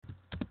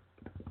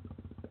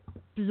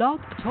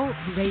Blog Talk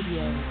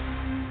Radio.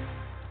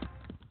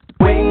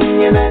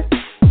 Winging it,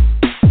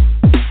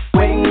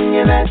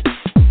 winging it,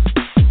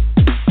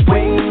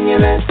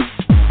 winging it,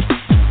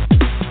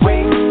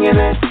 winging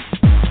it,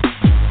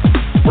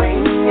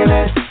 winging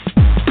it,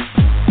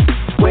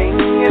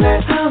 winging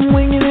it. I'm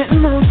winging it in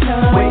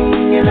Motown.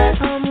 Winging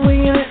it, I'm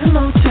winging it in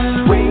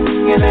Motown.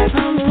 Winging it,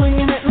 I'm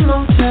winging it in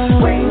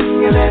Motown.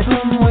 Winging it,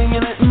 I'm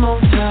winging it in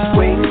Motown.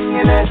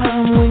 Winging it,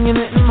 I'm winging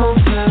it in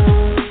Motown.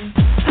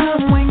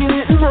 I'm winging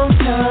it in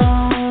Motown.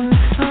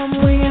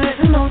 I'm winging it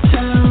in Motown.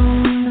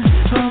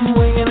 I'm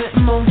winging it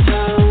in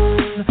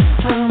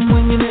Motown. I'm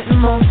winging it in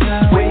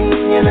Motown.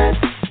 Winging it.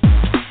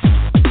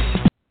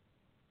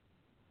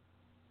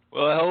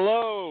 Well,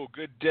 hello,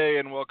 good day,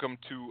 and welcome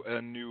to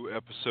a new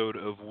episode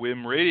of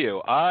WIM Radio.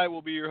 I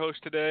will be your host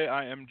today.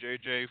 I am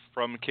JJ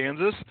from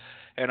Kansas,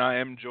 and I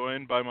am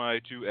joined by my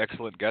two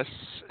excellent guests,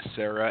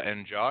 Sarah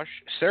and Josh.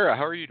 Sarah,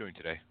 how are you doing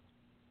today?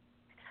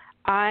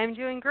 I'm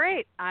doing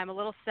great. I'm a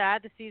little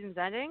sad the season's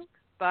ending,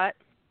 but,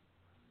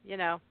 you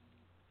know,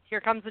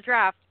 here comes the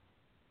draft.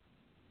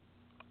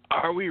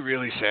 Are we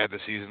really sad the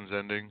season's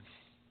ending?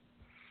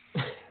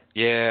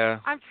 Yeah.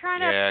 I'm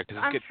trying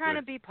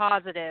to be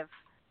positive.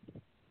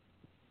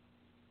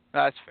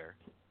 That's fair.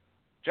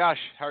 Josh,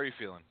 how are you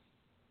feeling?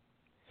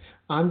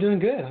 I'm doing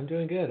good.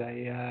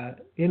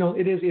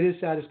 It is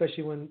sad,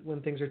 especially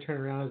when things are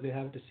turning around as they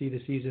have to see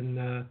the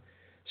season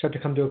start to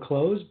come to a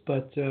close.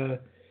 But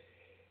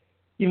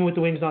even with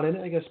the Wings not in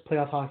it, I guess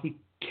playoff hockey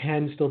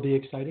can still be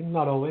exciting.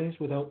 Not always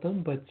without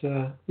them, but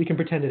we can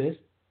pretend it is.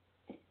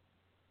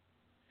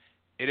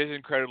 It is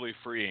incredibly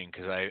freeing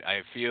because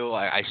I feel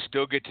I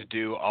still get to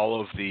do all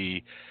of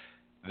the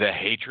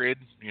hatred,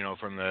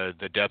 from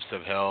the depths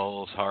of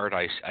hell's heart.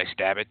 I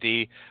stab at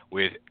thee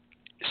with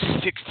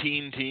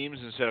 16 teams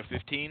instead of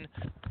 15,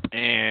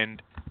 and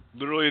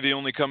literally the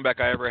only comeback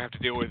I ever have to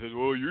deal with is,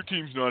 well, your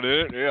team's not in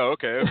it. Yeah,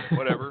 okay,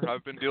 whatever.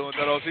 I've been dealing with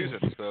that all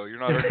season, so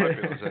you're not hurting my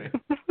feelings any.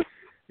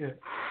 Yeah, it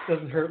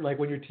doesn't hurt like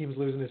when your team's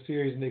losing a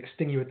series and they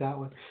sting you with that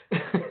one.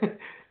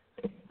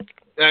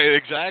 Yeah,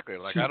 exactly.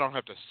 Like I don't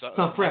have to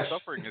Not fresh. My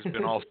suffering has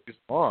been all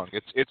season long.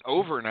 It's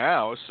over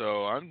now,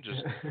 so I'm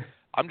just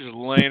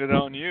laying it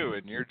on you,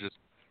 and you're just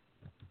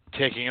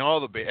taking all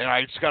the and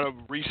I just got a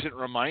recent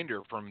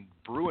reminder from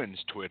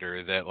Bruins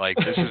Twitter that like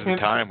this is the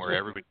time where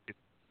everybody gets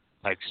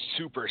like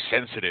super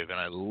sensitive, and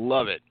I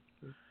love it.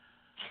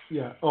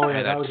 Yeah. Oh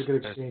yeah, that was a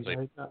good exchange. Like,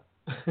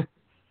 right?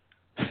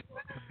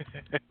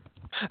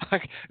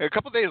 like, a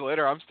couple days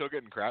later, I'm still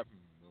getting crap.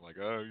 Like,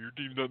 oh, your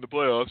team's not in the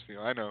playoffs.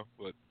 I know,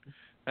 but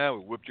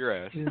we whipped your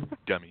ass,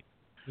 dummy.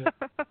 Yeah.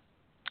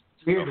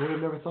 Weird. Would have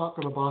never thought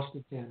from a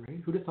Boston fan,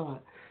 right? Who'd have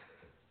thought?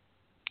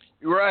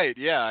 Right.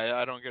 Yeah.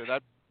 I don't get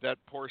it. That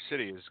poor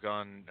city has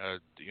gone,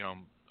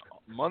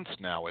 months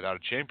now without a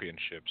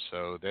championship,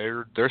 so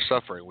they're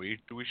suffering. We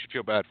should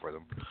feel bad for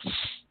them.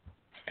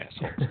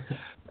 Assholes.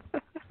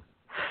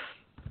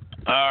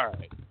 All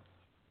right.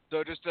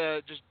 So just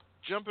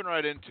jumping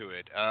right into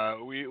it,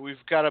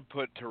 we've got to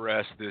put to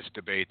rest this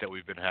debate that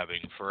we've been having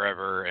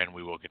forever, and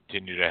we will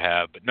continue to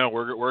have. But no,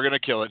 we're going to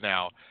kill it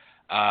now.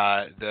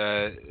 And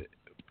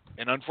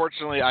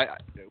unfortunately,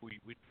 we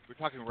were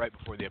talking right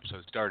before the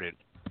episode started.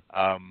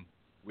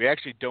 We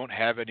actually don't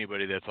have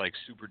anybody that's like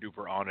super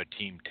duper on a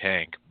team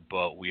tank,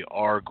 but we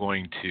are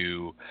going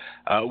to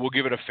we'll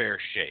give it a fair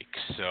shake.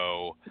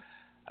 So,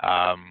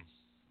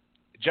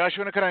 Josh,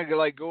 you want to kind of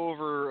like go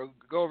over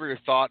your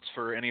thoughts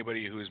for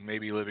anybody who's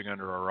maybe living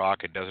under a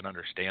rock and doesn't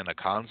understand the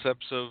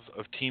concepts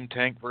of team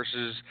tank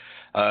versus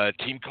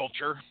team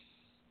culture?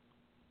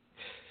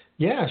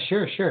 Yeah,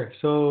 sure.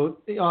 So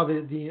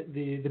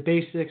the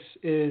basics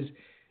is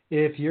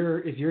if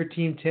you're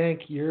team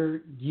tank,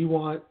 you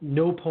want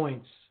no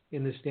points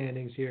in the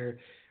standings here,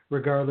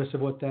 regardless of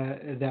what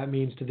that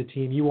means to the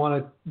team. You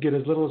want to get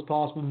as little as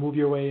possible, move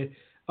your way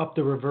up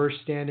the reverse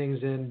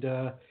standings, and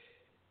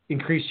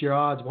increase your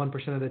odds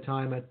 1% of the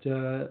time at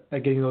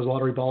getting those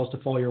lottery balls to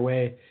fall your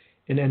way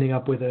and ending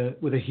up with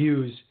a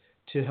Hughes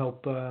to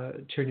help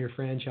turn your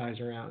franchise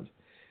around.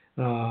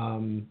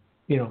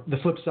 The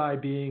flip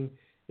side being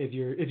if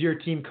you're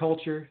a team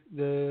culture,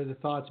 the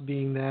thoughts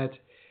being that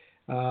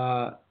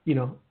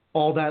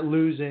all that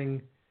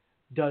losing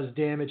does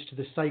damage to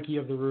the psyche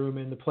of the room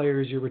and the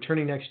players you're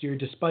returning next year,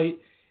 despite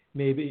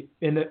maybe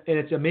and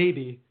it's a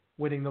maybe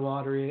winning the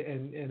lottery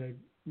and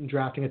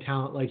drafting a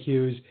talent like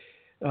Hughes.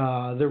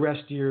 The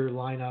rest of your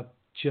lineup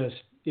just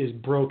is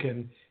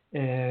broken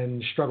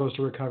and struggles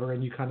to recover,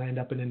 and you kind of end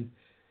up in an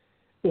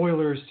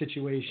Oilers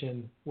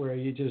situation where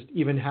you just,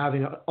 even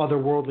having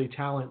otherworldly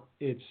talent,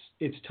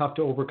 it's tough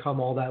to overcome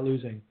all that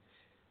losing.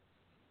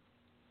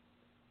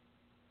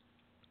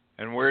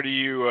 And where do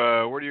you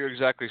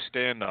exactly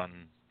stand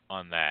on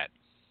that?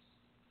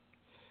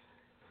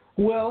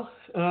 Well,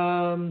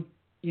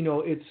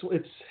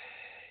 it's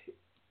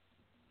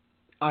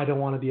I don't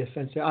want to be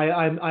offensive.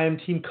 I am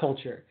team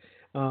culture.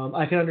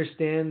 I can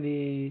understand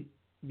the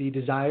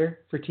desire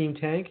for team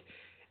tank,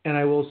 and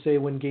I will say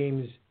when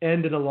games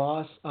end in a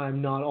loss,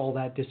 I'm not all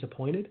that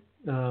disappointed.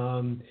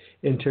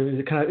 In terms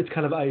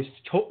of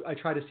I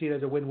try to see it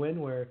as a win-win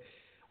where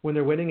when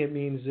they're winning, it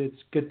means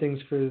it's good things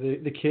for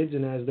the kids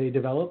and as they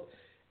develop.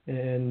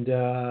 And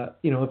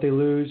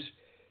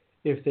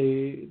if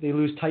they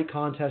lose tight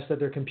contests that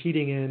they're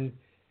competing in,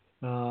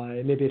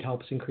 maybe it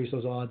helps increase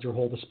those odds or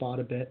hold the spot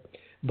a bit.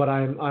 But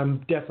I'm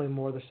definitely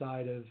more the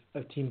side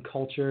of team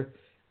culture.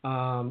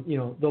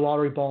 The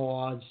lottery ball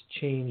odds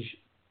change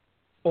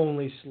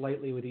only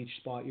slightly with each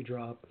spot you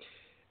drop.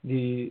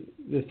 The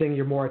thing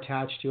you're more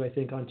attached to, I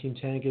think, on Team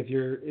Tank, if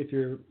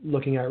you're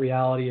looking at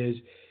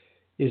reality,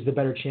 is the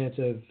better chance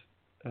of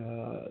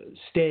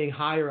staying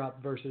higher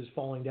up versus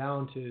falling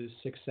down to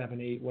 6,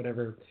 7, 8,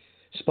 whatever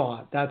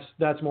spot.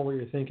 That's more what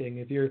you're thinking.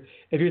 If you're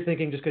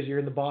thinking just because you're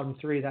in the bottom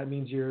 3, that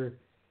means you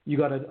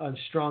got a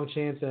strong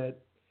chance at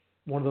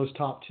one of those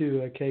top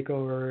 2, Keiko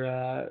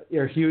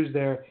or Hughes.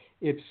 There,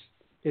 it's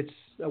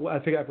I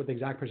figure out what the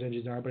exact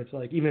percentages are, but it's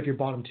like even if you're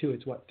bottom 2,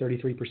 it's what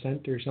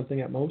 33% or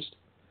something at most.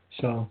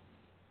 So.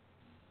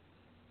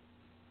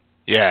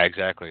 Yeah,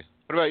 exactly.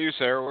 What about you,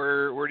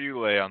 Sarah? Where do you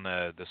lay on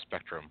the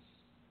spectrum?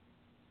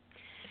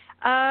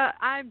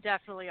 I'm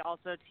definitely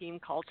also team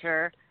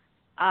culture.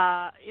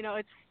 I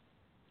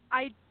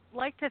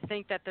like to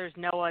think that there's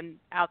no one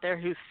out there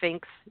who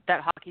thinks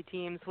that hockey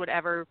teams would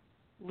ever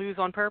lose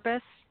on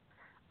purpose.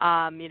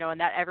 And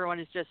that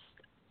everyone is just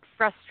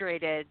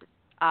frustrated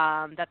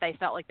that they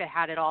felt like they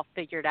had it all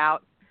figured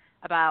out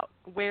about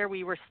where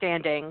we were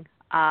standing.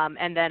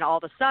 And then all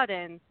of a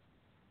sudden,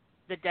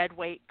 the dead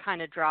weight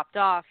kind of dropped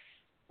off.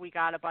 We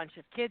got a bunch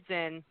of kids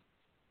in,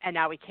 and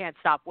now we can't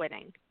stop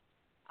winning.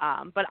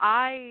 But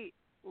I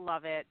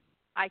love it.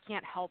 I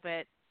can't help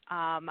it.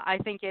 I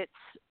think it's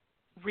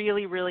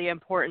really, really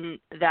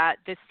important that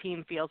this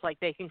team feels like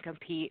they can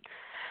compete.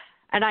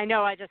 And I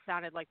know I just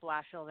sounded like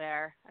Blashill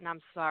there, and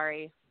I'm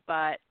sorry,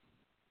 but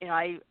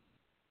I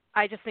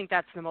just think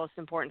that's the most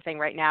important thing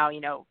right now.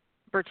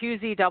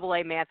 Bertuzzi,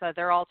 AA, Mantha,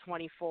 they're all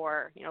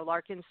 24.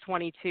 Larkin's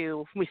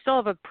 22. We still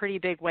have a pretty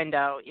big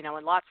window,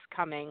 and lots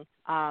coming.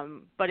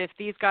 But if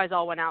these guys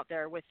all went out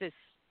there with this,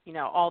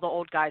 all the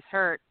old guys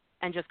hurt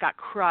and just got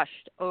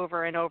crushed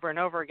over and over and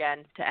over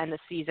again to end the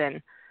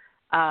season,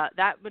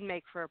 that would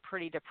make for a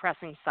pretty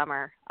depressing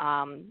summer.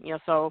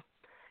 So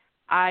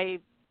I,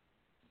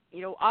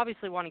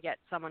 obviously want to get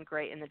someone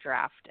great in the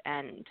draft,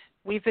 and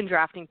we've been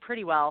drafting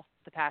pretty well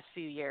the past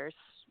few years,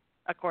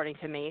 according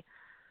to me.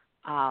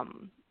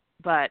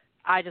 But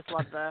I just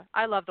love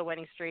the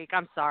winning streak.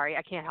 I'm sorry,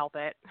 I can't help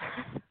it.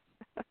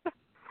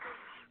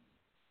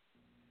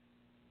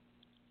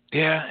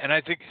 Yeah, and I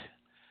think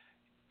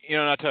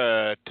not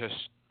to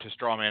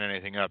straw man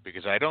anything up,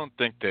 because I don't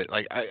think that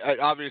I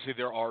obviously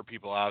there are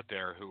people out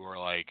there who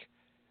are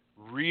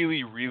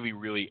really, really,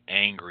 really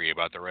angry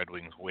about the Red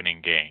Wings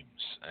winning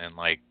games and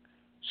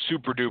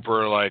super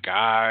duper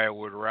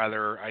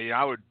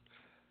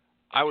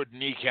I would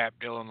kneecap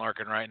Dylan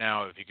Larkin right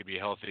now if he could be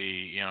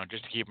healthy,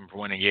 just to keep him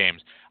from winning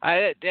games.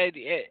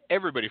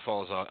 Everybody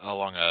falls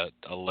along a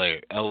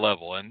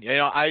level, and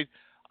I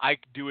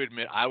do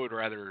admit I would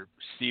rather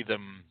see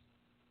them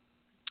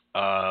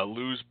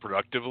lose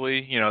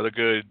productively.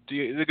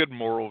 The good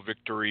moral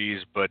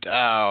victories, but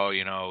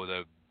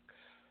the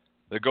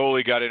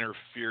goalie got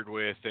interfered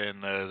with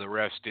and the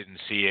refs didn't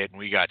see it and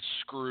we got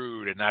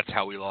screwed and that's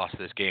how we lost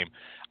this game.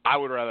 I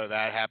would rather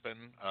that happen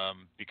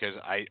because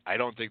I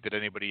don't think that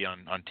anybody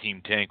on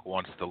Team Tank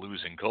wants the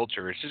losing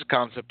culture. It's just a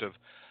concept of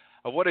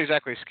what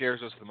exactly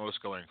scares us the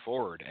most going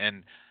forward.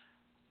 And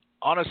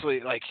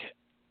honestly,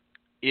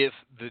 if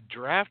the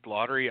draft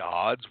lottery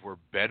odds were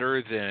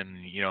better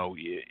than,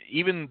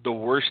 even the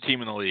worst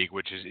team in the league,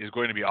 which is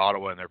going to be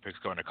Ottawa and their pick's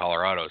going to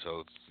Colorado,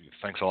 so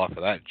thanks a lot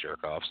for that,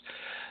 jerk-offs.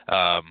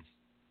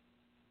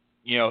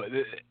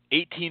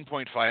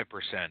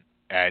 18.5%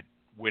 at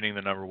winning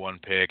the number 1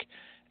 pick,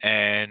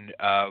 and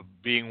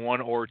being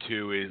 1 or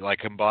 2 is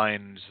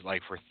combines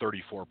for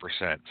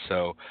 34%.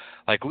 So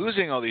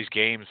losing all these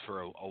games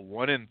for a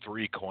 1 in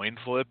 3 coin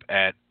flip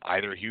at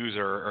either Hughes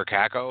or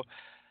Kakko,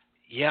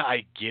 yeah,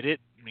 I get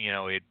it.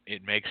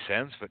 It makes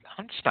sense, but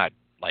I'm just not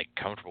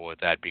comfortable with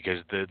that,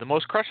 because the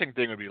most crushing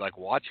thing would be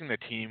watching the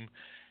team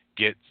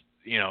get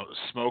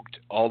smoked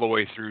all the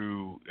way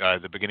through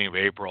the beginning of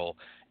April.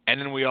 And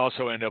then we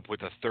also end up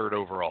with a 3rd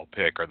overall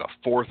pick or the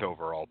 4th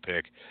overall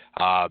pick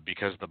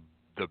because the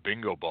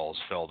bingo balls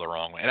fell the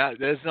wrong way. And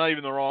that's not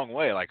even the wrong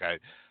way. A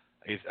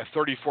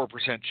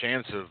 34%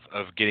 chance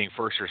of getting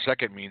 1st or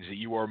 2nd means that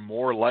you are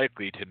more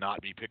likely to not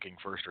be picking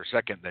 1st or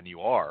 2nd than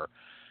you are.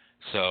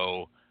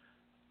 So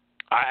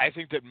I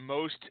think that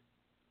most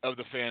of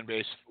the fan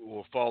base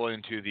will fall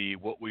into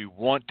what we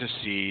want to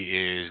see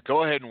is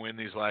go ahead and win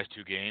these last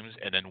 2 games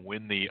and then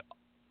win the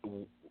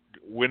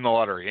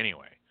lottery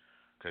anyway.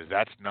 Because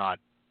that's not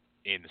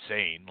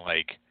insane.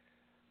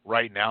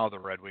 Right now, the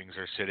Red Wings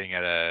are sitting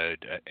at a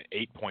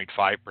 8.5%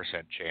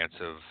 chance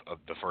of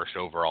the 1st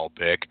overall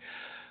pick.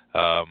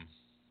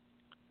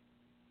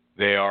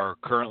 They are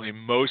currently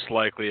most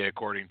likely,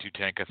 according to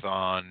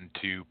Tankathon,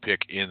 to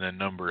pick in the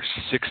number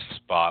 6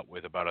 spot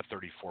with about a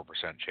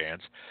 34%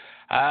 chance.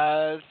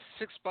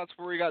 6 spots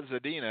where we got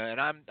Zadina,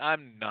 and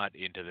I'm not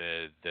into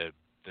the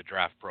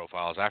draft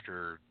profiles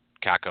after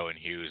Kako and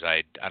Hughes,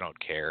 I don't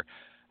care.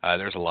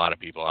 There's a lot of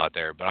people out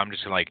there, but I'm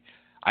just like,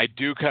 I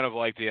do kind of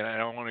like and I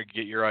don't want to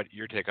get your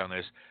take on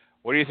this.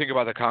 What do you think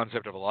about the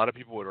concept of a lot of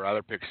people would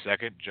rather pick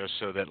second just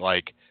so that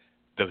like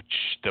the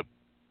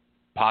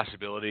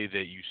possibility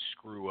that you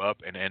screw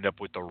up and end up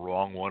with the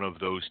wrong one of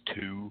those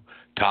two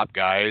top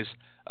guys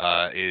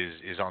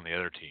is on the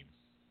other team?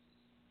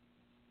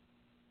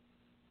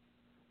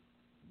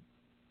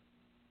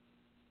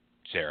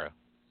 Sarah.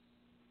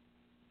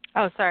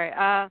 Oh, sorry.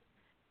 I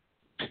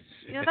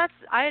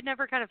had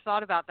never kind of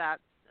thought about that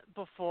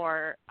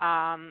before.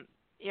 I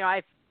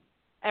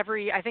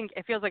think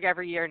it feels like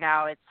every year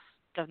now it's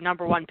the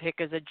number one pick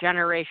is a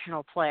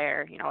generational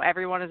player.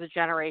 Everyone is a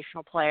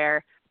generational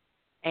player,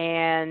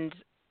 and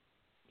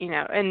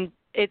and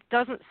it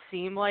doesn't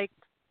seem like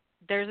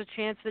there's a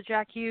chance that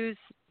Jack Hughes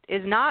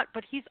is not,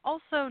 but he's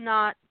also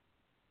not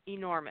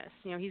enormous.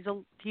 He's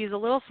a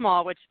little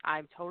small, which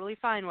I'm totally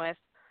fine with.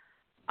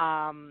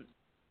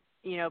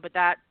 But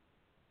that,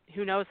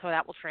 who knows how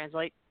that will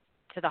translate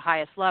to the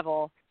highest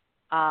level.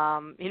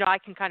 I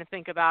can kind of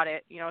think about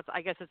it,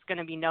 I guess it's going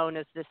to be known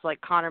as this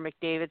like Connor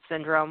McDavid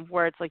syndrome,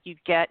 where it's like you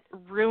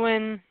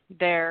ruin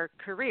their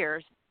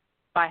careers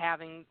by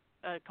having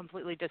a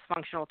completely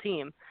dysfunctional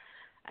team.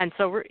 And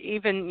so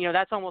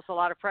that's almost a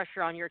lot of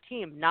pressure on your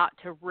team not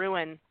to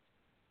ruin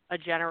a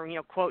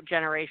quote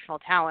generational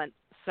talent.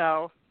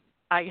 So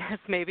I guess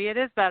maybe it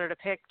is better to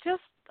pick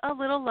just a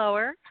little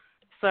lower,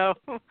 so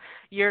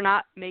you're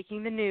not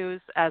making the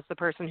news as the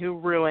person who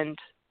ruined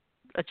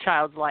a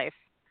child's life.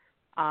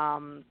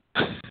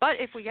 But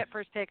if we get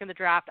first pick in the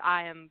draft,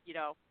 I am,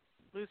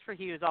 lose for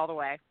Hughes all the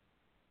way.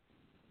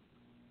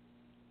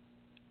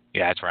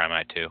 Yeah, that's where I'm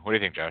at too. What do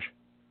you think, Josh?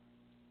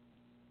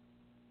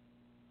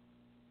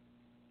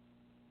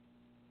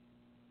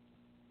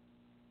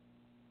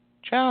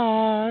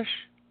 Josh.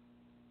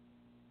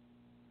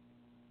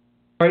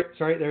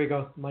 Sorry, there we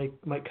go. Mic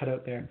cut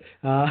out there.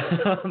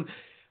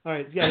 All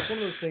right, yeah, it's one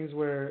of those things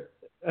where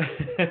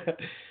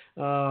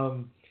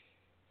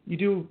you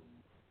do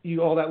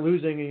all that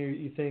losing, and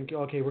you think,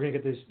 okay, we're gonna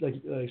get this, like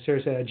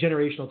Sarah said, a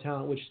generational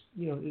talent, which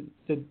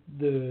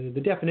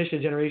the definition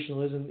of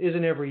generational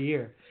isn't every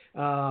year.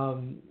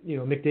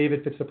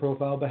 McDavid fits the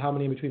profile, but how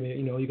many in between?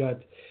 You got,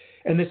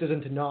 and this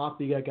isn't to knock,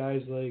 but you got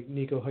guys like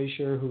Nico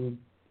Hischier, who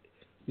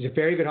he's a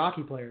very good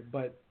hockey player,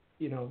 but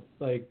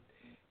like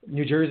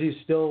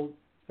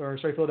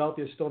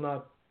Philadelphia is still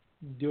not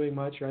doing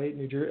much, right?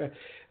 You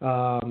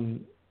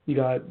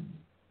got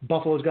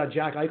Buffalo's got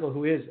Jack Eichel,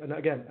 who is, and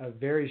again, a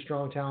very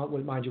strong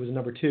talent. Mind you, was a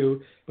number 2,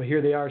 but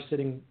here they are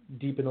sitting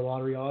deep in the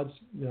lottery odds.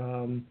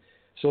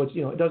 So it's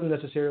it doesn't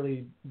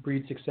necessarily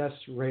breed success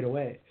right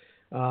away.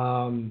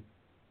 I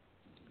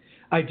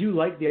do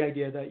like the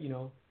idea that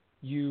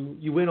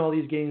you win all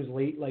these games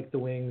late, like the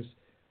Wings,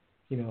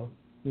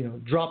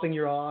 dropping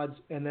your odds,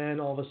 and then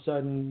all of a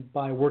sudden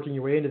by working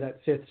your way into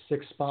that 5th,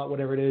 6th spot,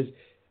 whatever it is,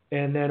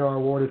 and then are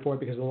awarded for it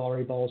because the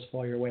lottery balls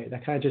fall your way.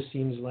 That kind of just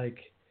seems like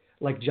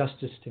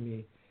justice to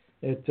me.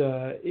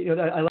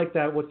 I like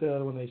that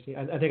when they see.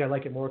 I think I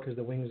like it more because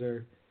the Wings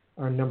are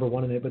number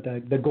 1 in it. But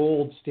the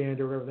gold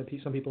standard that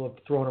some people have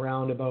thrown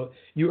around about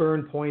you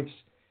earn points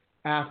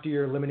after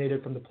you're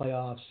eliminated from the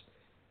playoffs,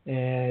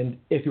 and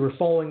if you were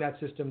following that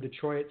system,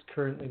 Detroit's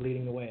currently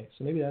leading the way.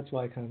 So maybe that's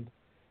why I kind of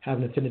have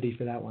an affinity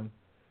for that one.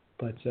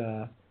 But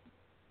I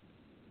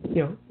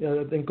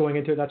think going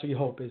into it, that's what you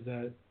hope is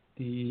that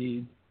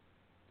the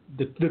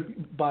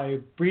by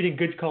breeding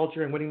good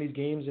culture and winning these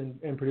games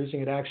and producing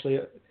it, actually,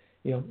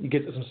 you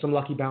get some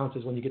lucky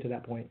bounces when you get to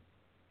that point.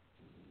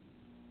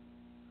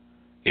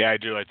 Yeah, I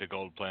do like the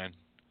gold plan.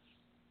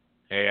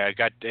 Hey,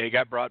 it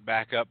got brought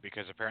back up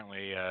because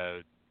apparently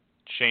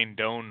Shane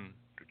Doan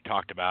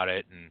talked about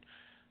it, and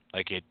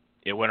like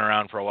it went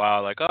around for a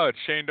while, like, oh, it's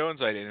Shane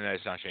Doan's idea, and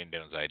it's not Shane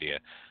Doan's idea.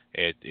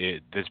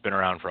 It's been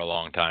around for a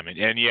long time,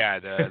 and yeah,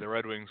 the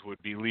Red Wings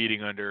would be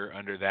leading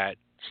under that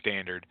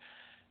standard.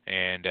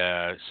 And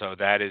so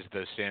that is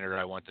the standard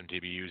I want them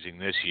to be using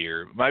this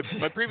year. My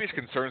previous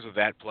concerns with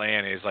that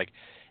plan is like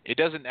it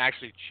doesn't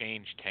actually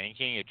change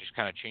tanking; it just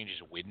kind of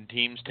changes when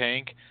teams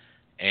tank,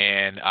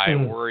 and I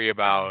worry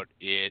about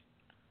it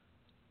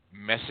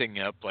messing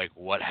up like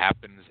what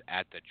happens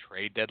at the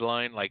trade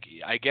deadline. Like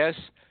I guess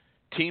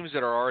teams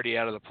that are already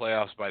out of the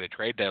playoffs by the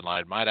trade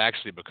deadline might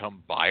actually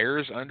become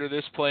buyers under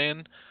this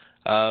plan,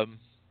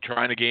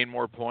 trying to gain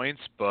more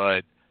points.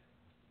 But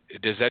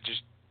does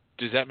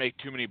that make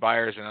too many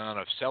buyers and not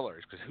enough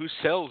sellers? Because who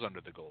sells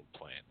under the gold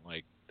plan?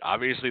 Like,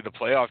 obviously the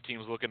playoff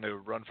teams looking to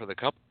run for the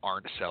cup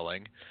aren't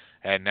selling,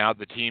 and now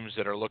the teams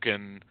that are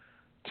looking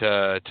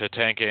to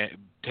tank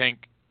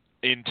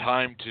in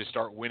time to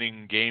start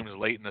winning games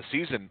late in the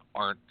season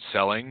aren't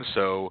selling.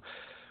 So,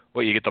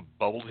 you get the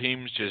bubble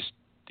teams just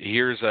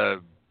here's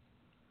a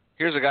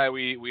guy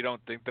we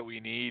don't think that we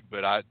need,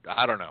 but I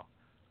don't know.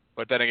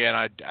 But then again,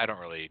 I don't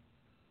really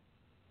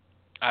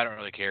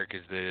care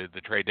because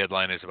the trade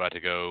deadline is about to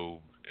go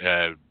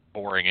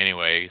boring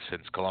anyway,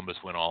 since Columbus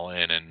went all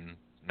in, and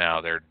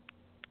now they're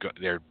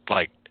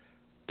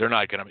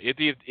not gonna,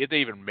 if they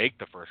even make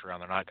the first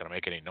round, they're not gonna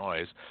make any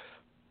noise.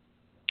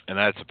 and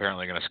that's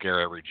apparently going to scare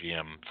every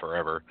GM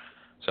forever.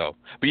 So,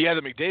 but yeah,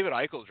 the McDavid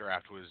Eichel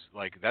draft was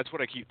like, that's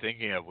what I keep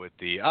thinking of with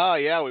the,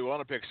 we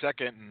want to pick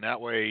second, and that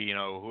way, you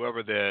know,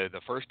 whoever the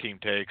first team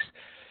takes,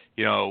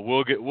 you know,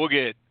 we'll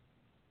get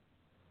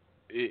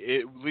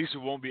at least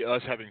it won't be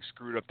us having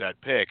screwed up that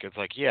pick. It's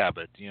like, yeah,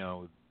 but you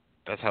know,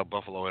 that's how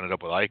Buffalo ended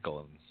up with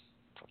Eichel, and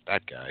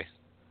that guy.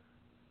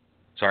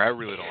 Sorry, I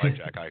really don't like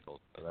Jack Eichel.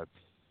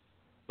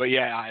 But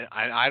yeah,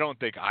 I don't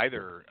think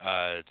either.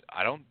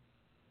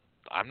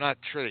 I'm not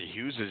sure that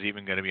Hughes is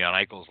even going to be on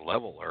Eichel's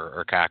level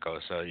or Kakko.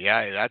 So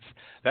yeah,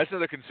 that's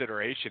another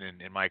consideration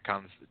in my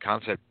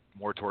concept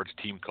more towards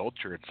team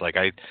culture. It's like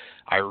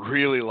I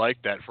really like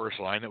that first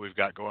line that we've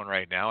got going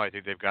right now. I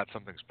think they've got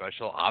something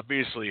special.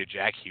 Obviously, a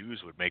Jack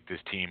Hughes would make this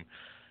team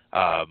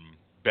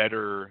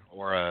better,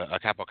 or a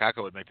Kaapo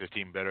Kakko would make this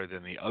team better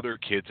than the other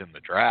kids in the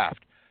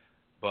draft.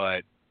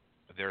 But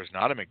there's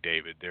not a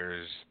McDavid.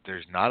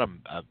 There's not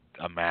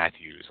a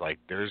Matthews. Like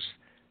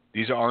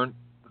these aren't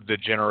the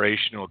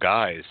generational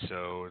guys.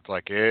 So it's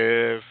like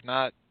if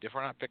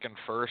we're not picking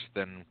first,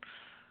 then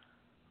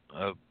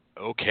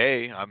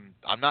okay.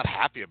 I'm not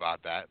happy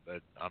about that,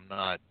 but I'm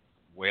not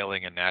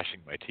wailing and gnashing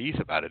my teeth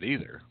about it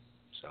either.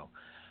 So,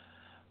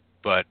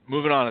 but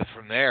moving on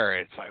from there,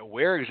 it's like,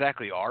 where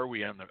exactly are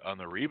we on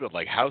the rebuild?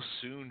 Like, how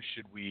soon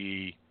should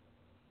we?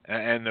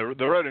 And the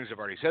Red Wings have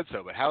already said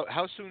so, but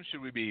how soon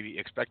should we be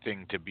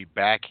expecting to be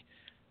back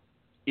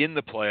in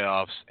the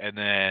playoffs? And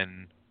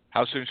then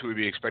how soon should we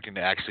be expecting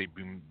to actually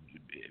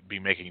be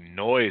making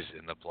noise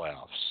in the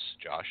playoffs,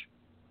 Josh?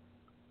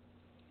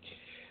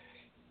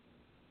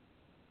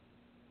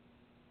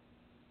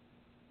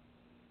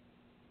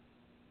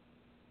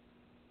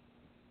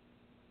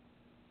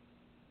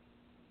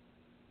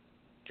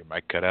 Your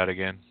mic cut out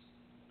again.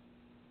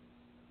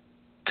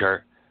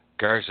 Gar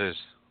says,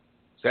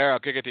 Sarah, I'll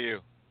kick it to you.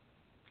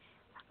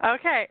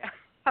 Okay.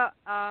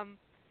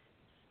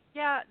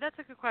 Yeah, that's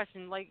a good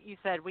question. Like you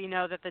said, we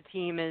know that the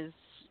team is,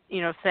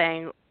 you know,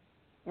 saying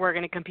we're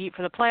going to compete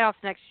for the playoffs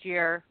next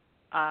year.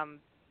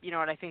 You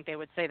know, and I think they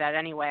would say that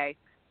anyway.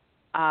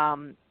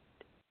 And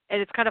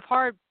it's kind of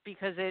hard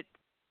because it,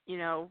 you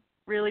know,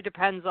 really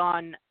depends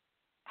on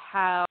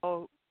how,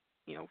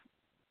 you know,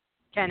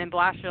 Ken and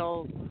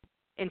Blashill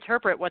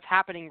interpret what's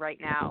happening right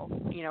now.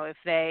 You know, if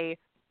they,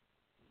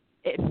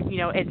 you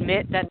know,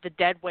 admit that the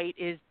dead weight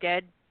is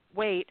dead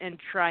weight and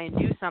try and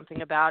do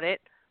something about it,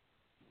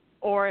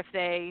 or if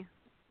they,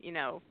 you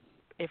know,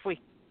 if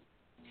we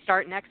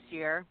start next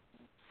year,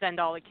 send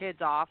all the kids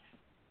off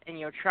and,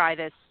 you know, try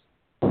this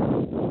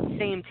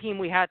same team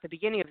we had at the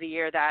beginning of the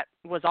year that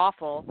was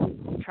awful,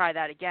 try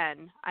that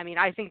again. I mean,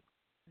 I think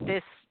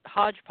this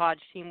hodgepodge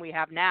team we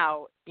have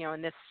now, you know,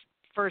 in this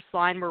first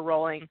line we're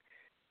rolling,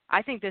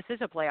 I think this is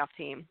a playoff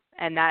team,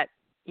 and that,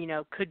 you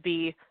know, could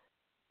be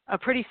a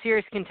pretty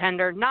serious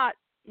contender. Not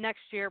next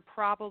year,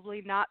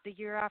 probably not the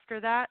year after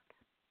that.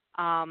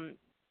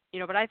 You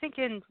know, but I think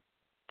in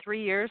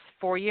 3 years,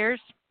 4 years,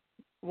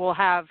 we'll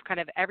have kind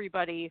of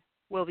everybody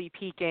will be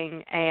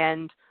peaking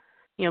and,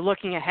 you know,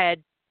 looking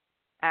ahead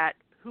at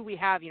who we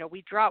have. You know,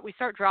 we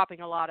start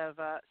dropping a lot of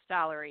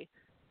salary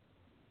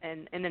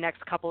in the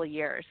next couple of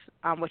years,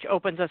 which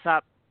opens us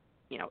up,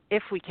 you know,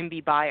 if we can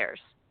be buyers.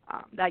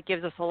 That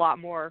gives us a lot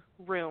more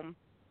room,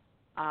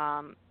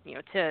 you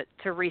know,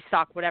 to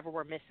restock whatever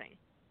we're missing.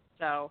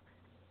 So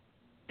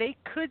they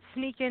could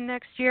sneak in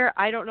next year.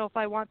 I don't know if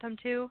I want them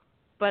to,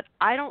 but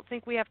I don't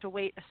think we have to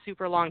wait a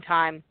super long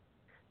time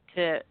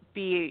to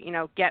be, you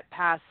know, get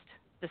past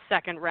the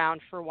second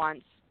round for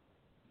once.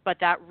 But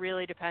that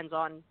really depends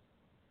on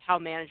how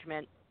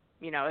management,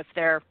 you know, if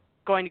they're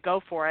going to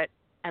go for it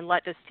and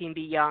let this team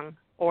be young,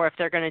 or if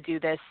they're going to do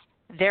this,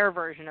 their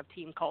version of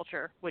team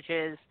culture, which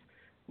is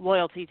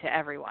loyalty to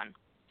everyone.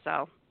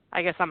 So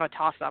I guess I'm a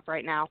toss-up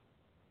right now.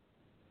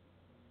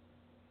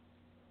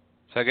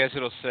 So I guess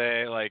it'll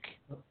say, like,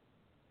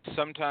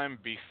 sometime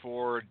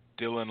before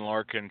Dylan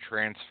Larkin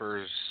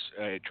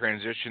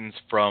transitions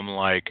from,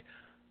 like,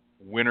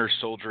 Winter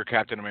Soldier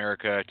Captain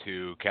America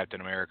to Captain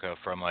America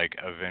from, like,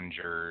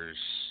 Avengers,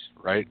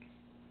 right?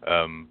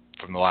 From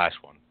the last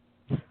one.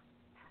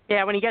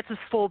 Yeah, when he gets his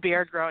full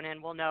beard grown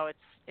in, we'll know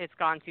it's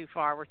gone too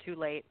far. We're too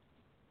late.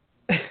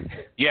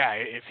 Yeah,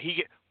 if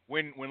he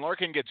when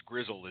Larkin gets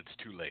grizzled, it's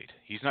too late.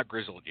 He's not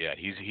grizzled yet.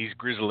 He's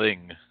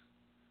grizzling.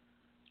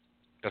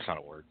 That's not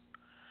a word.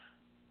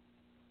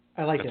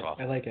 I like That's it.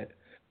 awful. I like it.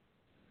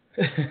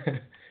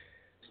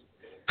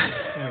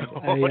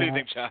 What do you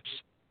think, Josh?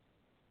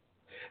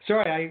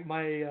 Sorry,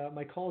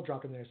 my call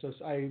dropped in there, so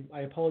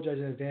I apologize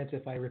in advance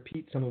if I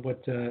repeat some of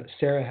what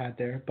Sarah had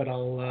there, but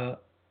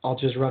I'll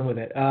just run with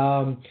it.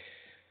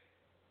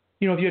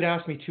 You know, if you had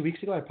asked me 2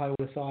 weeks ago, I probably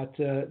would have thought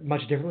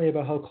much differently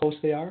about how close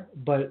they are,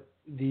 but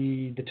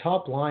the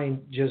top line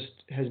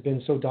just has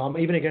been so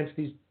dominant, even against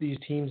these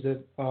teams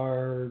that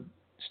are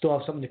still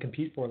have something to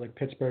compete for, like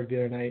Pittsburgh the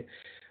other night.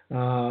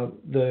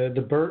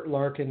 The Burt,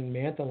 Larkin,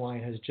 Mantha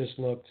line has just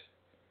looked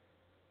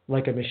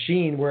like a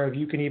machine, where if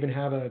you can even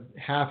have a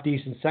half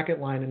decent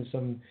second line and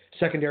some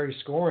secondary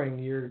scoring,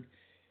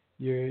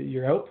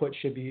 your output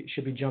should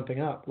be jumping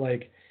up.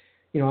 Like,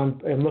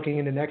 I'm looking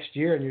into next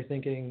year, and you're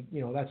thinking,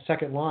 that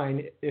second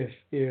line, if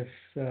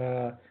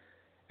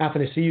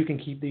Athanasiou can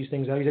keep these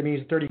things out, I mean,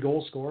 he's a 30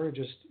 goal scorer,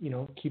 just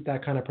keep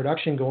that kind of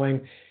production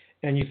going,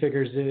 and you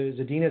figure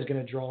Zadina is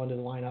going to draw into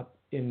the lineup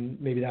in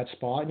maybe that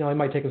spot. Now, it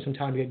might take him some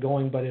time to get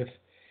going, but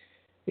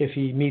if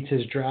he meets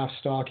his draft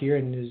stock here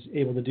and is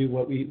able to do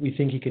what we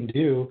think he can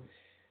do,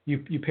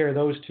 you pair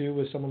those two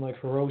with someone like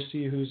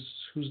Hirose,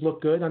 who's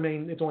looked good. I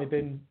mean, it's only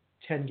been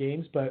 10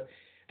 games, but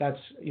that's,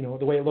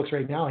 the way it looks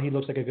right now, he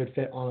looks like a good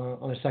fit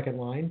on a second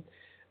line.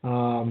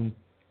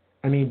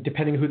 I mean,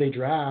 depending who they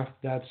draft,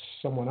 that's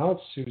someone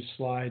else who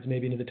slides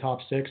maybe into the top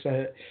 6.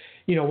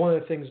 One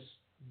of the things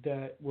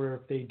that where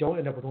if they don't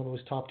end up with one of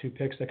those top 2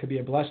 picks, that could be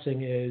a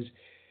blessing is,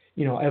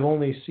 I've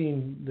only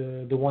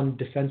seen the one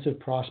defensive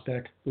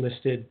prospect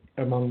listed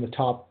among the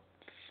top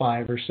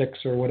 5 or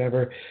 6 or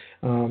whatever.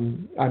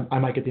 I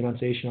might get the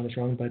pronunciation on this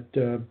wrong, but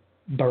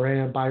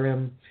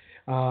Byram.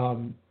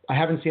 I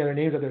haven't seen other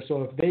names out there.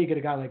 So if they get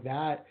a guy like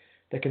that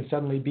can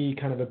suddenly be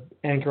kind of an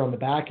anchor on the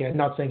back end,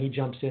 not saying he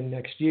jumps in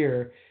next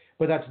year,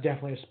 but that's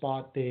definitely a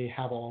spot they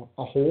have a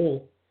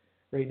hole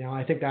right now.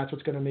 I think that's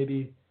what's going to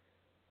maybe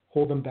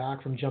hold them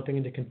back from jumping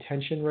into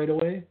contention right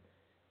away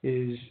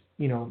is,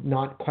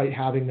 not quite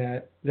having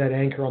that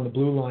anchor on the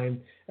blue line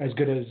as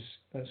good as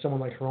someone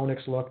like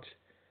Hronek's looked.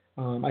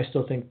 I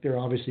still think they're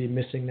obviously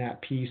missing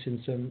that piece and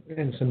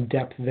some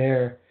depth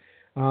there.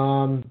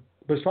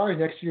 But as far as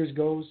next year's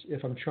goes,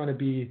 if I'm trying to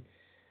be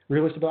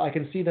realistic about, I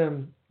can see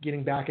them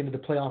getting back into the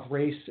playoff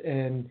race,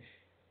 and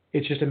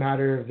it's just a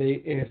matter of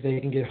if they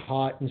can get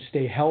hot and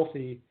stay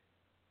healthy,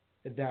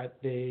 that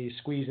they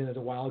squeeze in as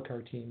a wild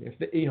card team. If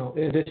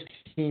this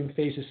team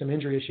faces some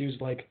injury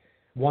issues like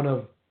one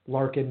of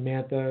Larkin,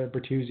 Mantha,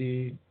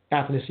 Bertuzzi,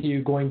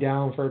 Athanasiou going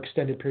down for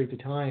extended periods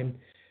of time,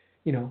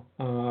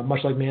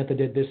 much like Mantha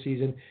did this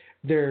season,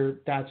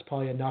 that's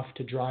probably enough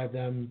to drive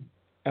them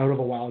out of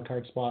a wild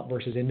card spot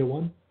versus into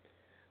one.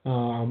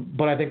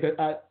 But I think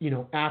that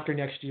after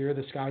next year,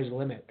 the sky's the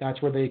limit.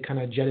 That's where they kind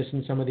of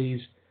jettison some of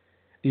these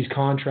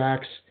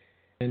contracts,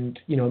 and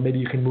maybe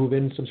you can move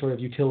in some sort of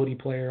utility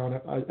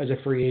player as a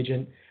free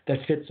agent that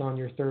fits on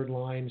your third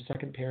line,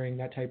 second pairing,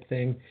 that type of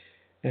thing,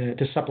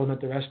 to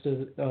supplement the rest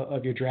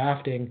of your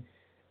drafting.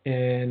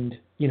 And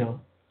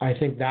I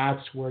think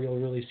that's where you'll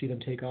really see them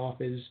take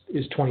off is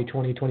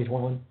 2020,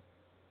 2021.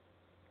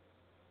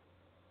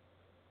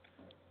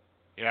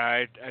 Yeah,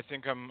 I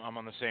think I'm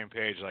on the same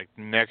page. Like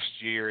next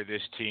year,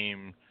 this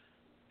team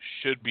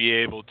should be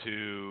able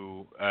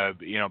to, by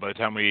the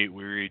time we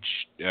reach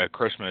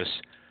Christmas,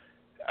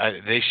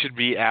 they should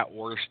be at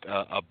worst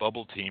a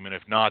bubble team, and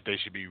if not, they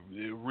should be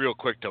real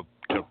quick to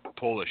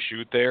pull a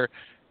shoot there.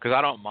 Because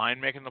I don't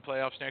mind making the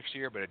playoffs next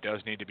year, but it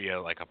does need to be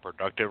a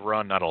productive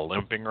run, not a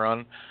limping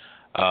run.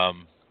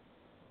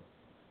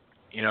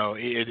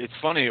 It's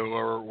funny.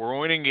 We're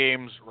winning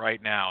games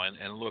right now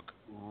and look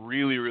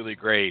really, really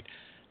great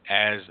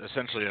as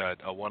essentially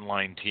a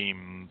one-line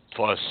team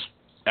plus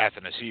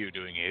Athanasiou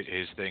doing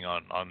his thing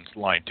on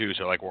line 2,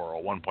 so like we're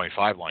a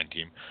 1.5 line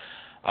team.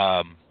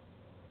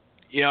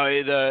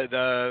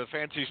 The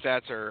fancy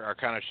stats are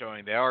kind of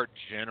showing they are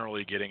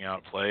generally getting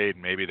outplayed.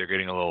 Maybe they're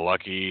getting a little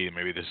lucky.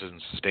 Maybe this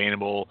isn't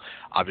sustainable.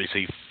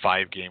 Obviously,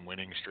 5-game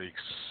winning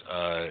streaks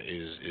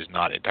is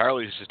not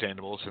entirely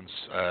sustainable since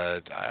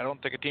I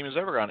don't think a team has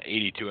ever gone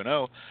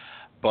 82-0.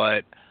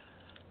 But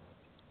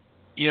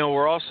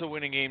we're also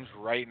winning games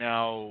right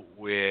now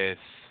with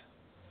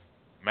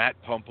Matt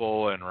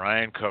Puempel and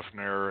Ryan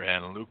Kuffner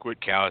and Luke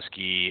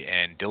Witkowski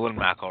and Dylan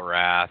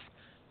McElrath.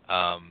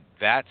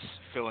 That's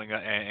filling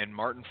up, and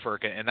Martin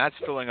Furka, and that's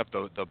filling up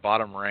the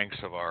bottom ranks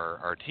of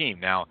our team.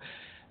 Now,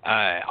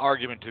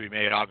 argument to be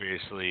made,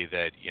 obviously,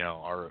 that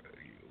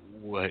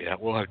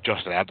we'll have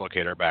Justin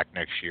Advocator back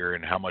next year,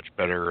 and how much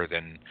better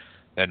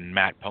than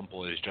Matt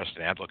Puempel is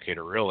Justin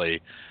Advocator,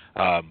 really.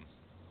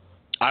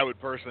 I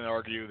would personally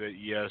argue that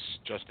yes,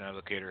 Justin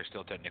Advocator is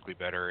still technically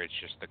better. It's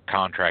just the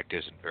contract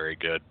isn't very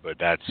good, but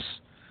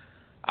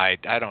I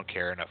don't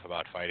care enough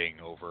about fighting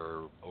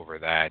over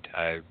that.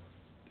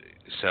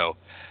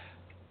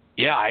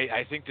 Yeah,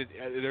 I think that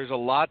there's a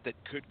lot that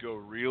could go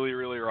really,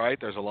 really right.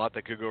 There's a lot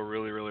that could go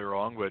really, really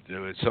wrong, but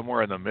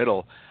somewhere in the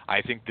middle,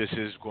 I think this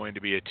is going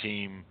to be a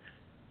team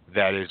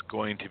that is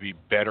going to be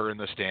better in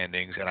the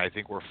standings, and I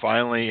think we're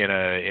finally in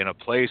a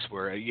place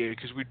where,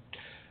 because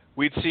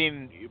we'd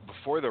seen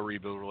before the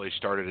rebuild really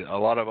started, a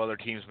lot of other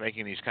teams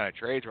making these kind of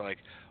trades. We're like,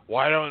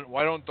 why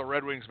don't the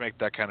Red Wings make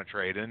that kind of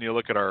trade? And then you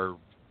look at our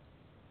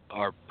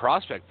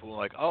prospect pool,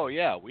 like, oh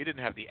yeah, we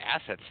didn't have the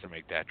assets to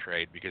make that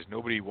trade because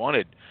nobody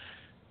wanted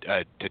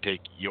to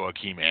take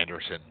Joachim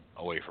Andersen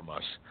away from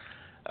us.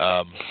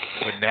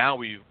 But now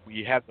we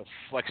have the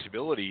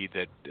flexibility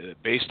that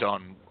based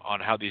on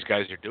how these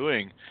guys are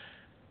doing,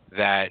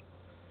 that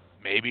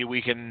maybe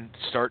we can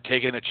start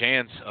taking a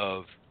chance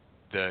of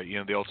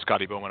the old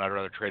Scotty Bowman, I'd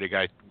rather trade a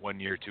guy 1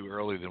 year too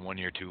early than 1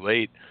 year too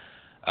late.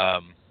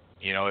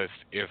 If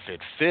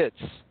it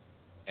fits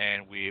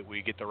and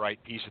we get the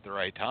right piece at the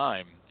right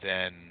time,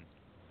 then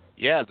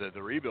yeah,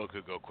 the rebuild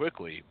could go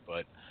quickly.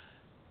 But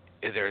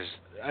there's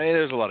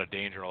a lot of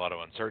danger and a lot of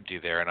uncertainty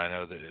there, and I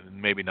know that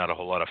maybe not a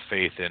whole lot of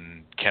faith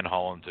in Ken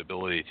Holland's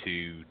ability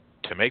to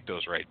make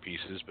those right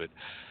pieces, but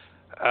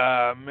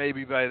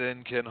maybe by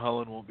then Ken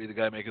Holland won't be the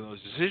guy making those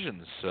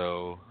decisions.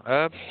 So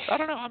I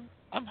don't know.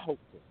 I'm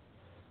hopeful.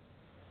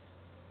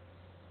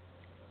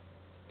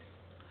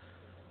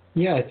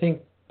 Yeah, I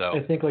think So.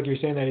 like you're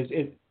saying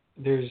that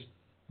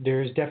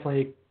there's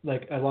definitely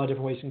like a lot of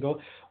different ways you can go.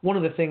 One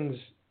of the things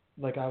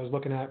like I was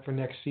looking at for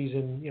next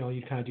season,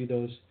 you kind of do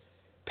those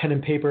pen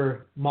and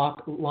paper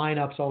mock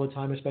lineups all the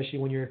time, especially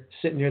when you're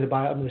sitting near the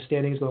bottom of the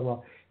standings going,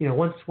 well,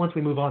 once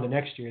we move on to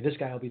next year, this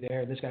guy will be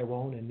there and this guy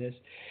won't, and this.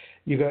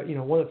 You got,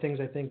 one of the things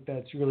I think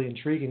that's really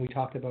intriguing, we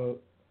talked about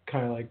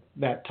kind of like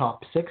that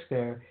top six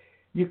there.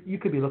 You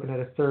could be looking at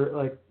a third,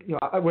 like,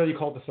 whether you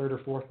call it the third or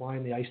fourth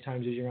line, the ice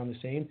times is around the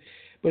same.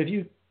 But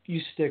if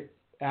you stick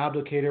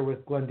Abdelkader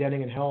with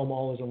Glendening and Helm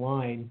all as a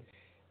line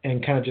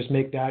and kind of just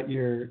make that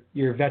your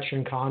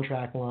veteran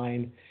contract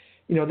line,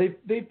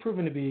 they've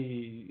proven to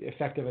be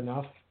effective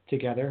enough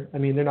together. I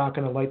mean, they're not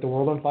going to light the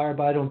world on fire,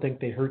 but I don't think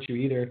they hurt you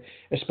either,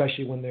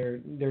 especially when they're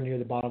near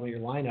the bottom of your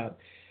lineup.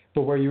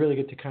 But where you really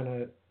get to kind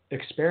of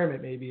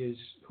experiment maybe is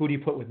who do you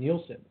put with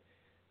Nielsen?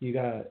 You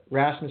got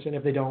Rasmussen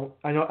if they don't.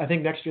 I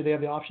think next year they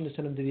have the option to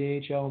send him to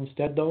the AHL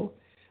instead though,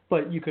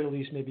 but you could at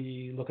least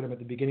maybe look at him at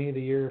the beginning of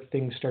the year if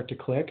things start to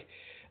click.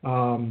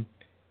 And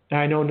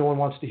I know no one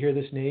wants to hear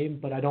this name,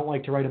 but I don't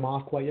like to write him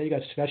off quite yet. You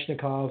got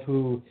Svechnikov,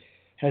 who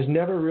has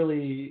never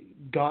really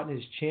gotten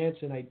his chance,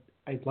 and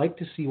I'd like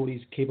to see what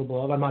he's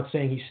capable of. I'm not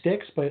saying he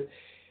sticks, but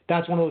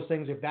that's one of those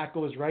things, if that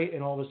goes right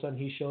and all of a sudden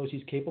he shows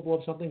he's capable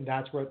of something,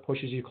 that's where it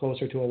pushes you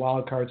closer to a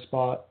wild card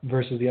spot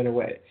versus the other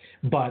way.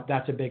 But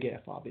that's a big if,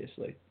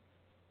 obviously.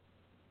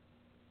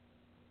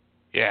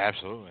 Yeah,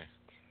 absolutely.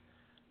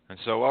 And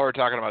so while we're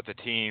talking about the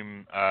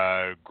team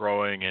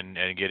growing and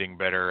getting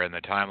better and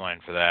the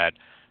timeline for that,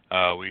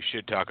 we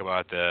should talk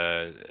about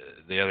the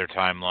other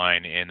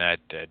timeline in that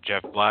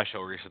Jeff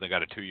Blashill recently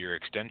got a 2-year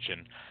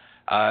extension.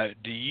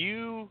 Do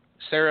you,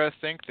 Sarah,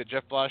 think that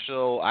Jeff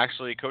Blashill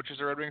actually coaches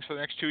the Red Wings for the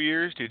next 2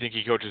 years? Do you think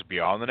he coaches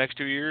beyond the next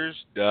 2 years?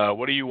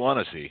 What do you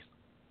want to see?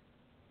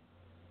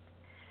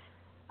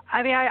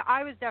 I mean,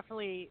 I was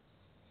definitely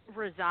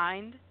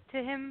resigned to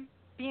him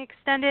being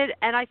extended,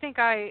 and I think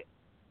I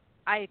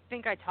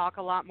talk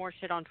a lot more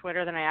shit on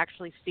Twitter than I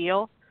actually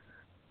feel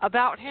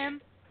about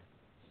him.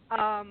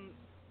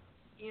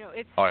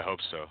 It's. Oh, I hope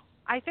so.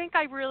 I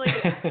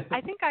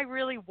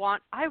really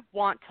want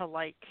to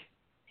like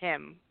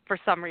him for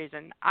some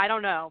reason. I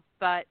don't know,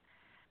 but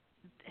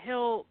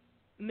he'll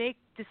make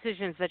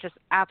decisions that just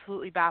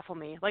absolutely baffle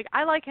me. Like,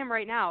 I like him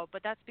right now,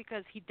 but that's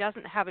because he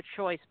doesn't have a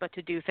choice but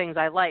to do things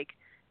I like,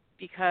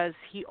 because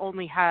he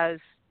only has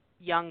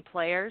young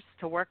players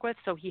to work with,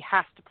 so he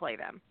has to play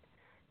them.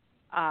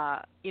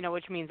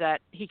 Which means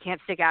that he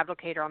can't stick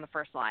Abdelkader on the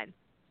first line.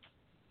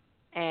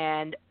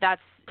 And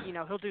that's,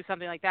 he'll do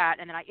something like that,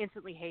 and then I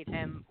instantly hate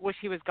him, wish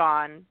he was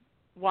gone,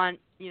 want,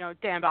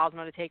 Dan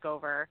Bylsma to take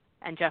over,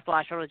 and Jeff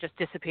Blashill to just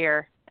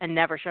disappear and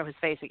never show his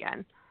face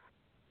again.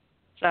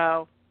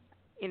 So,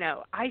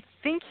 I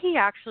think he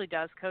actually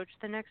does coach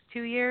the next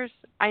 2 years.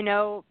 I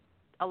know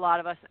a lot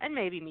of us, and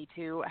maybe me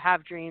too,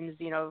 have dreams,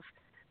 of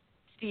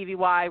Stevie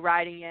Y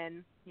riding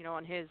in,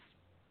 on his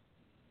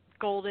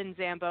golden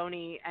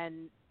Zamboni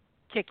and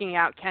kicking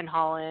out Ken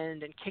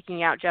Holland and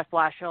kicking out Jeff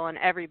Blashill and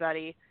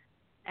everybody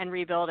and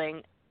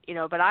rebuilding,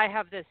 but I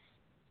have this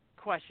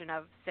question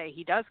of, say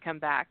he does come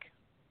back,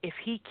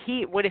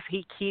 what if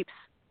he keeps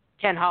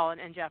Ken Holland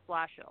and Jeff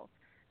Blashill?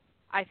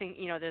 I think,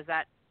 there's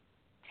that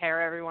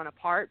tear everyone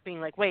apart,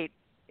 being like, wait,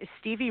 is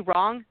Stevie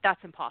wrong?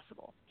 That's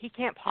impossible. He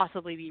can't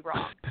possibly be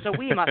wrong. So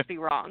we must be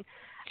wrong.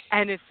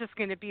 And it's just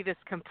going to be this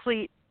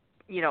complete,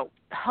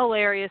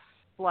 hilarious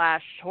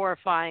 /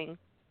 horrifying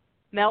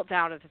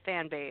meltdown of the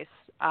fan base,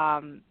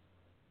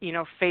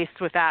 faced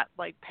with that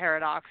like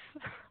paradox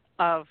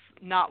of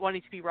not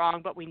wanting to be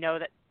wrong, but we know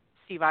that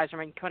Steve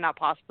Yzerman could not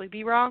possibly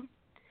be wrong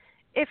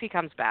if he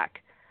comes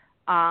back.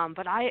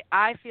 But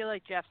I feel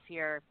like Jeff's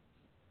here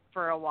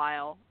for a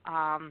while,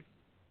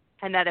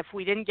 and that if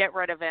we didn't get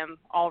rid of him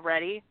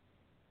already,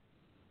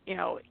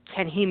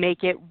 can he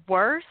make it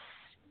worse?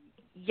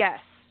 Yes.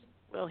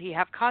 Will he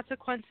have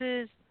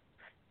consequences?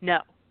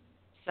 No.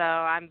 So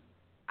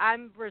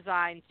I'm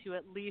resigned to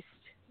at least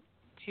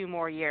 2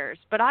 more years,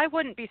 but I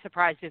wouldn't be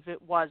surprised if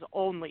it was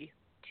only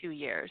 2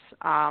 years.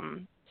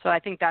 So I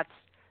think that's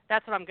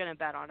what I'm going to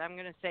bet on. I'm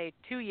going to say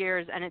 2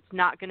 years, and it's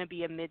not going to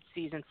be a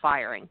mid-season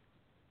firing.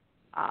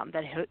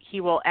 That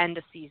he will end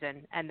a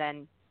season and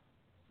then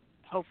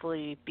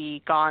hopefully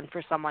be gone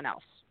for someone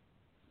else.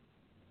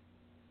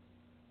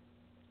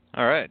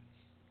 All right.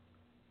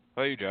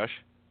 How about you, Josh?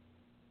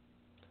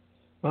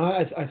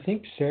 I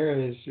think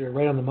Sarah is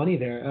right on the money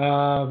there.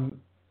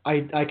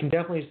 I can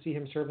definitely see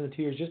him serving the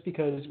 2 years just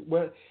because,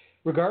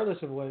 regardless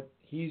of what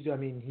he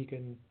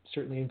can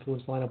certainly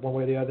influence the lineup one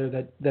way or the other.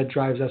 That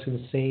drives us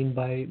insane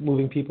by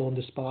moving people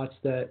into spots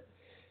that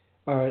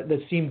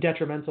seem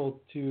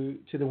detrimental to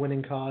the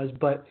winning cause.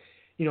 But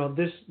the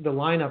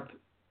lineup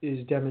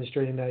is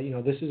demonstrating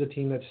that, this is a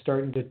team that's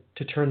starting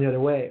to turn the other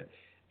way.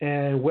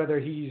 And whether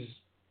he's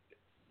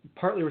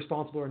partly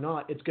responsible or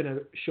not, it's going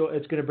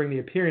to bring the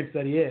appearance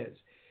that he is.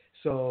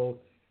 So,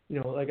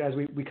 like as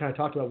we kind of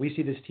talked about, we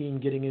see this team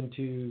getting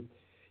into,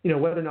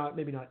 whether or not,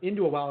 maybe not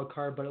into a wild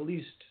card, but at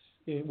least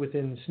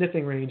within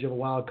sniffing range of a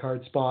wild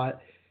card spot.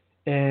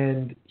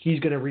 And he's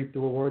going to reap the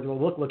rewards.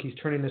 Well, look, he's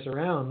turning this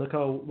around. Look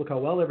how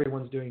well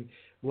everyone's doing,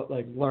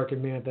 like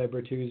Larkin, Mantha,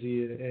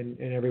 Bertuzzi,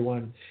 and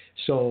everyone.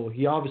 So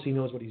he obviously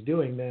knows what he's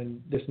doing.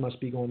 Then this must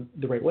be going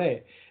the right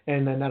way.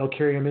 And then that'll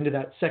carry him into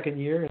that second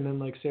year. And then,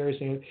 like Sarah's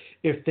saying,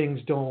 if things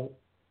don't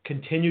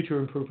continue to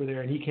improve for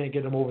there and he can't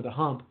get them over the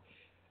hump,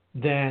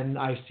 then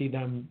I see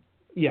them,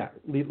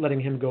 letting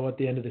him go at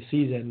the end of the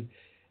season.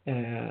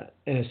 And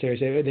as Sarah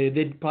said,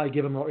 they'd probably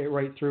give him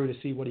right through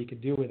to see what he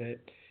could do with it.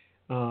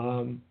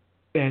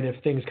 And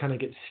if things kind of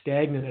get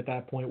stagnant at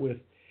that point with,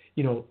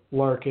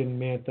 Larkin,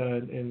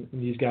 Mantha, and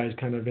these guys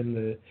kind of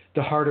in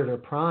the heart of their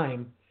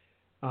prime,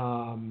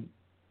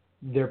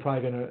 they're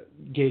probably going to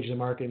gauge the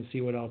market and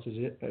see what else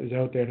is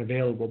out there and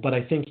available. But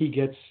I think he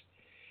gets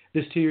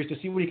this 2 years to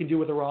see what he can do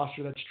with a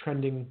roster that's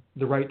trending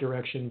the right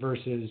direction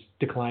versus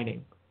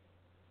declining.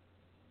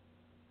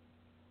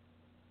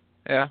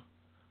 Yeah.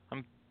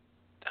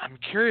 I'm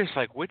curious,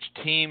 like, which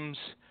teams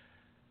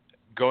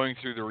going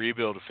through the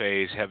rebuild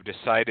phase have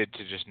decided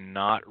to just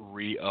not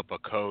re-up a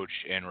coach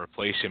and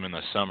replace him in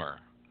the summer.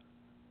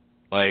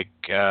 Like,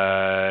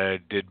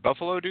 did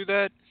Buffalo do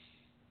that?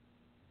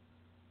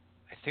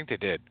 I think they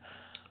did.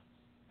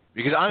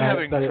 Because I'm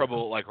having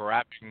trouble, like,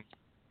 wrapping...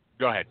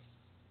 Go ahead.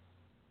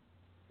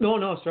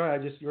 No,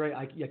 sorry. You're right.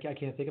 I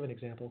can't think of an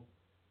example.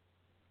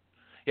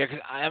 Yeah,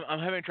 because I'm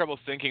having trouble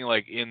thinking,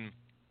 like, in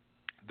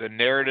the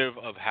narrative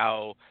of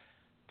how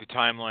the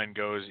timeline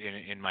goes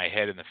in my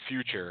head in the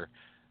future.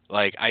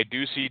 Like, I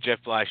do see Jeff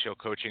Blashill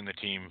coaching the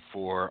team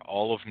for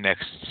all of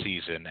next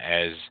season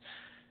as,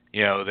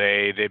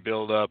 they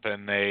build up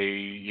and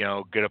they,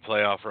 get a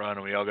playoff run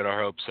and we all get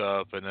our hopes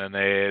up and then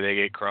they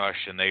get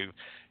crushed and they,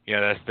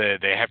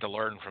 they have to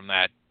learn from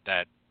that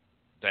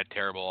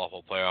terrible,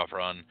 awful playoff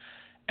run.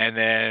 And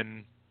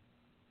then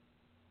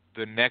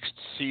the next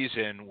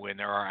season when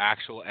there are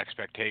actual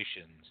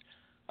expectations,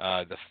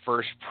 the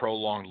first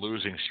prolonged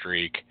losing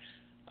streak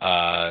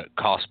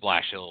cost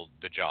Blashill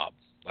the job.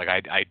 Like,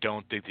 I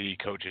don't think that he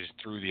coaches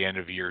through the end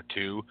of year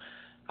 2.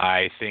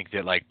 I think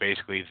that, like,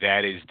 basically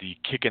that is the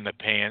kick in the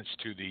pants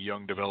to the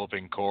young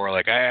developing core.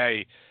 Like,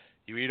 hey,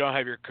 you don't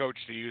have your coach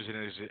to use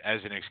it as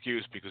an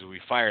excuse because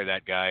we fire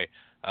that guy.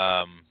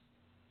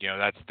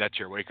 That's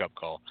your wake-up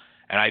call.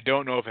 And I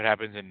don't know if it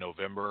happens in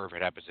November or if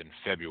it happens in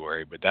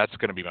February, but that's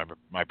going to be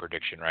my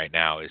prediction right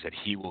now is that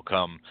he will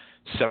come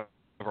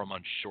several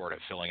months short of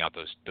filling out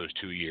those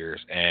 2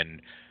 years.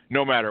 And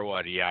no matter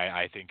what,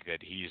 I think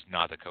that he's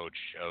not the coach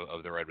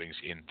of the Red Wings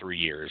in 3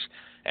 years,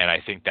 and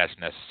I think that's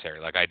necessary.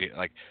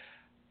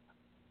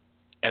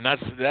 And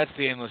that's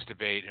the endless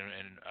debate.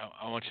 And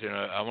I want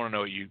to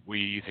know what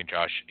you think,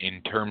 Josh,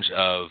 in terms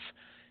of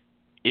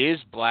is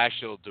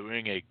Blashill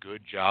doing a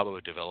good job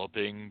of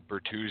developing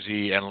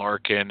Bertuzzi and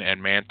Larkin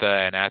and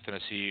Mantha and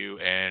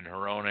Athanasiou and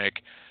Hronek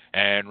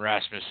and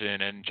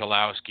Rasmussen and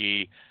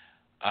Chalowski?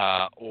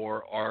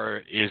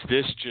 Or is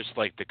this just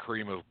like the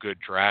cream of good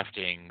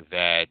drafting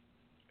that,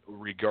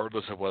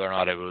 regardless of whether or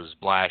not it was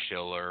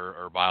Blashill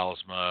or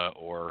Bylsma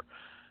or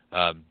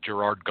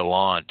Gerard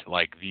Gallant,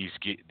 like these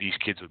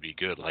kids would be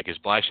good? Like, is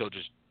Blashill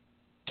just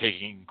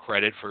taking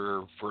credit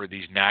for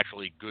these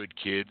naturally good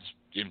kids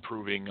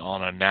improving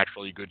on a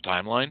naturally good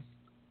timeline?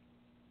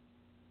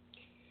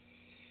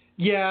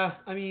 Yeah,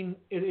 I mean,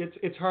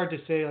 it's hard to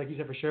say, like you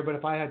said, for sure. But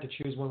if I had to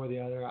choose one or the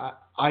other,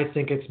 I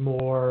think it's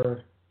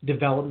more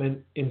development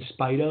in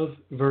spite of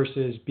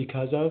versus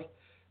because of.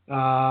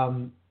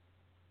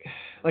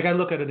 Like, I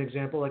look at an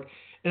example, like,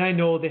 and I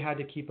know they had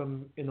to keep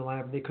him in the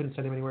lineup. They couldn't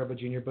send him anywhere but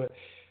junior. But,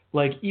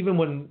 like, even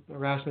when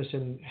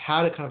Rasmussen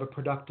had a kind of a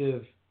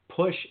productive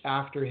push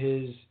after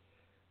his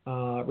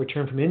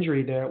return from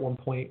injury there at one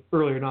point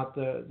earlier, not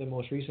the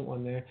most recent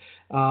one there,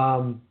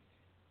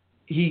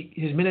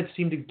 his minutes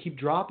seemed to keep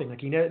dropping.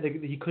 Like,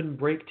 he couldn't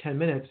break 10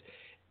 minutes.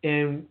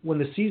 And when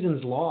the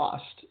season's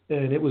lost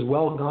and it was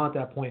well gone at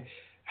that point,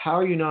 how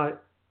are you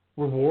not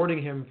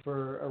rewarding him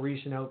for a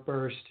recent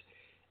outburst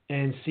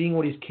and seeing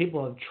what he's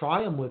capable of?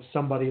 Try him with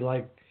somebody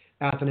like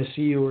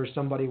Athanasiou or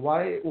somebody.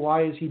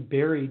 Why is he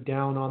buried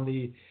down on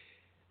the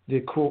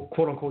quote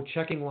unquote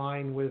checking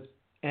line with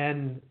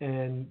N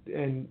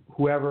and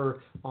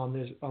whoever on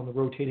the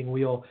rotating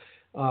wheel,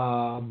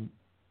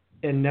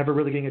 and never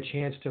really getting a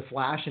chance to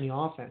flash any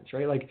offense,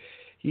 right? Like,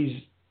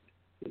 he's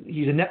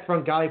a net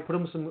front guy. Put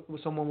him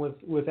with someone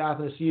with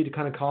Athanasiou to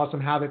kind of cause some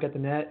havoc at the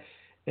net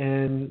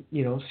and,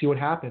 see what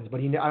happens. But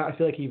I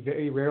feel like he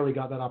very rarely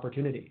got that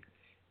opportunity.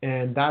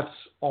 And that's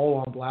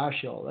all on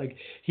Blashill. Like,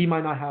 he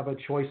might not have a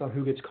choice on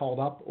who gets called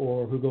up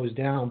or who goes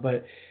down,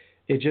 but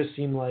it just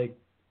seemed like,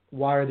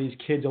 why are these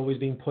kids always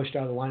being pushed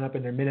out of the lineup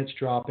and their minutes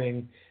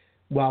dropping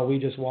while we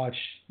just watch,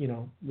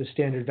 the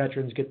standard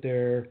veterans get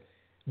their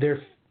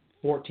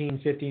 14,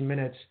 15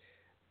 minutes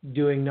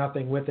doing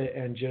nothing with it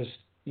and just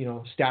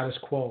status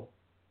quo,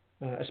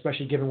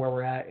 especially given where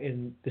we're at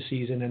in the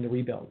season and the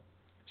rebuild.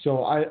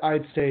 So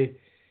I'd say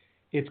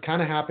it's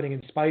kind of happening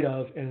in spite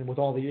of, and with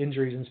all the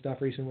injuries and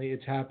stuff recently,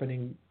 it's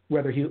happening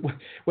whether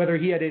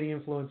he had any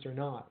influence or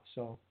not.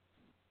 So.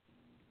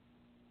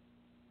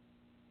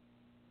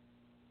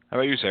 How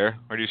about you, Sarah?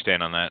 Where do you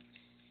stand on that?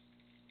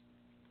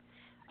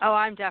 Oh,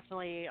 I'm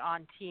definitely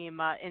on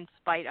team in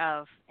spite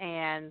of,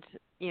 and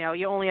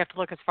you only have to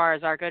look as far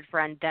as our good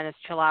friend Dennis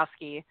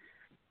Cholowski,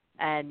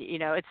 and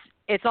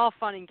it's all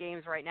fun and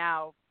games right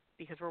now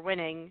because we're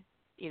winning,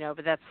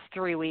 but that's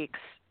 3 weeks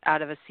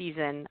out of a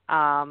season,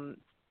 and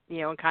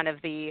kind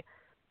of the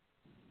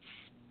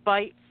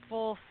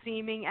spiteful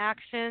seeming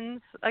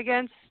actions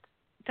against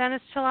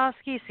Dennis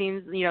Cholowski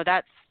seems,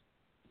 that's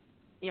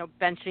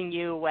benching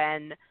you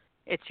when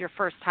it's your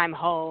first time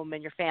home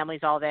and your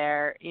family's all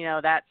there,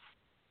 that's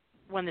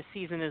when the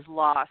season is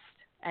lost.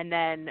 And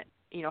then,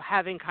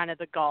 having kind of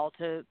the gall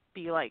to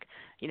be like,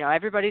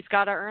 everybody's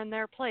got to earn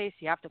their place.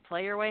 You have to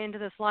play your way into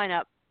this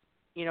lineup,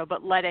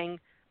 but letting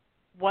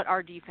what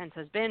our defense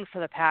has been for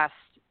the past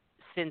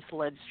since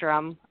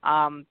Lidstrom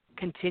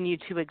continue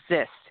to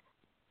exist.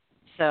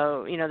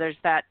 So, there's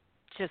that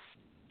just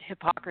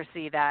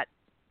hypocrisy that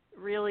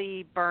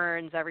really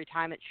burns every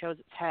time it shows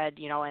its head,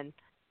 and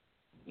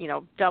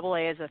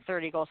Double-A is a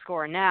 30-goal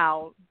scorer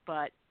now,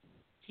 but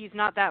he's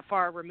not that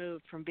far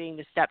removed from being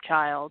the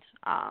stepchild,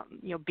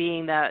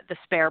 being the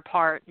spare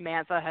part.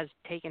 Manza has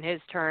taken his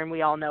turn,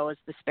 we all know, as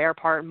the spare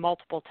part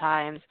multiple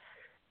times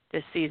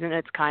this season.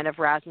 It's kind of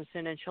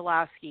Rasmussen and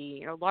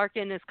Cholowski.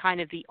 Larkin is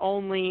kind of the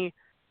only,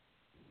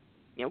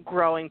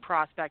 growing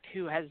prospect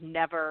who has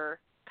never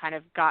kind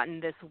of gotten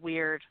this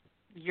weird,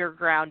 you're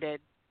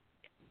grounded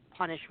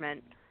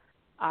punishment.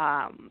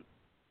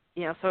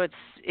 So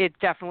it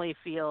definitely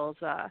feels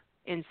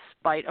in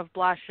spite of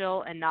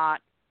Blashill and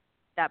not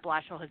that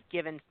Blashill has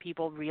given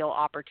people real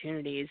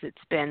opportunities. It's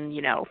been,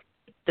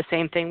 the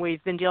same thing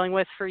we've been dealing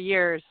with for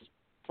years,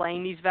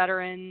 playing these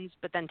veterans,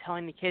 but then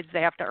telling the kids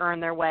they have to earn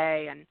their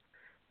way. And,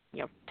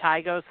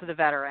 tie goes to the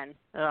veteran.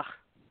 Ugh,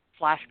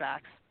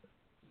 flashbacks.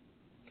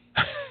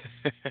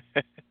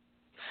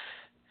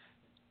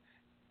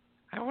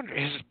 I wonder,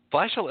 has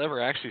Blashill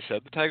ever actually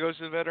said the tie goes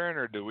to the veteran,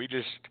 or do we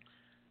just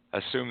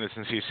assume that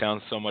since he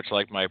sounds so much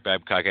like Mike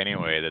Babcock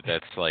anyway,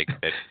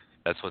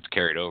 that's what's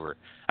carried over?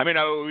 I mean,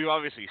 we've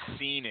obviously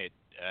seen it,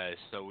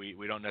 so we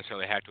don't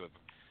necessarily have to have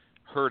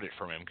heard it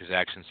from him because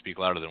actions speak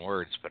louder than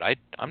words. But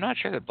I'm not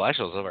sure that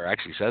Blashill's ever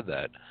actually said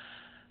that.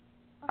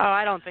 Oh,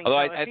 I don't think so.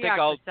 Although If he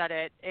actually said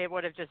it, it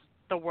would have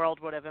the world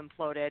would have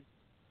imploded,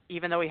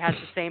 even though he has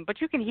the same. But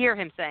you can hear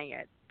him saying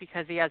it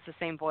because he has the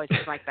same voice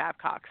as Mike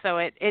Babcock. So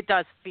it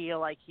does feel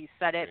like he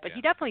said it, but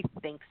he definitely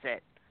thinks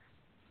it.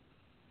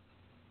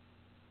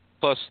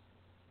 Plus,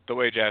 the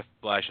way Jeff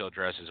Blashill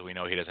dresses, we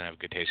know he doesn't have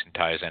good taste in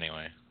ties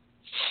anyway.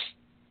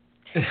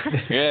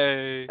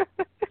 Yay!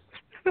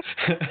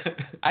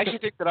 I actually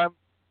think that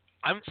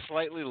I'm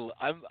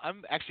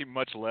actually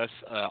much less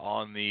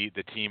on the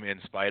team in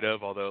spite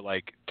of, although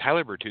like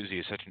Tyler Bertuzzi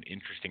is such an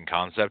interesting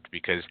concept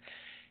because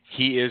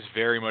he is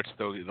very much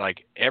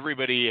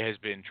everybody has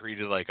been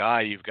treated like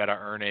you've got to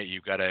earn it,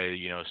 you've got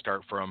to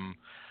start from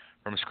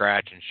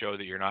scratch and show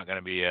that you're not going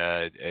to be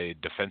a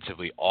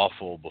defensively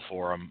awful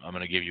before I'm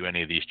going to give you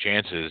any of these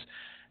chances.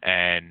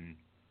 And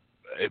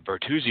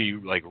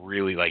Bertuzzi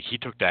really he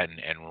took that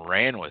and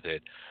ran with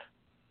it.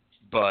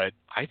 But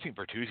I think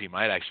Bertuzzi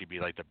might actually be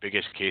the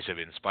biggest case of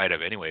in spite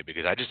of anyway,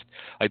 because I just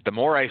the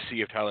more I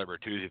see of Tyler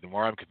Bertuzzi, the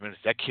more I'm convinced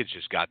that kid's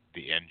just got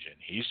the engine.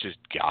 He's just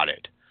got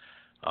it.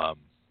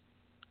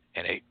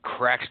 And it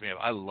cracks me up.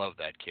 I love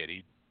that kid.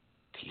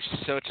 He's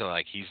such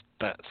a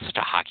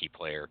hockey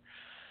player.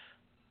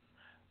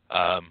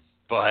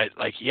 But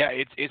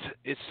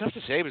it's tough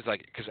to say, but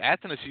because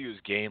Athanasiou's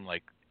game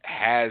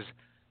has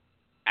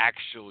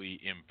actually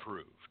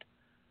improved.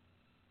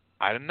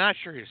 I'm not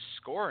sure his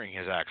scoring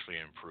has actually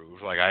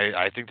improved.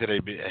 I think that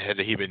had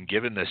he been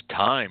given this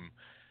time,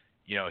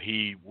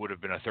 he would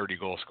have been a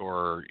 30-goal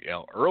scorer,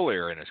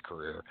 earlier in his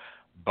career.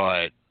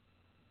 But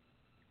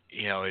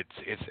it's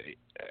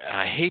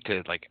I hate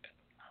to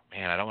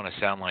I don't want to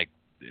sound like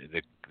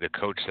the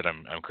coach that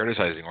I'm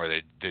criticizing or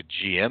the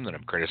GM that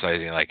I'm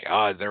criticizing.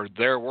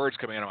 There are words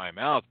coming out of my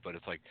mouth, but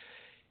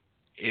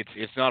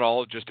it's not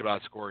all just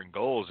about scoring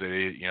goals.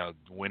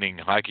 Winning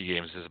hockey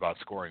games is about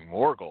scoring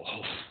more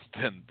goals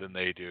than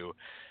they do.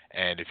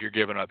 And if you're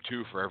giving up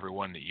 2 for every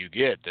one that you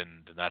get,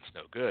 then that's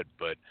no good.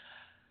 But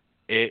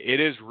it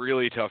is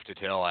really tough to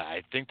tell.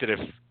 I think that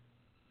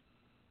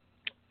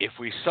if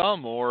we saw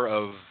more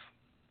of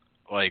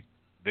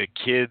the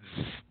kids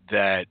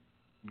that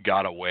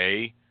got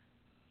away,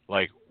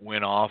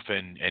 went off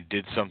and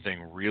did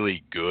something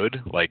really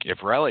good,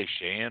 if Riley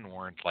Sheahan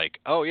weren't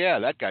oh yeah,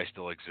 that guy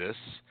still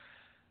exists,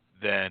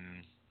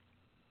 then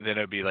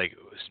it'd be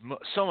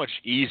so much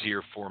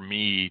easier for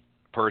me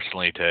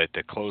personally to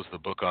close the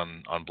book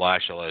on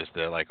Blashill as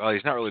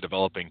he's not really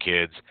developing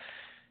kids.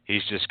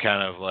 He's just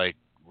kind of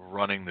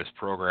running this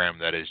program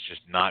that is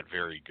just not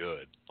very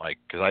good.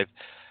 Because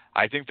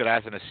I think that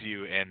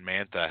Athanasiou and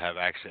Mantha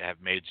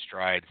have made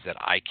strides that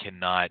I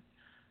cannot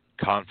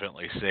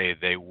confidently say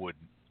they would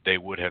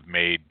have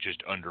made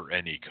just under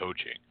any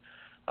coaching.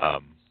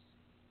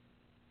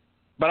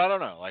 But I don't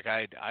know. Like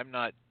I'm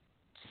not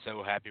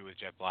so happy with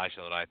Jeff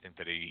Blashill that I think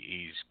that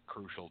he's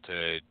crucial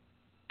to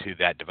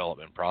that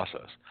development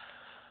process.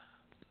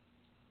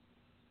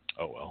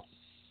 Oh well.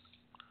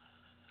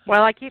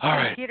 Well, I keep All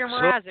seeing right. Peter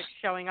Mrazek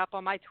showing up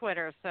on my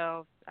Twitter,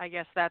 so I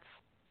guess that's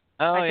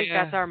Oh, I think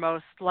yeah. that's our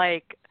most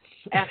like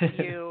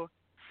FU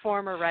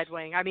former Red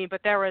Wing. I mean, but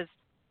there was,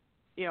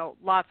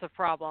 lots of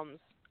problems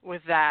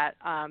with that.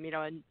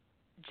 And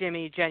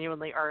Jimmy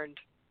genuinely earned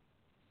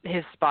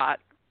his spot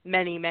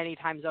many, many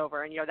times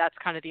over. And, that's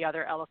kind of the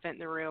other elephant in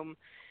the room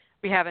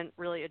we haven't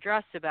really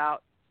addressed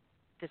about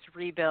this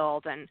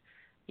rebuild and,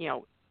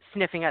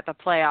 sniffing at the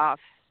playoffs.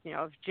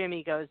 If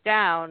Jimmy goes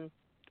down,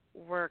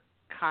 we're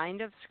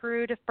kind of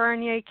screwed if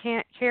Bernier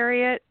can't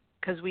carry it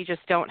because we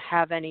just don't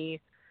have anyone.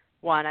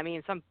 I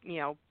mean,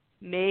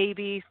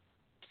 maybe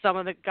some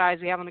of the guys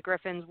we have on the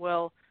Griffins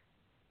will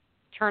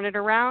turn it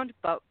around,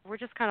 but we're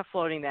just kind of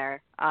floating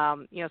there.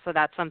 So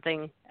that's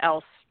something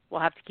else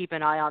we'll have to keep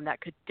an eye on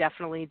that could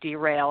definitely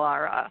derail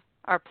our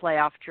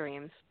playoff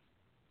dreams.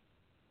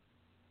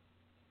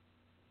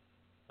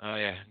 Oh,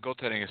 yeah.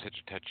 Goaltending is such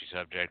a touchy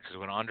subject because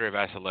when Andrei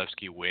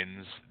Vasilevsky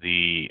wins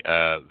the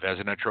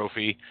Vezina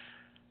Trophy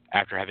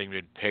after having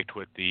been picked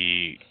with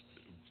the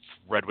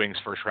Red Wings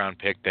first-round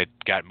pick that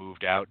got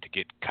moved out to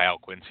get Kyle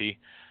Quincy,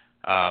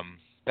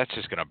 that's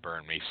just going to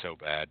burn me so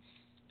bad.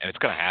 And it's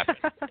going to happen.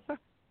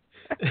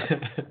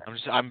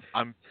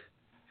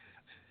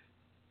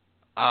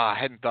 I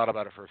hadn't thought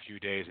about it for a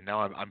few days, and now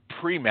I'm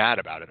pre-mad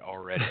about it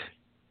already.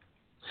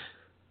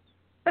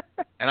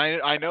 And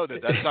I know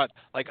that's not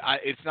like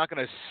it's not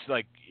gonna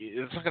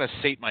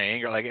sate my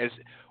anger. Like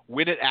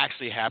when it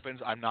actually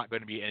happens, I'm not going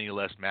to be any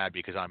less mad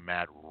because I'm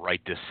mad right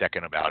this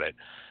second about it.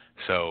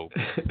 So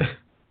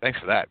thanks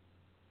for that,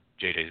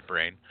 JJ's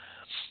brain.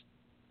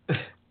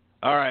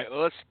 All right,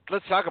 well,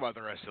 let's talk about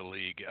the rest of the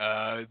league.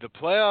 The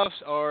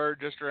playoffs are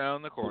just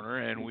around the corner,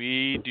 and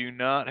we do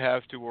not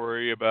have to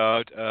worry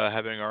about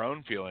having our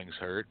own feelings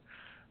hurt.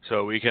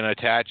 So we can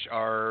attach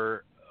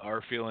our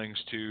feelings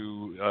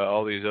to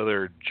all these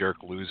other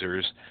jerk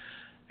losers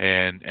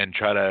and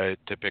try to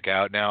pick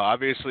out. Now,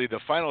 obviously, the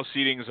final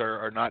seedings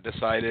are not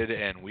decided,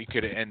 and we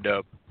could end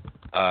up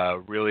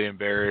really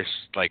embarrassed,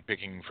 like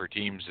picking for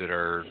teams that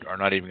are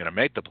not even going to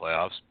make the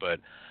playoffs. But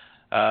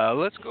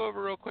let's go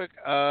over real quick.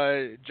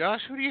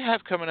 Josh, who do you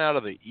have coming out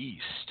of the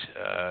East,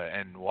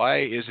 and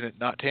why isn't it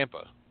not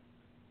Tampa?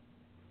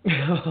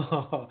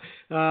 Yeah,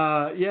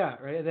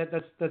 right.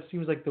 That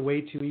seems like the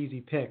way too easy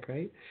pick,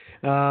 right?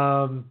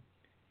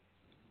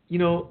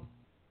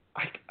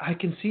 I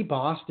can see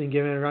Boston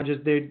giving it around.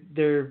 Just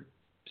they're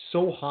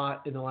so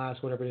hot in the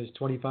last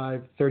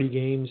 25, 30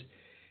 games,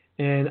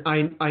 and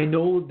I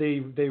know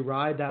they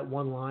ride that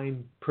one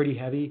line pretty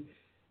heavy,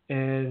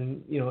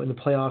 and in the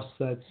playoffs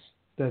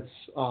that's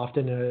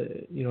often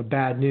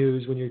bad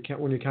news when you're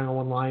counting on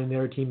one line.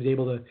 Their team is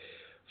able to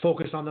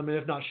focus on them and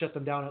if not shut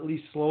them down, at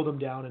least slow them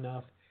down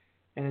enough.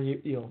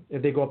 And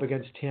if they go up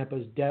against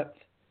Tampa's depth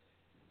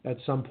at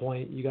some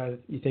point,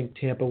 you think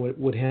Tampa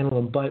would handle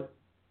them. But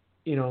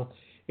if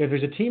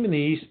there's a team in the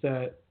East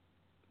that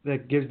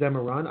gives them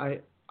a run, I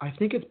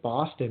think it's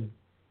Boston.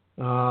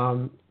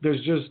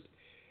 There's just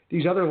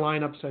these other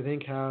lineups I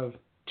think have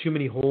too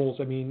many holes.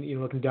 I mean,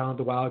 looking down at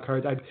the wild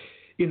cards,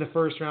 in the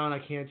first round I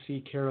can't see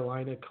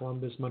Carolina,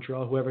 Columbus,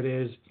 Montreal, whoever it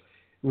is,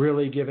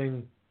 really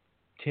giving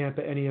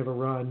Tampa any of a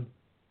run.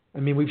 I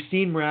mean, we've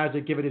seen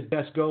Mrazek give it his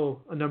best go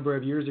a number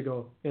of years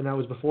ago, and that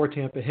was before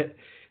Tampa hit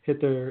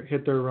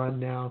their run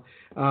now.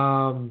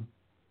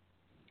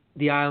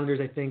 The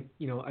Islanders, I think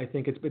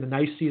it's been a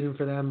nice season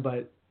for them,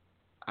 but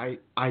I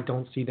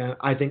don't see them.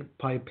 I think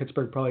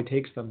Pittsburgh probably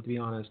takes them, to be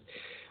honest.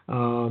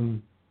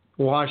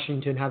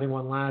 Washington, having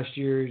won last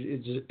year,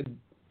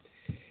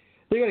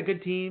 they got a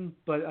good team,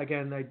 but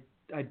again,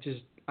 I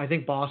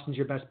think Boston's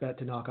your best bet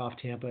to knock off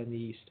Tampa in the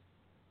East.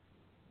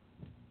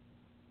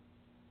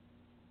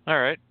 All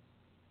right.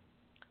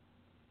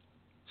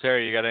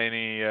 Sarah, you got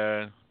any,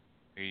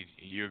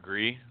 you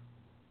agree?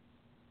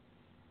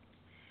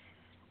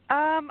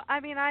 I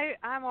mean,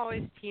 I'm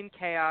always team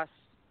chaos.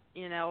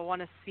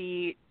 Want to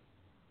see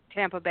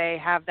Tampa Bay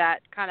have that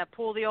kind of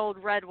pull the old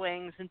Red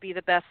Wings and be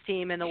the best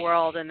team in the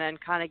world and then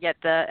kind of get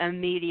the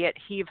immediate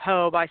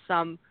heave-ho by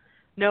some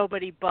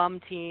nobody bum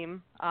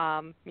team,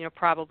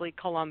 probably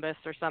Columbus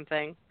or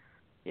something,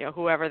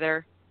 whoever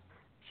they're,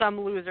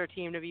 some loser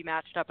team to be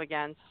matched up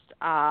against.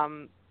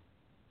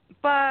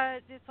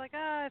 But it's like,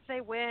 if they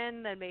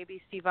win, then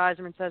maybe Steve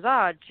Yzerman says,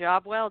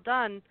 job well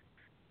done.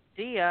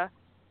 See ya.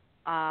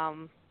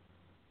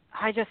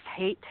 I just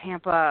hate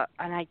Tampa,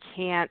 and I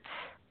can't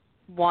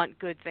want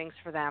good things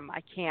for them.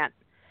 I can't.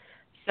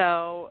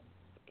 So,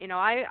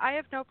 I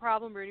have no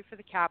problem rooting for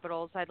the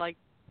Capitals. I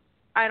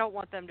don't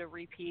want them to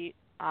repeat.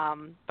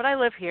 But I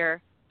live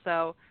here,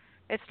 so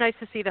it's nice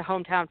to see the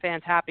hometown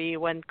fans happy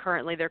when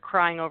currently they're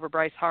crying over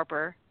Bryce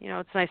Harper.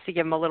 It's nice to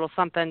give them a little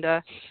something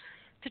to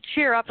to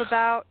cheer up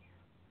about.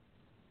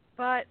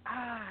 But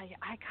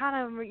I kind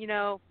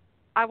of,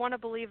 I want to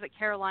believe that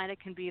Carolina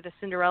can be the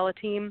Cinderella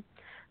team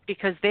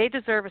because they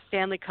deserve a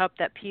Stanley Cup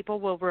that people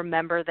will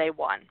remember they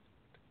won.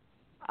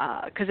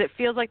 Because it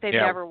feels like they've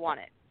never won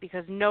it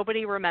because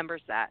nobody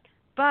remembers that.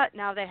 But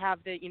now they have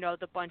the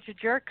bunch of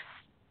jerks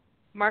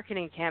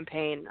marketing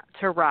campaign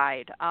to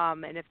ride.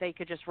 And if they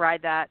could just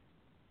ride that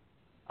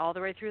all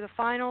the way through the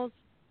finals.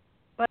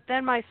 But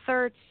then my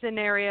third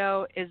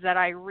scenario is that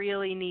I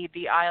really need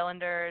the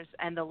Islanders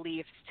and the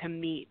Leafs to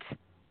meet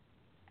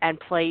and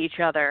play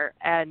each other,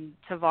 and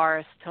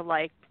Tavares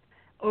to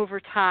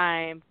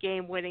overtime,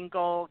 game-winning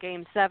goal,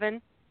 Game 7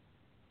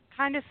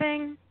 kind of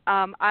thing.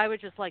 I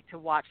would just like to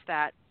watch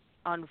that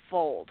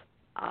unfold,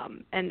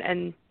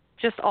 and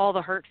just all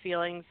the hurt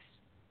feelings.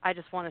 I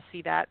just want to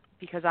see that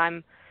because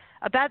I'm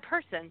a bad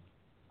person.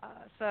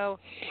 So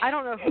I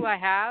don't know who I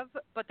have,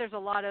 but there's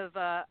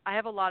I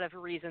have a lot of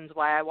reasons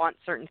why I want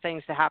certain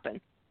things to happen.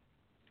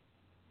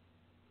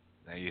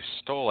 Now you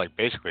stole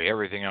basically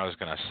everything I was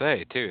going to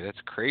say too. That's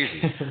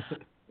crazy.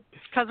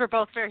 Because we're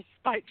both very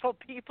spiteful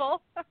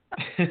people.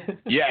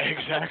 Yeah,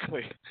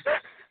 exactly.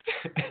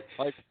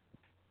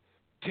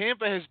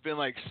 Tampa has been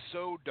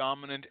so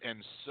dominant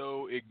and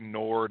so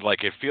ignored.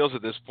 It feels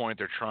at this point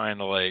they're trying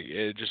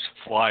to just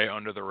fly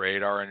under the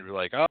radar and be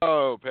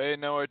oh, pay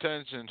no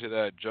attention to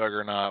that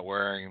juggernaut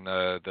wearing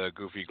the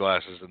goofy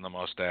glasses and the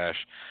mustache.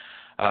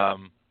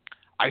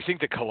 I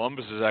think that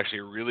Columbus is actually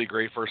a really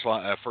great first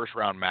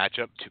round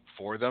matchup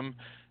for them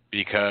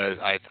because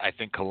I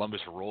think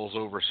Columbus rolls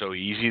over so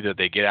easy that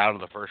they get out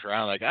of the first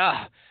round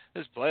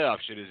this playoff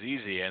shit is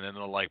easy, and then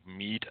they'll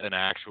meet an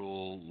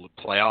actual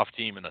playoff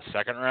team in the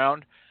second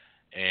round,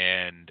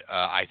 and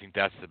I think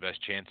that's the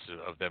best chance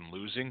of them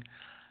losing.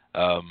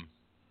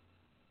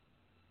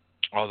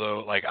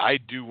 Although I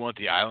do want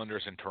the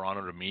Islanders and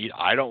Toronto to meet.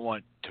 I don't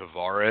want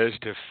Tavares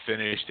to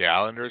finish the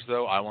Islanders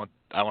though. I want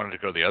it to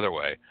go the other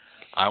way.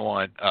 I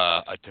want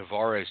a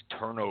Tavares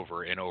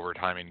turnover in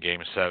overtime in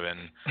Game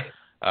 7,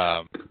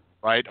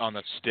 right on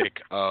the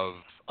stick of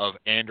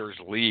Anders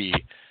Lee,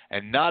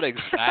 and not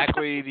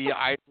exactly the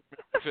Iron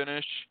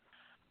finish,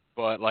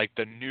 but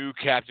the new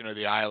captain of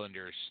the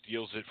Islanders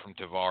steals it from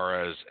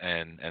Tavares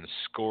and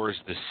scores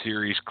the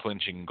series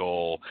clinching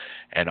goal,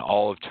 and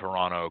all of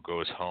Toronto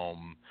goes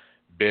home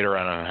bitter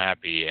and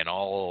unhappy, and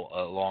all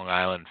Long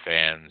Island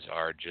fans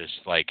are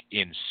just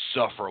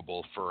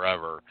insufferable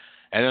forever.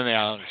 And then the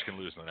Islanders can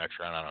lose in the next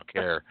round. I don't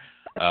care.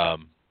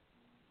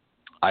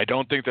 I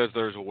don't think that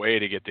there's a way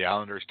to get the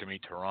Islanders to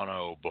meet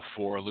Toronto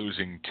before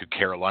losing to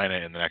Carolina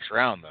in the next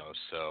round, though.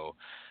 So,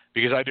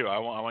 because I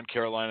want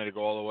Carolina to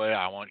go all the way.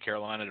 I want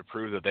Carolina to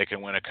prove that they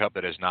can win a cup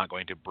that is not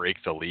going to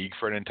break the league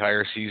for an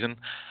entire season,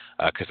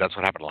 because that's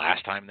what happened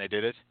last time they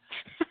did it.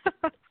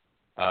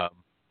 I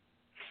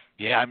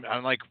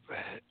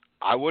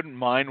wouldn't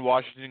mind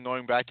Washington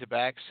going back to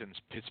back since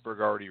Pittsburgh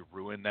already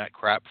ruined that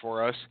crap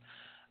for us.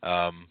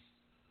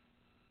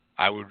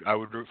 I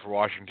would root for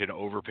Washington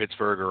over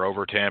Pittsburgh or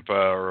over Tampa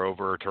or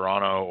over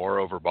Toronto or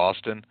over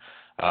Boston,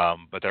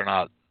 but they're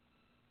not.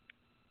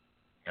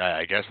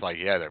 I guess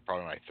they're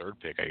probably my third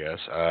pick. I guess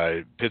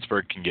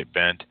Pittsburgh can get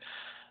bent.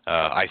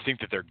 I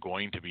think that they're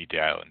going to beat the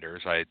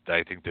Islanders. I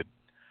think that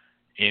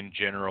in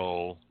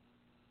general,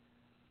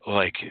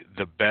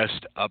 the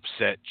best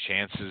upset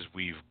chances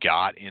we've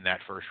got in that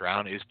first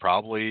round is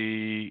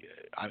probably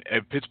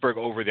Pittsburgh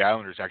over the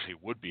Islanders. Actually,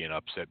 would be an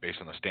upset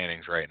based on the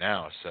standings right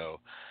now. So.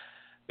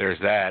 There's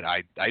that.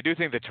 I do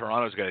think that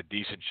Toronto's got a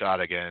decent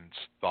shot against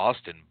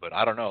Boston, but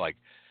I don't know.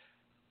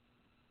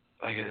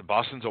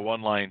 Boston's a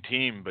one-line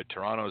team, but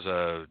Toronto's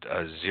a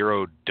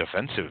zero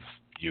defensive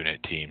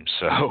unit team.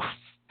 So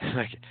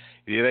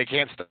they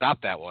can't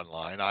stop that one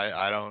line.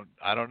 I don't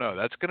know.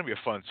 That's going to be a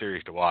fun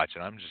series to watch,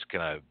 and I'm just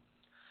gonna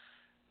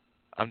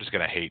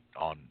hate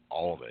on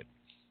all of it.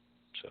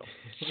 So,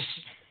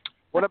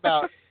 what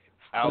about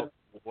out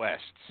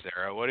west,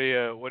 Sarah? What do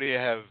you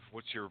have?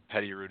 What's your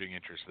petty rooting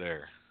interest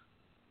there?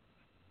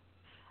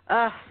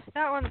 That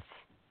one's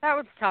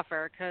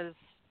tougher because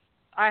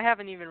I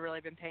haven't even really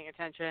been paying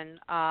attention.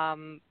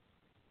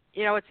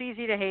 It's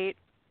easy to hate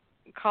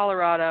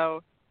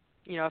Colorado.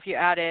 If you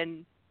add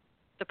in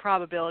the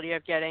probability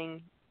of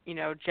getting,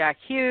 Jack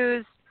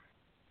Hughes,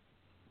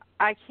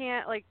 I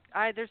can't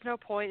there's no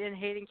point in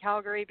hating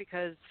Calgary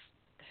because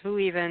who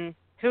even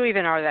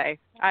are they?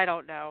 I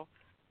don't know.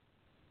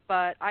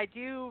 But I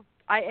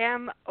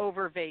am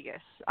over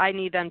Vegas. I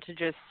need them to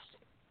just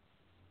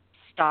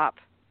stop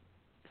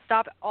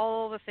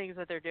all the things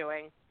that they're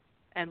doing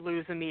and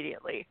lose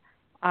immediately.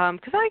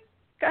 Because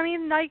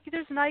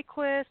there's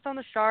Nyquist on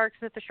the Sharks,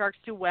 and if the Sharks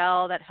do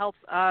well, that helps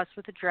us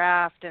with the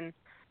draft. And,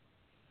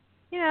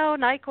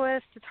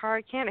 Nyquist, it's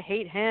hard. Can't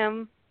hate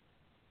him.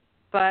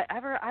 But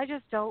I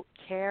just don't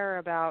care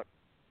about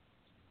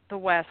the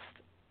West,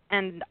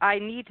 and I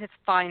need to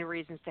find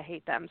reasons to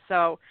hate them.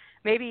 So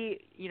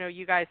maybe,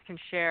 you guys can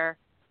share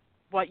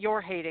what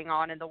you're hating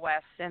on in the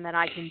West, and then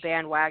I can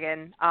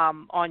bandwagon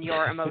on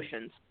your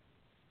emotions.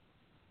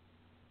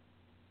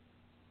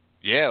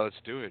 Yeah, let's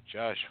do it.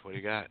 Josh, what do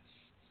you got?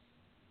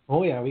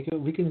 Oh yeah, we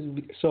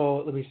can. So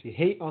let me see.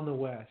 Hate on the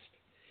West.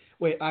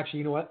 Wait, actually,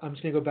 you know what? I'm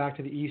just gonna go back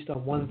to the East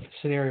on one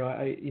scenario.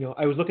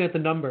 I was looking at the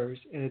numbers,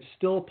 and it's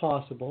still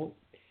possible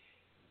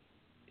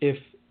if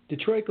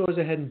Detroit goes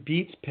ahead and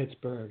beats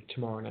Pittsburgh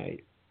tomorrow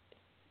night,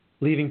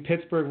 leaving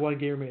Pittsburgh one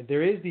game remaining.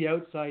 There is the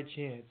outside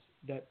chance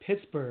that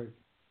Pittsburgh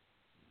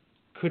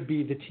could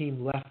be the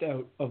team left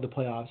out of the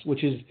playoffs,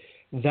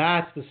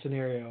 that's the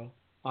scenario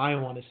I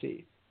want to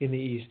see in the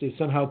East. Is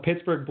somehow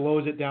Pittsburgh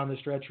blows it down the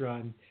stretch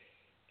run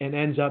and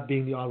ends up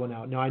being the odd one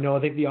out. Now, I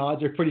think the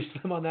odds are pretty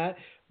slim on that,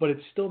 but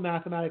it's still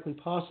mathematically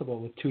possible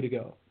with 2 to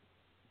go.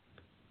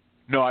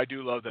 No, I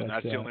do love that. But,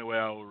 That's the only way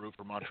I will root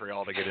for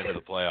Montreal to get into the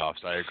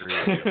playoffs. I agree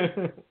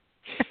with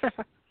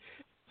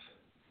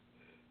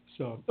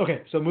you.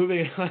 So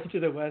moving on to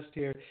the West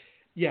here.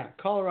 Yeah,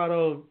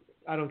 Colorado,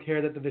 I don't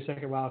care that they're the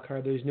second wild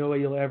card. There's no way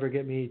you'll ever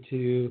get me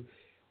to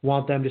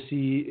want them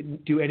to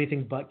do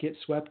anything but get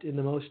swept in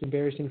the most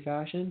embarrassing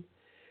fashion.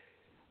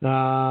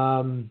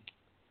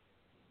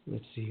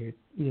 Let's see here.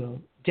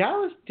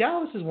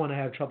 Dallas is one I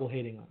have trouble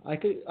hating on.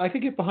 I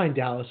could get behind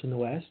Dallas in the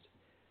West.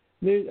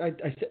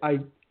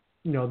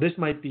 This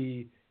might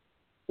be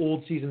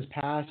old seasons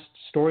past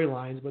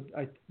storylines, but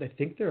I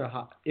think they're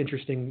a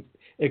interesting,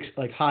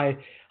 high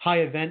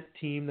event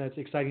team that's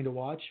exciting to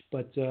watch.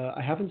 But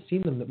I haven't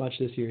seen them that much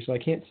this year, so I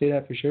can't say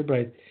that for sure.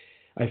 But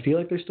I feel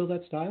like they're still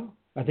that style.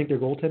 I think their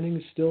goaltending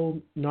is still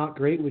not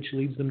great, which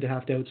leads them to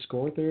have to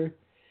outscore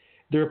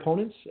their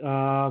opponents.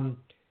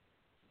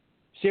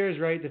 Sarah's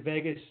right. The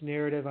Vegas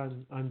narrative,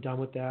 I'm done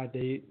with that.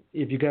 They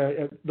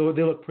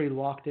look pretty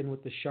locked in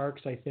with the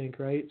Sharks, I think,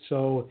 right?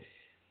 So,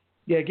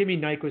 yeah, give me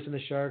Nyquist and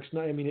the Sharks.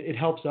 It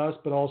helps us,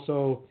 but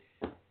also,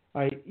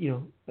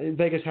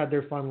 Vegas had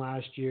their fun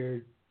last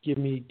year. Give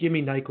me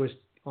Nyquist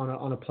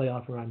on a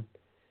playoff run.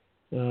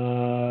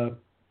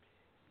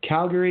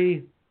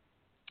 Calgary.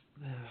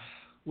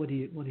 What do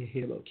you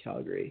hate about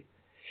Calgary?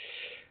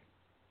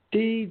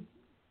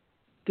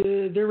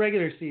 Their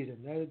regular season.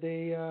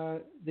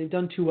 They've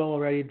done too well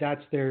already.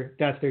 That's their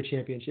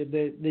championship.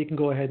 They can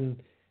go ahead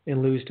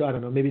and lose to, I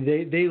don't know, maybe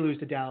they lose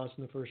to Dallas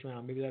in the first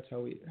round. Maybe that's how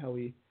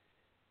we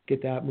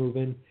get that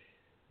moving.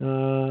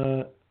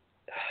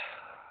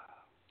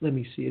 Let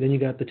me see. Then you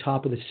got the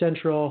top of the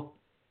Central,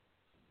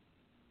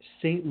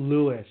 St.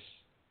 Louis.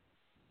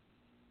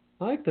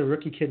 I like the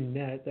rookie kid in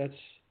net.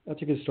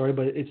 That's a good story,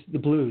 but it's the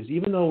Blues.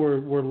 Even though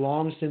we're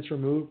long since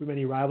removed from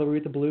any rivalry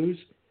with the Blues,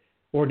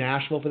 or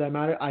Nashville for that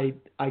matter, I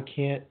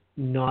can't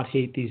not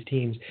hate these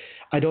teams.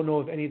 I don't know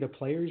if any of the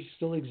players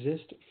still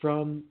exist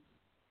from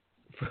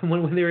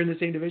when they were in the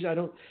same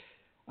division.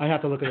 I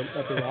have to look at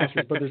the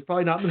rosters, but there's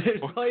probably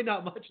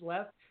not much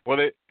left. Well,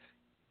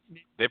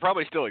 they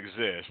probably still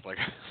exist. Like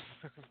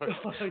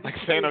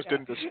Thanos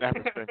didn't just snap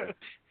his finger.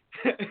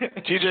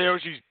 TJ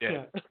Oshie's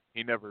dead. Yeah.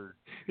 He never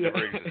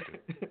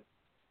existed.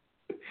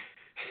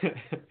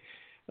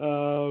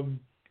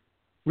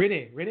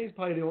 Rene's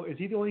probably is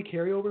he the only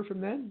carryover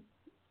from then?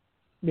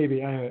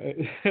 Maybe.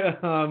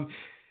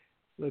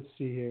 Let's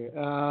see here.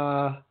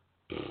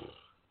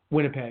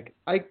 Winnipeg.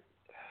 I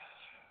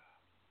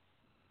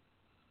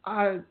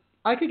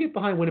could get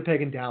behind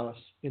Winnipeg and Dallas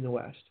in the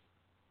West.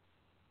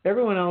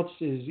 Everyone else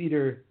is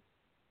either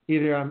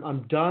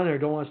I'm done or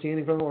don't want to see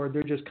anything from them, or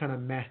they're just kind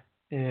of meh.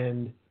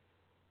 And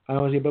I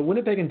don't see. But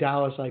Winnipeg and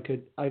Dallas, I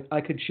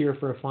could cheer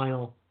for a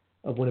final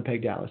of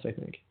Winnipeg Dallas, I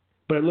think.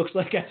 But it looks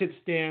like as it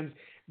stands,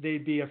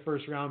 they'd be a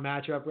first round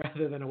matchup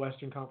rather than a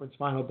Western Conference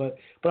final. But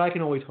I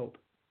can always hope.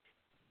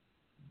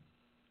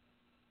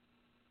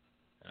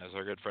 As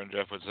our good friend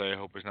Jeff would say,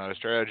 hope is not a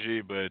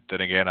strategy. But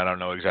then again, I don't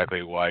know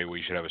exactly why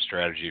we should have a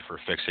strategy for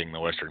fixing the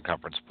Western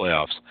Conference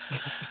playoffs.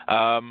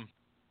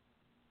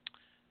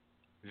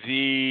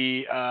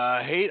 The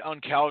hate on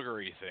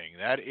Calgary thing,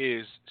 that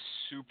is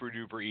super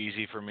duper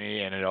easy for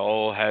me, and it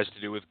all has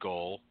to do with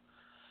goal.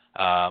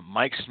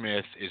 Mike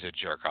Smith is a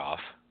jerk off.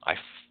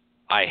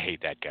 I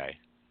hate that guy.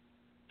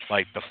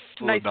 Like the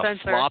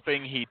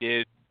flopping he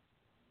did.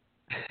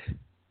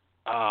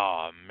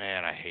 Oh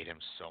man, I hate him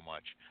so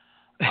much.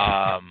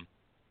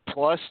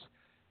 Plus,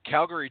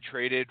 Calgary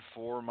traded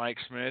for Mike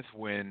Smith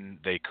when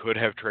they could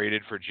have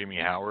traded for Jimmy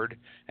Howard,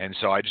 and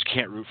so I just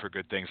can't root for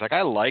good things. Like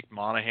I like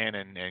Monahan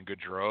and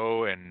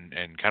Gaudreau and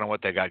kind of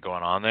what they got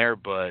going on there,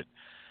 but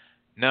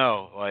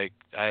no, like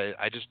I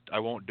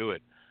won't do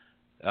it.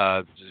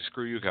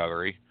 Screw you,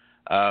 Calgary.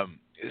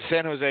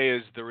 San Jose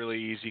is the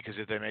really easy because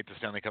if they make the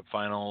Stanley Cup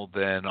final,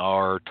 then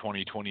our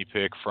 2020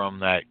 pick from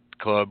that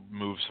club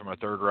moves from a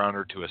third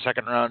rounder to a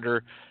second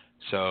rounder.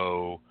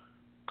 So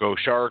go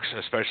Sharks,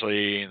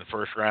 especially in the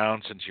first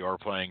round since you are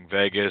playing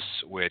Vegas,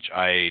 which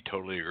I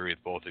totally agree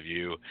with both of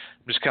you.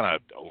 I'm just kind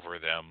of over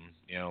them.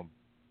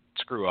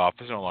 Screw off.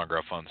 It's no longer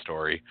a fun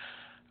story.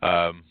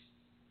 Dallas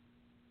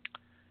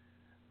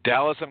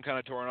I'm kind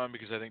of torn on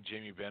because I think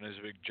Jamie Benn is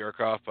a big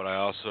jerk off, but I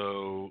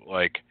also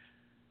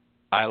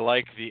I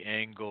like the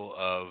angle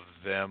of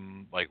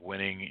them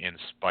winning in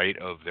spite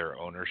of their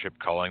ownership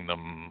calling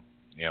them,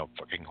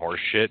 fucking horse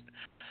shit.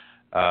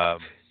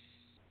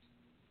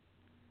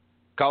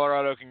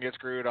 Colorado can get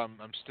screwed. I'm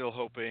still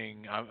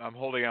hoping. I'm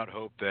holding out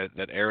hope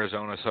that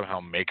Arizona somehow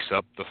makes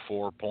up the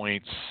 4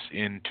 points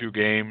in 2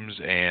 games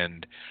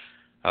and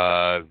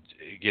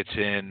gets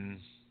in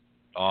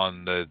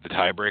on the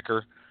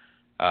tiebreaker.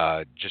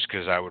 Just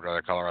because I would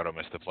rather Colorado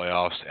miss the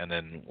playoffs and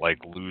then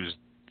lose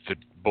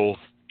both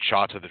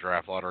shots of the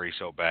draft lottery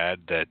so bad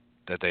that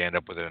they end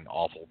up with an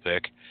awful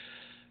pick.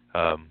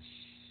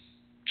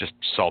 Just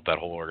salt that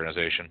whole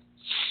organization.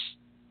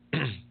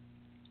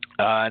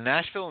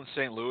 Nashville and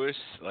St. Louis,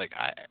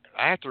 I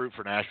have to root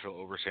for Nashville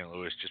over St.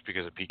 Louis just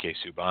because of PK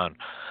Subban.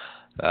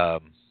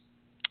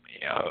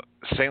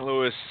 St.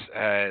 Louis,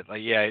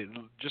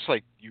 just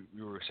like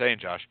you were saying,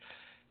 Josh,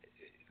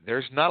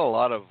 there's not a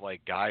lot of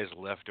guys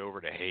left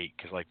over to hate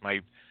because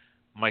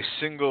my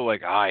single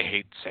I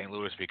hate St.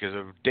 Louis because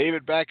of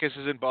David Backes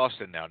is in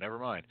Boston now. Never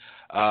mind.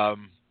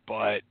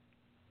 But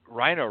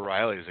Ryan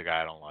O'Reilly is a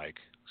guy I don't like,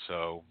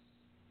 so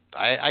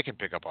I can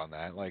pick up on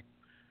that.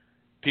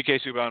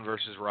 PK Subban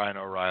versus Ryan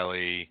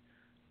O'Reilly,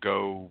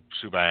 go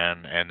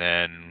Subban, and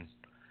then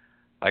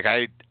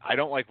I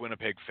don't like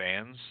Winnipeg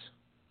fans,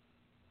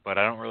 but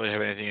I don't really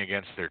have anything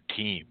against their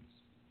team.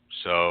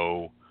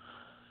 So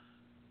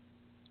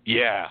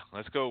yeah,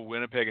 let's go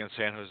Winnipeg and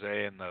San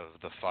Jose in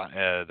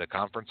the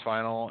conference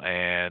final,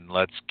 and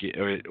let's get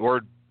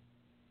or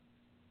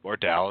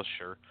Dallas,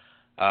 sure.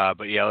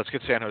 But yeah, let's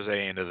get San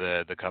Jose into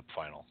the Cup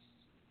final.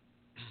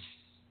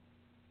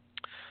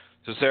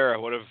 So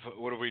Sarah, what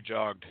have we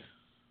jogged?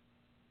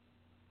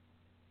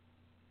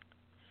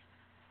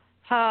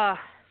 Yeah,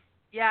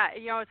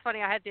 it's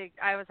funny. I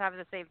was having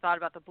the same thought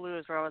about the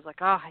Blues, where I was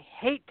like, oh, I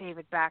hate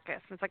David Backes.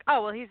 And it's like,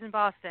 oh, well, he's in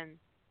Boston,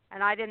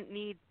 and I didn't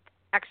need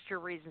extra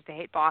reasons to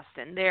hate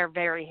Boston. They're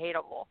very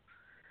hateable.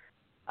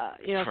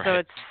 Right. So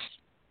it's.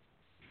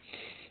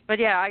 But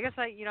yeah, I guess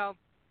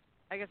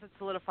it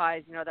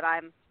solidifies, that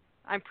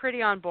I'm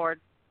pretty on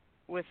board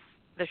with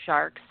the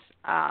Sharks.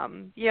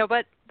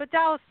 But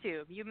Dallas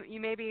too. You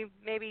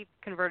maybe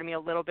converted me a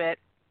little bit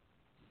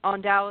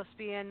on Dallas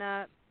being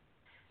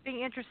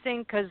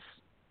interesting because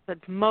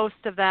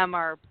most of them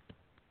are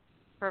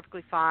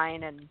perfectly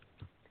fine, and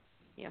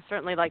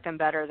certainly like them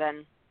better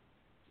than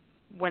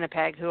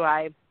Winnipeg, who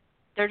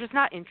they're just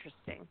not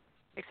interesting,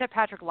 except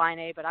Patrick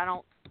Laine, but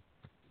I'm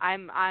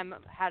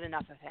had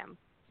enough of him,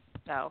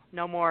 so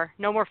no more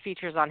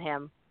features on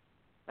him.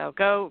 So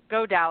go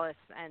Dallas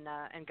and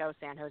go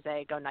San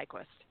Jose, go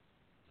Nyquist.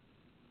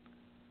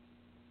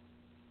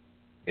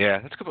 Yeah,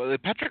 that's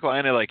good. Patrick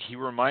Laine, he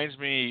reminds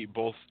me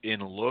both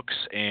in looks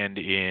and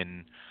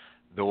in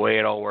the way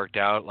it all worked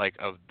out,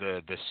 of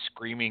the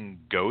screaming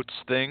goats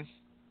thing.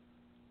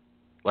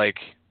 Because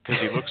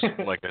he looks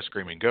like a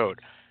screaming goat.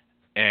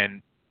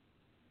 And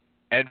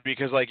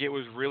because, it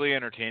was really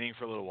entertaining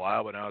for a little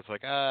while, but now it's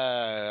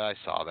I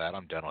saw that.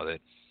 I'm done with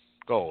it.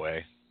 Go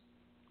away.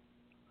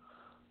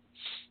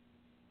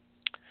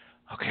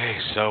 Okay,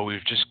 so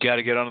we've just got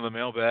to get onto the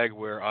mailbag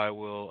where I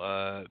will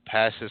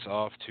pass this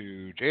off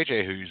to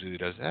JJ, who usually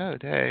does, oh,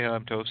 hey,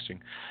 I'm toasting.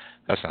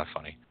 That's not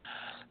funny.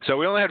 So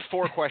we only had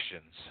 4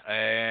 questions,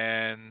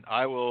 and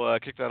I will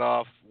kick that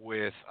off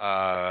with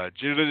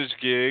JHDSGJ,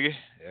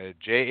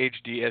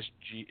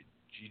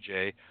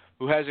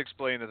 who has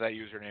explained that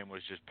username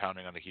was just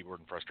pounding on the keyboard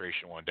in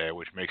frustration one day,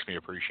 which makes me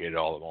appreciate it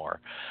all the more.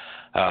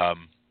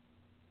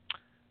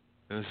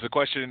 This is a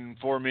question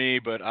for me,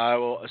 but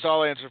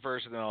I'll answer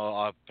first, and then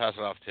I'll pass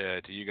it off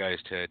to you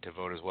guys to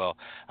vote as well.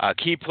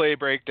 Key play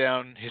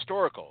breakdown,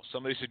 historical.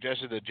 Somebody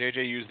suggested that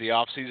JJ use the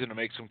off season to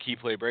make some key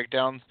play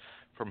breakdowns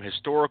from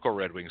historical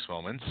Red Wings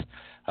moments.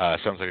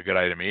 Sounds like a good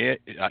idea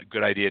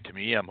to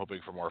me. I'm hoping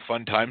for more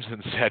fun times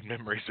than sad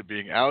memories of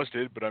being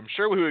ousted, but I'm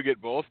sure we would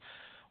get both.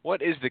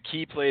 What is the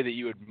key play that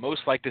you would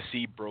most like to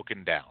see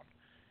broken down?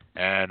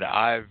 And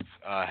I've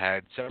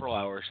had several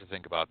hours to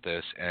think about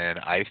this, and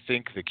I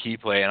think the key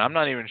play, and I'm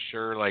not even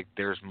sure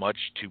there's much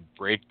to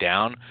break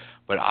down,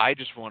 but I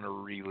just want to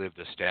relive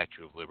the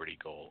Statue of Liberty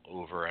goal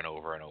over and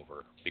over and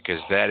over, because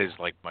that is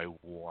my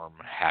warm,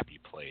 happy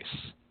place.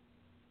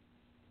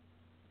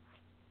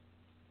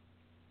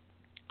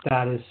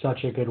 That is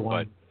such a good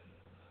one.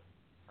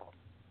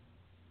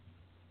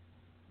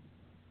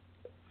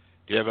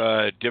 Do you have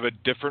a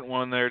different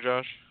one there,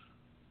 Josh?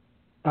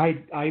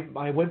 I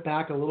went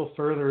back a little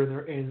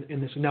further in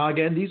this. Now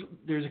again,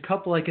 there's a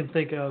couple I can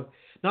think of.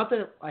 Not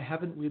that I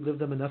haven't relived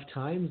them enough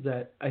times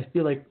that I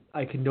feel like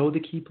I can know the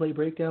key play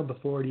breakdown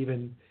before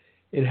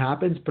it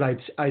happens, but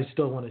I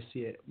still want to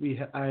see it.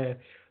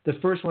 The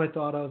first one I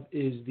thought of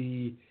is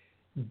the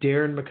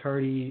Darren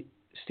McCarty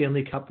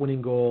Stanley Cup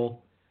winning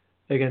goal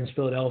against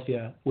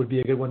Philadelphia. Would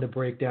be a good one to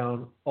break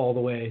down all the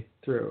way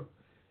through.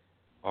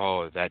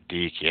 Oh, that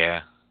deke,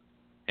 yeah.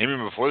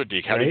 Even before the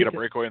deke, how do you get a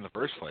breakaway in the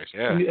first place?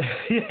 Yeah.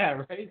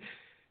 Yeah, right.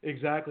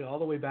 Exactly. All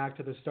the way back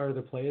to the start of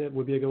the play, that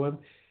would be a good one.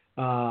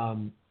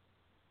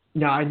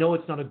 Now, I know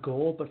it's not a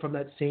goal, but from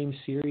that same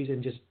series,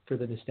 and just for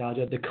the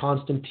nostalgia, the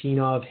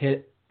Konstantinov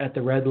hit at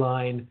the red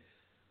line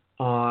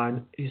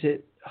on, is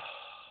it,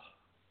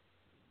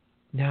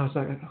 now it's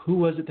not, who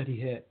was it that he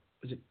hit?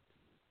 Was it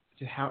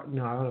Howard?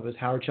 No, I don't know if it was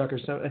Howard Chuck or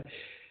something.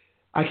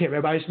 I can't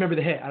remember. I just remember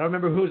the hit. I don't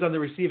remember who was on the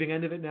receiving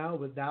end of it now,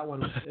 but that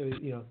one was,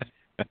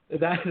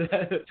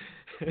 that.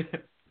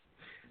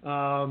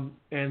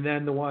 And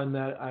then the one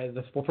that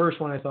the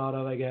first one I thought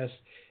of, I guess,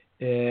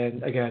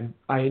 and again,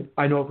 I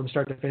know it from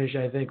start to finish.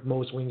 I think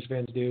most Wings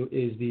fans do,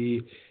 is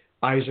the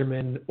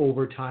Yzerman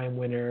overtime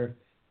winner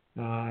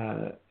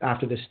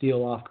after the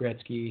steal off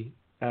Gretzky,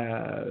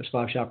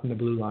 slap shot from the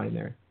blue line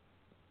there.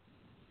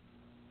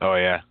 Oh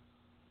yeah.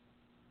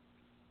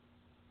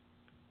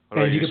 What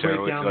And about you you, could Sarah? break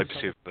What would down you like to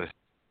see?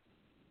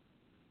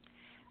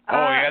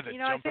 Oh yeah, the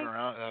jumping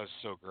around. That was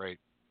so great.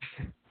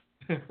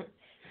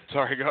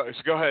 Sorry, go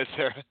ahead,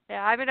 Sarah.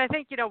 Yeah, I mean, I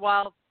think,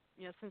 while,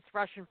 since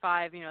Russian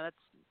 5,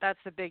 that's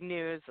the big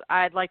news.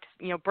 I'd like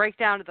to, break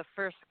down to the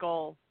first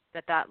goal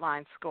that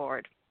line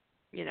scored.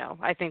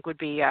 I think would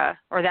be,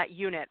 or that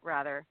unit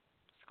rather,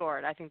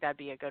 scored. I think that'd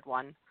be a good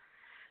one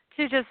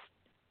to just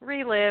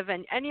relive.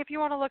 And if you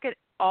want to look at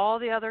all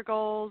the other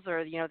goals,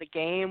 or the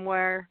game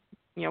where,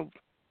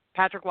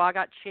 Patrick Waugh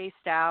got chased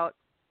out,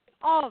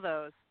 all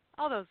those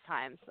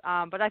times.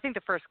 But I think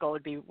the first goal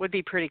would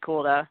be pretty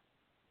cool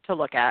to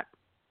look at.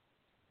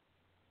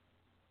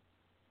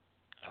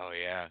 Oh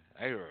yeah,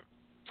 I would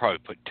probably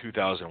put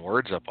 2,000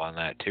 words up on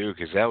that too,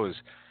 because that was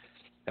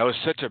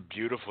such a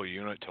beautiful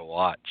unit to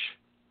watch.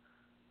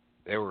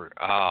 They were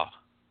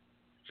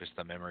just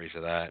the memories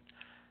of that.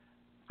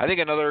 I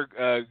think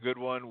another good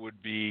one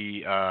would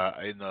be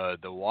in the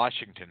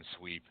Washington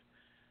sweep.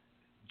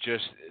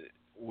 Just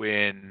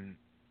when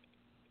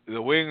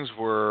the Wings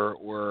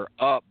were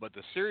up, but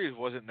the series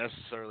wasn't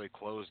necessarily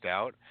closed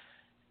out,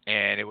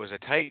 and it was a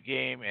tight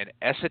game, and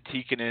Esa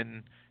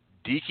Tikkanen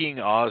deking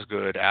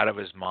Osgood out of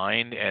his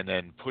mind and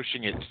then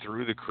pushing it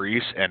through the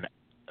crease and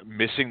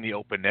missing the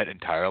open net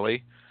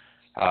entirely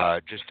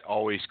just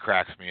always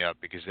cracks me up,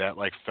 because that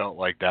felt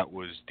like that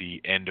was the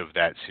end of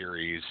that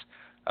series,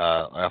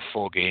 a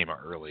full game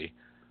early.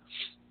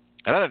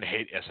 And I didn't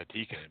hate Esa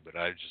Tikkanen, but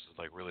I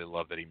just really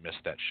love that he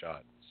missed that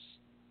shot.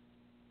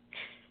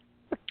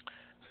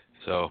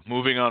 So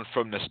moving on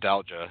from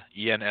nostalgia,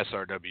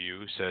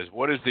 ENSRW says,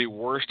 what is the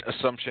worst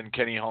assumption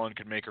Kenny Holland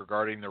could make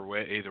regarding the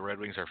way the Red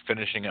Wings are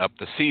finishing up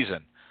the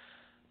season?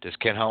 Does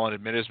Ken Holland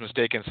admit his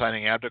mistake in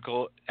signing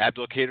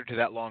Abdelkader to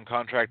that long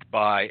contract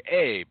by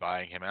A,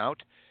 buying him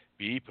out,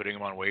 B, putting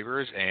him on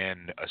waivers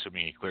and,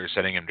 assuming he clears,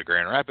 sending him to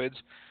Grand Rapids,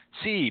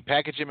 C,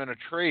 package him in a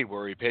trade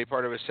where we pay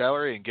part of his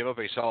salary and give up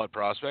a solid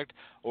prospect,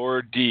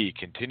 or D,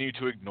 continue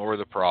to ignore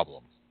the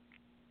problem?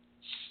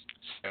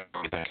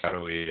 How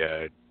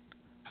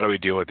do we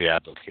deal with the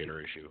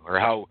Abdelkader issue? Or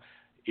how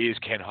is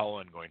Ken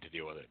Holland going to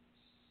deal with it?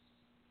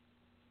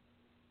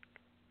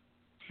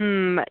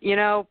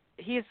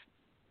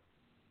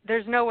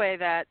 There's no way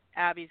that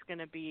Abby's going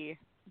to be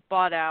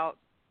bought out,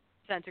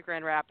 sent to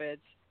Grand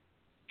Rapids,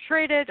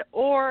 traded,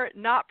 or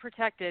not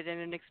protected in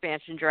an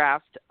expansion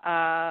draft.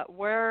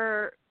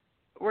 We're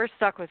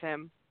stuck with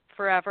him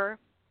forever.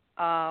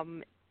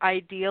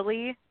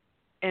 Ideally,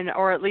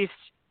 or at least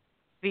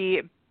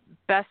the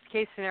best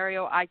case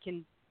scenario I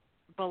can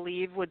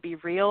believe would be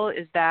real,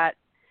 is that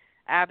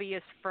Abby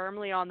is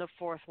firmly on the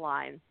fourth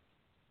line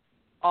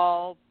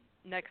all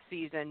next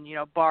season,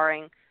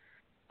 barring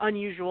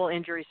unusual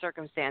injury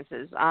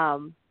circumstances.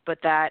 But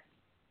that,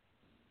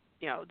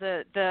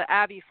 the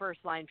Abby first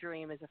line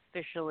dream is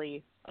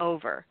officially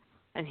over,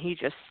 and he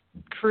just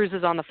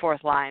cruises on the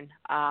fourth line.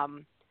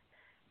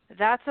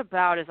 That's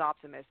about as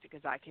optimistic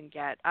as I can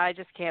get. I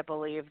just can't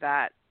believe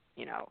that,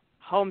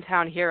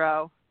 hometown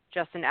hero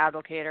Justin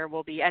Abdelkader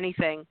will be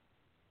anything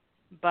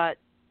but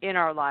in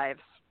our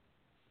lives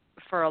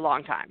for a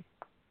long time.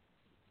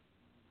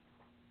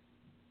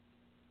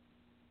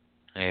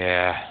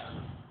 Yeah.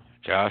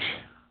 Josh?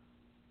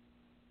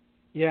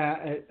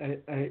 Yeah,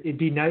 it'd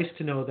be nice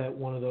to know that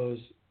one of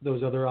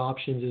those other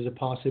options is a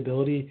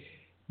possibility,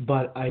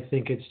 but I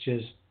think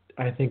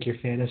I think you're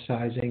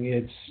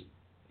fantasizing.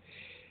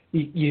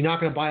 You're not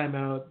going to buy him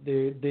out.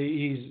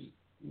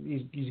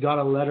 He's got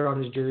a letter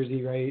on his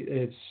jersey,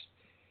 right?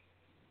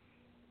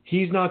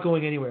 He's not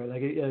going anywhere.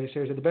 Like I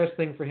said, the best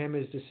thing for him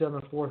is to sit on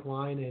the fourth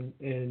line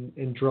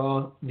and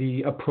draw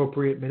the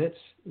appropriate minutes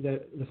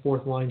that the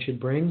fourth line should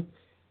bring.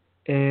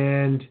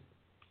 And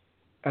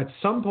at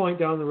some point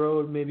down the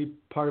road, maybe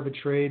part of a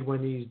trade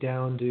when he's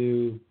down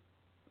to,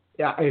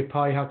 it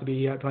probably has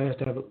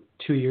to have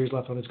 2 years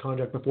left on his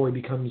contract before he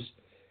becomes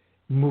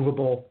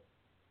movable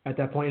at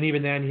that point. And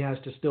even then, he has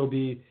to still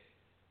be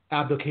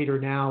Abdelkader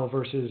now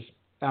versus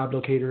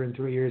Abdelkader in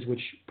 3 years,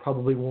 which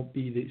probably won't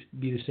be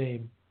the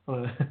same.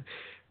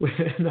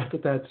 Not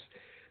that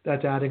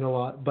that's adding a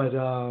lot, but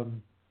at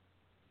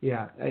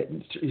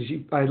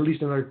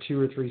least another 2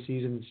 or 3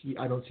 seasons,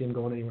 I don't see him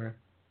going anywhere.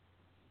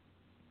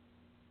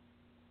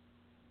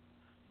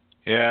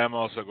 Yeah, I'm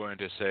also going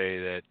to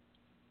say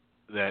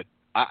that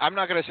I'm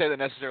not going to say that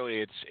necessarily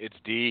it's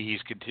D.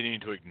 He's continuing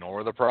to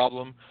ignore the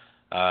problem,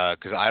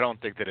 because I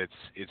don't think that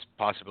it's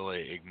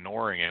possibly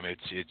ignoring him.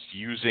 It's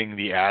using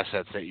the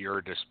assets at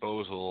your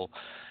disposal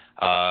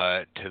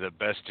to the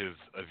best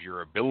of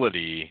your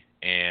ability,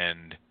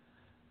 and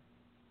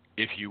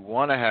if you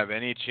want to have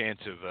any chance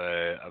of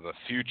a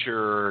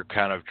future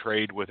kind of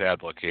trade with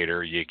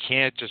Applicator, you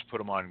can't just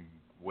put him on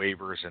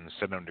waivers and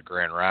send him to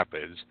Grand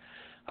Rapids.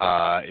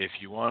 If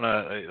you want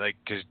to,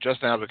 because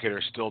Justin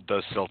Applicator still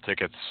does sell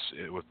tickets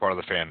with part of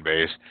the fan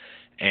base,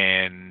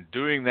 and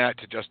doing that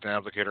to Justin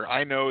Applicator,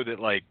 I know that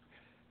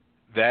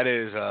that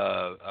is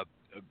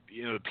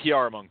the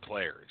PR among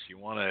players. You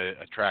want to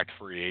attract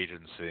free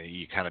agents, and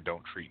you kind of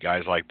don't treat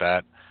guys like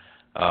that.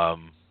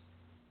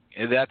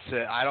 And that's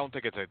I don't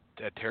think it's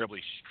a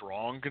terribly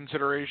strong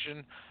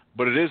consideration,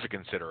 but it is a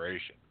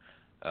consideration.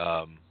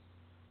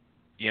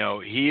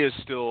 He is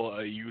still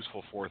a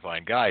useful fourth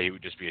line guy. He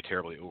would just be a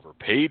terribly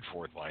overpaid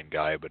fourth line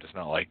guy, but it's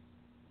not like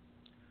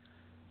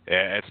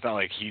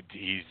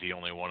he's the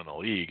only one in the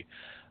league.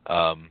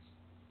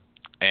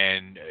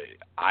 And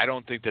I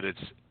don't think that it's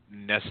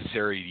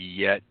necessary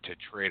yet to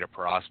trade a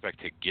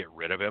prospect to get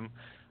rid of him.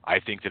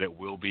 I think that it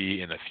will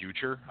be in the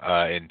future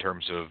in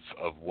terms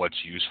of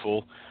what's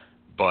useful.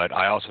 But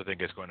I also think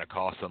it's going to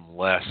cost them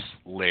less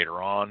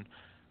later on.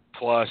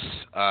 Plus,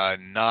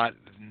 not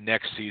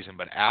next season,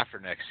 but after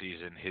next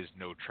season, his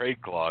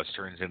no-trade clause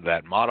turns into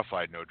that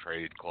modified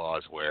no-trade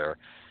clause where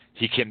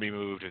he can be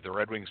moved if the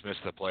Red Wings miss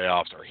the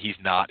playoffs or he's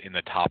not in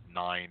the top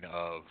 9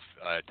 of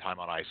time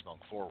on ice among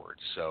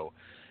forwards. So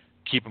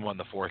keep him on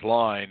the fourth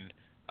line,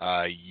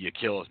 you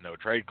kill his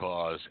no-trade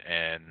clause,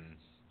 and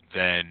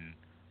then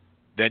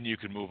you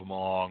can move him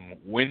along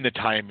when the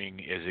timing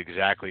is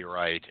exactly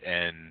right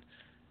and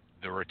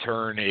the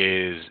return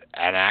is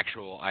an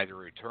actual either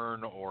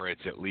return or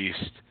it's at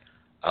least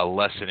a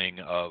lessening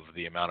of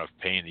the amount of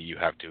pain that you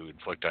have to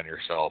inflict on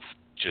yourself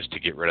just to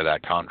get rid of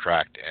that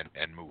contract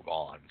and move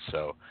on.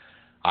 So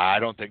I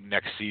don't think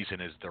next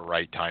season is the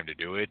right time to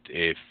do it.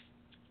 If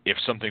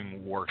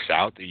something works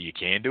out that you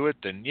can do it,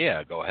 then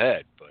yeah, go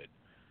ahead. But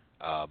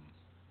I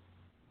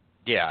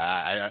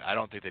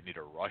don't think they need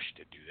a rush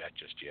to do that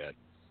just yet.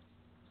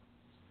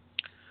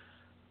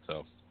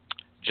 So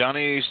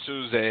Johnny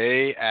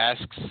Souze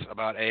asks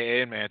about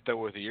AA and Mantha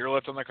with a year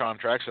left on the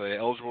contract, so they're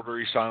eligible to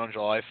re-sign on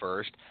July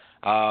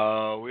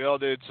 1st. We all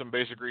did some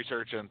basic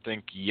research and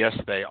think, yes,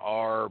 they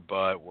are,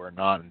 but we're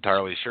not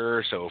entirely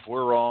sure. So if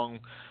we're wrong,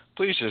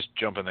 please just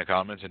jump in the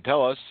comments and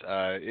tell us.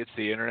 It's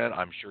the internet.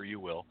 I'm sure you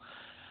will.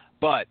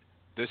 But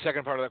the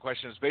second part of that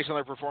question is, based on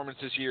their performance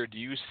this year, do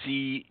you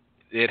see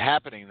it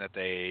happening that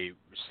they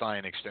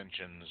sign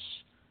extensions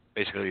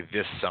basically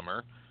this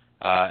summer?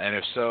 And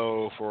if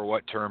so, for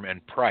what term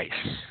and price?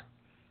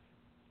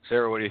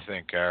 Sarah, what do you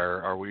think?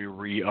 Are we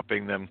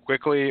re-upping them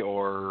quickly,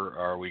 or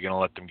are we going to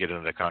let them get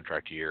into the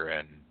contract year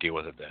and deal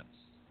with it then?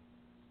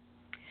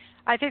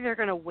 I think they're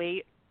going to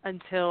wait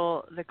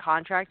until the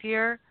contract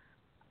year.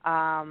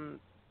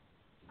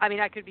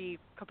 I could be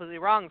completely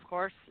wrong, of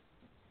course,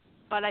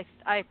 but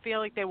I feel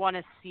like they want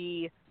to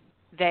see,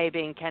 they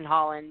being Ken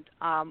Holland,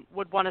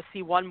 would want to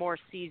see one more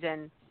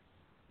season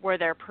where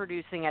they're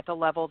producing at the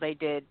level they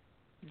did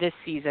this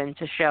season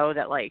to show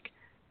that,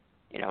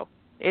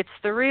 it's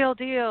the real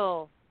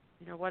deal,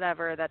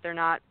 whatever, that they're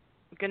not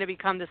going to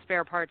become the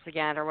spare parts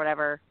again or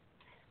whatever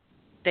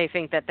they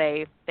think that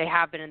they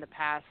have been in the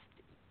past.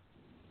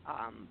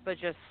 But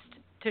just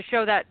to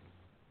show that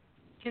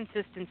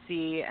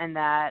consistency, and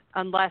that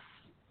unless,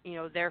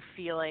 they're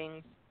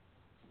feeling,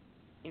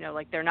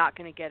 like they're not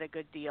going to get a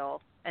good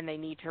deal and they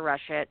need to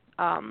rush it.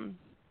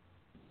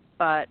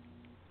 But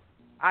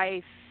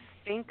I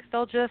think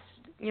they'll just,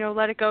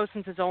 let it go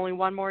since it's only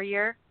one more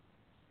year.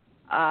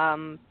 But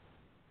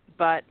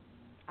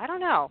I don't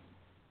know.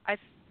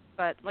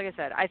 But like I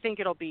said, I think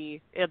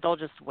they'll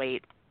just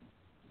wait.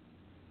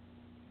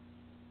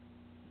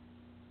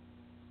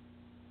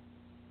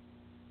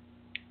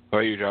 How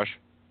about you, Josh?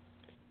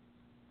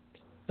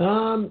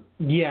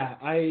 Yeah,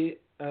 I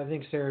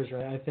think Sarah's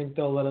right. I think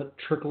they'll let it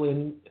trickle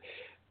in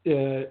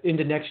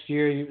into next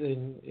year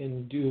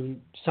and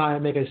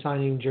make a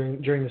signing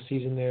during the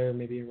season there,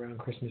 maybe around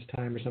Christmas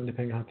time or something,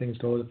 depending on how things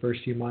go the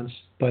first few months.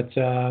 But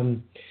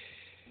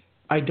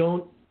I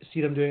don't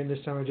see them doing it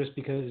this summer just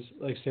because,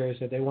 like Sarah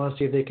said, they want to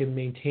see if they can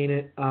maintain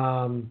it.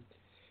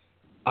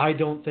 I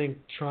don't think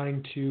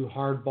trying to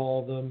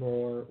hardball them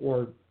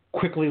or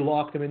quickly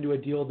lock them into a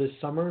deal this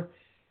summer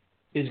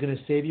is going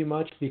to save you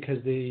much, because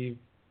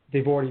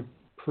they've already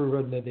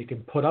proven that they can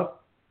put up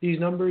these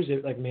numbers,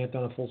 like Mantha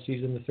on a full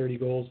season, the 30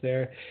 goals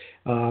there,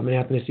 and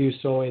Athanasiou.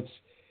 So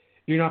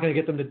you're not going to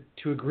get them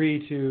to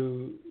agree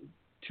to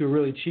a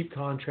really cheap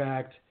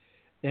contract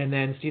and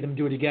then see them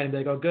do it again and be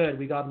like, oh, good,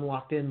 we got them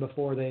locked in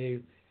before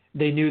they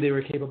knew they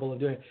were capable of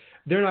doing it.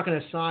 They're not going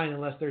to sign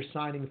unless they're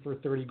signing for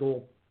 30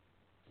 goal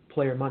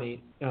player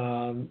money.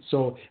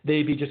 So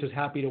they'd be just as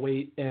happy to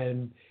wait,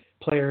 and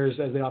players,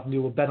 as they often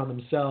do, will bet on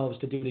themselves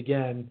to do it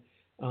again.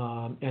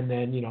 And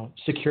then,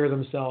 secure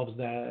themselves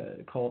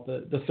call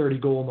it the 30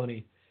 goal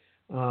money.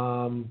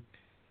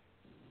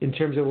 In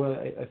terms of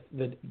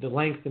the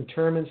length and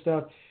term and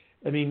stuff,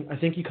 I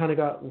think you kind of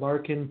got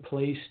Larkin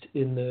placed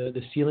in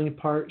the ceiling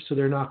part, so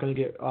they're not going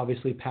to get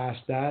obviously past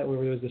that,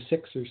 where it was the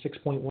 6 or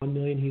 6.1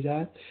 million he's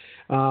at.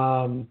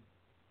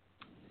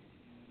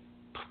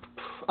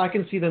 I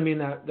can see them in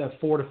that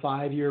 4 to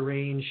 5 year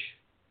range,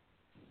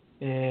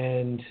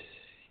 and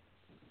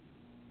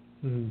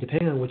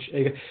depending on which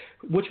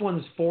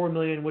one's $4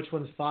 million, which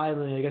one's $5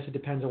 million. I guess it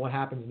depends on what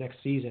happens next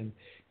season.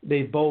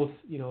 They both,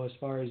 as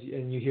far as,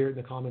 and you hear it in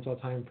the comments all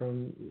the time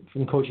from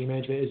coaching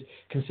management, is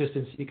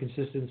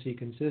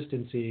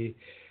consistency.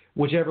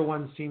 Whichever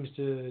one seems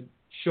to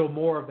show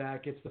more of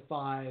that gets the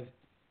 5,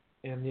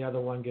 and the other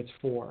one gets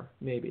 4,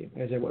 maybe,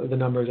 as the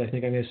numbers I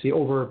think I'm going to see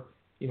over,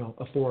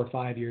 a 4 or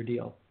 5 year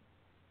deal.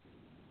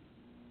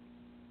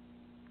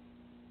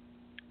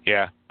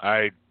 Yeah,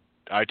 I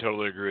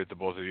totally agree with the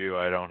both of you.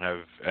 I don't have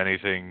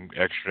anything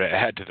extra to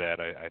add to that.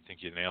 I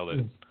think you nailed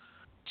it.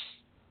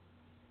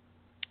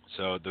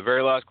 So the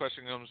very last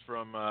question comes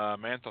from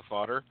Mantha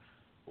Fodder.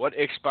 What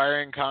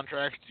expiring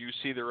contracts do you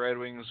see the Red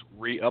Wings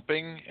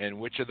re-upping, and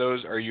which of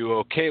those are you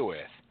okay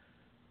with?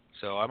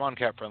 So I'm on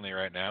Cap Friendly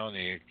right now, and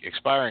the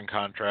expiring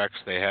contracts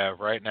they have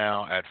right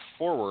now at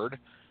forward,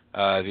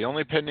 the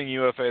only pending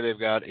UFA they've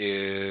got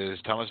is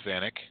Thomas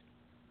Vanek.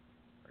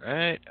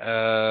 Right?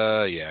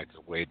 Yeah,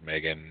 Wade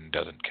Megan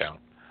doesn't count.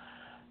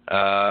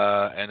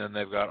 And then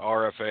they've got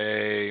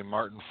RFA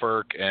Martin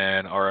Ferk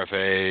and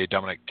RFA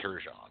Dominic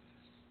Turgeon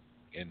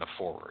in the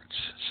forwards.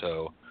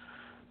 So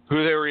who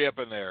are they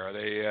re-upping there?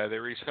 Are they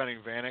re-signing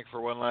Vanek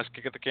for one last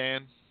kick at the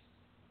can?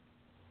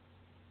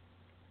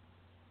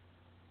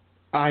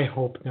 I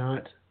hope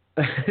not.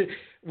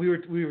 we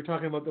were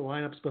talking about the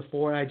lineups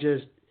before.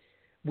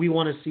 We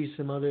want to see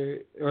some other,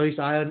 or at least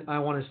I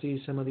want to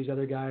see some of these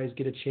other guys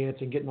get a chance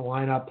and get in the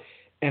lineup.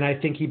 And I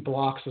think he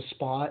blocks a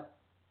spot.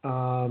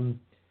 And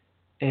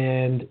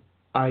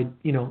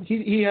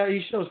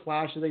he shows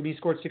flashes. I mean, he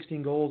scored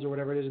 16 goals or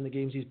whatever it is in the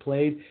games he's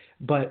played.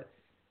 But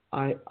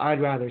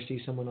I'd rather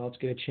see someone else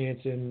get a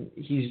chance, and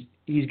he's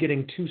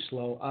getting too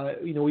slow.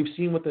 We've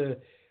seen what the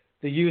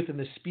youth and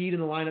the speed in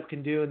the lineup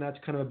can do, and that's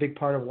kind of a big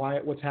part of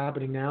what's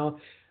happening now.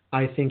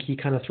 I think he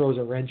kind of throws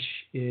a wrench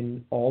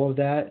in all of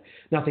that.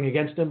 Nothing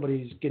against him, but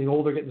he's getting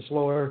older, getting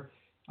slower.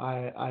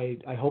 I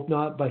hope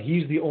not, but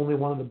he's the only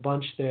one in the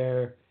bunch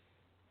there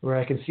where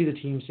I can see the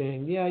team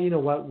saying, yeah, you know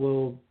what,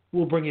 we'll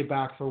bring you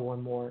back for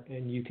one more,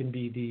 and you can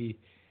be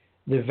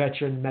the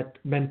veteran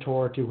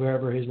mentor to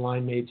whoever his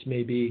line mates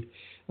may be.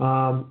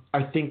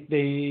 I think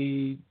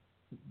they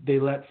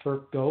let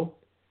Ferk go.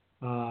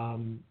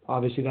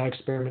 Obviously, that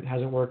experiment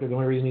hasn't worked. The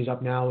only reason he's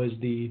up now is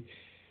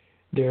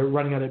they're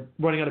running out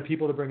of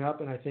people to bring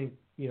up, and I think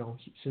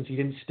since he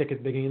didn't stick at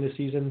the beginning of the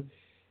season,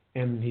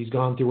 and he's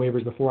gone through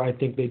waivers before, I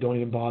think they don't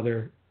even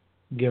bother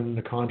giving him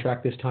the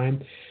contract this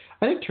time.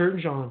 I think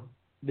Turgeon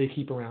they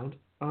keep around.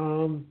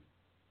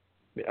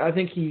 I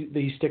think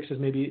he sticks as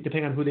maybe,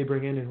 depending on who they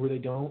bring in and who they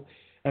don't,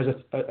 as a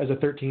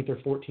 13th or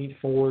 14th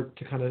forward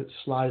to kind of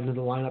slide into the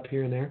lineup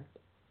here and there.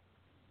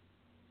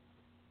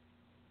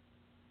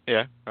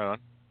 Yeah, right on.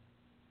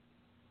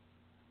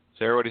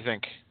 Sarah, what do you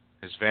think?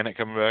 Is Vanek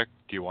coming back?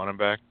 Do you want him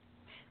back?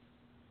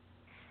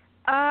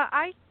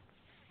 I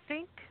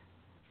think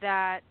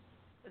that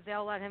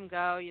they'll let him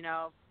go.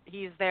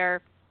 He's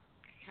their,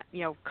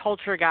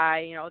 culture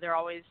guy.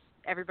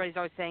 Everybody's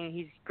always saying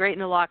he's great in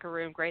the locker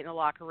room.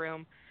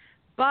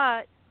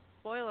 But,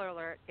 spoiler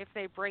alert, if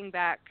they bring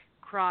back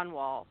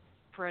Kronwall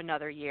for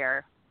another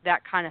year,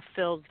 that kind of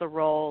fills the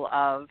role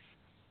of,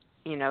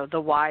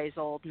 the wise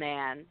old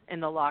man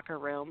in the locker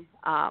room,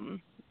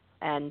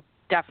 and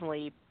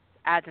definitely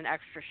adds an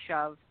extra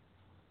shove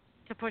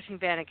to pushing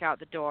Vanek out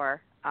the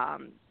door.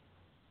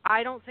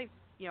 I don't think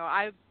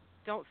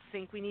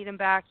we need him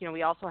back.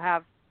 We also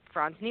have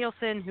Franz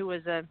Nielsen, who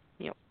is a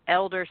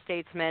elder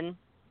statesman.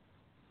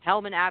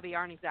 Helm and Abby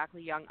aren't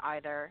exactly young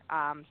either.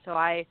 So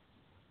I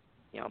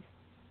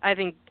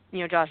think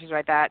Josh is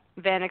right that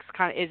Vanek's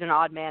kind of is an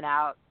odd man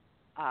out,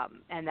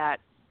 and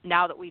that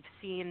now that we've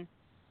seen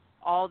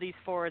all these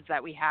forwards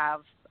that we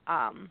have,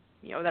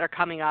 that are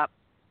coming up,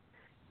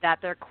 that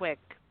they're quick,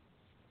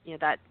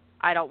 that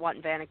I don't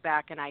want Vanek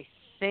back, and I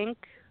think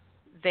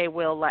they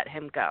will let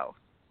him go.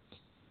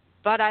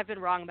 But I've been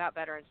wrong about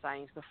veteran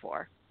signings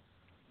before.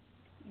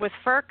 With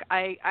Ferk,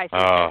 I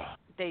think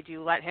they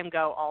do let him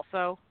go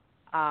also.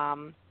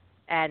 And,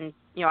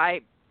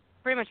 I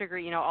pretty much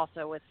agree,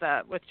 also with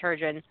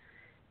Turgeon,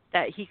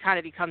 that he kind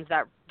of becomes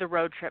the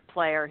road trip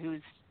player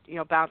who's,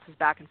 bounces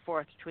back and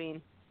forth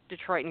between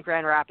Detroit and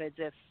Grand Rapids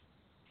if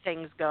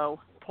things go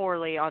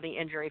poorly on the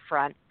injury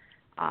front.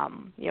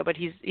 But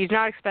he's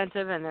not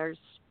expensive, and there's,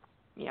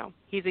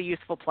 he's a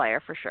useful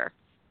player for sure.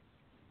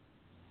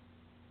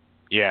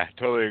 Yeah,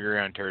 totally agree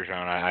on Turgeon.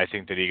 I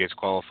think that he gets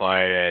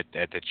qualified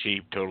at the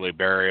cheap, totally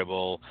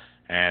variable,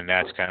 and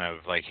that's kind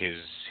of like his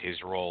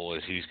role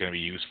is he's going to be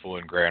useful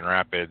in Grand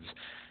Rapids,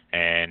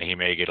 and he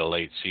may get a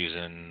late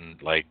season,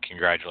 like,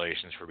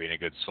 congratulations for being a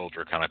good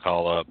soldier kind of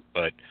call up,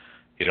 but,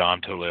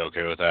 I'm totally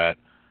okay with that.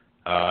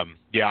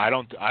 Yeah, I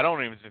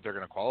don't even think they're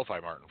going to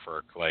qualify Martin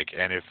Ferk.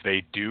 And if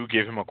they do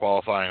give him a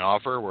qualifying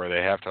offer where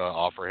they have to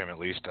offer him at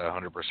least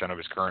 100% of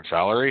his current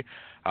salary,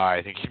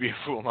 I think he'd be a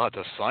fool not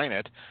to sign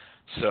it.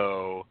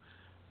 So,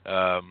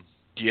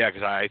 yeah,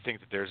 because I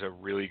think that there's a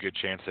really good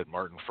chance that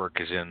Martin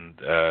Ferk is in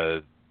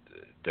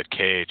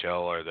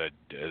KHL or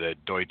the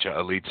Deutsche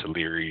Elite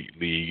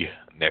League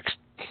next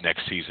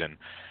season,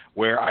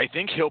 where I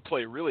think he'll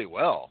play really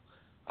well.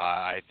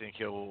 I think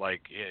he'll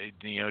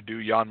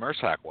do Jan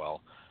Mersak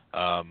well.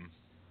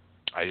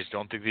 I just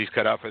don't think he's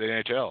cut out for the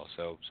NHL.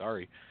 So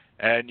sorry.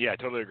 And yeah, I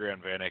totally agree on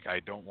Vanek.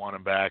 I don't want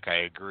him back.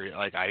 I agree.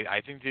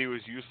 I think he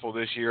was useful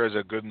this year as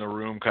a good in the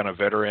room kind of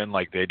veteran.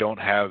 They didn't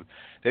have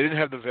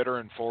the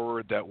veteran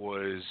forward that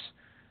was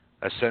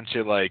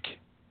essentially like,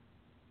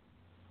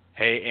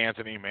 hey,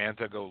 Anthony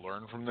Mantha, go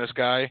learn from this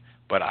guy.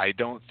 But I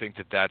don't think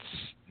that that's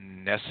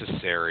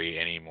necessary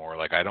anymore.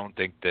 I don't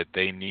think that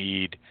they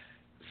need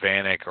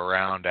Vanek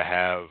around to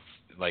have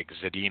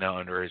Zadina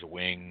under his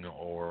wing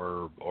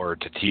or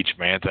to teach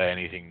Mantha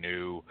anything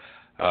new.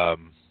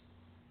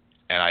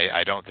 And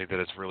I don't think that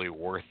it's really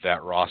worth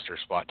that roster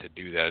spot to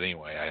do that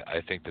anyway.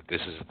 I think that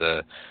this is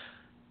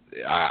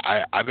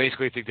I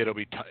basically think that it'll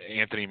be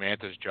Anthony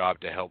Mantha's job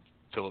to help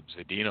Philip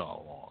Zadina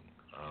along.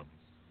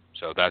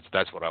 So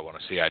that's what I want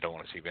to see. I don't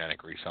want to see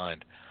Vanek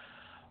re-signed.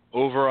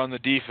 Over on the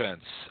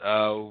defense,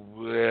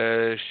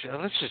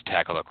 let's just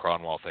tackle the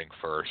Kronwall thing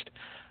first.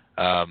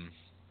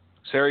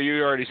 Sarah,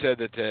 you already said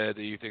that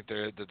you think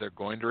they're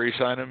going to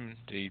re-sign him.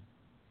 You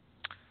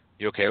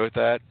okay with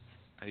that?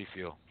 How do you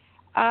feel?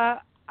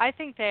 I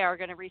think they are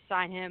going to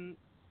re-sign him.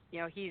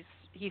 He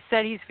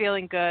said he's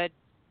feeling good.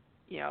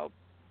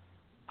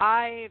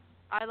 I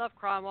love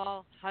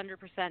Kronwall,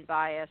 100%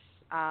 bias.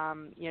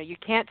 You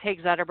can't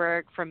take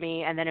Zetterberg from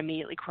me and then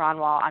immediately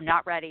Kronwall. I'm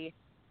not ready.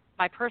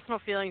 My personal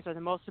feelings are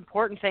the most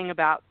important thing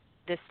about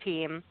this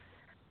team.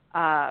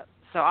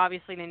 So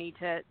obviously they need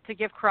to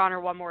give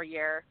Croner one more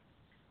year.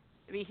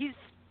 I mean, he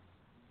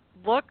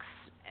looks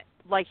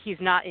like he's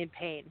not in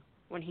pain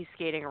when he's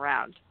skating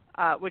around,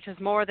 which is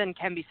more than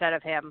can be said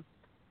of him.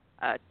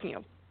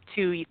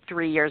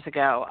 2-3 years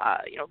ago.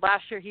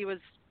 Last year he was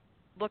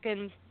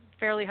looking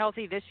fairly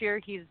healthy. This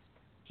year he's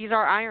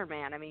our Iron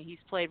Man. I mean, he's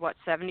played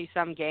 70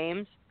 some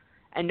games,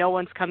 and no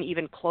one's come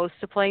even close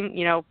to playing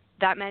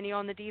that many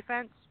on the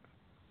defense.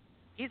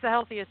 He's the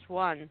healthiest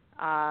one.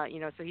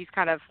 So he's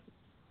kind of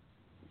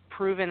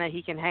proven that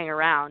he can hang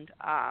around.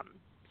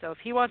 So if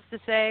he wants to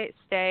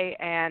stay,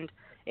 and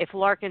if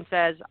Larkin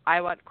says I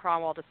want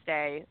Kronwall to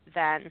stay,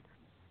 then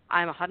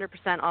I'm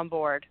 100% on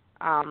board.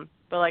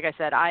 But like I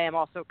said, I am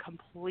also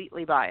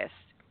completely biased.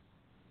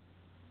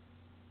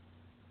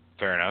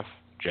 Fair enough.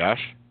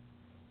 Josh?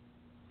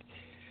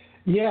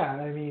 Yeah,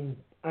 I mean,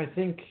 I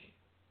think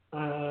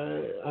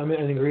I'm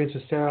in agreement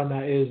with Sarah on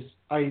that.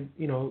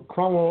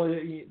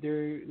 Kronwall,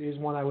 there is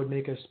one I would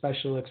make a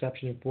special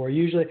exception for.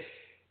 Usually,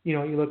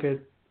 you look at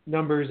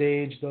numbers,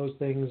 age, those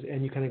things,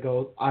 and you kind of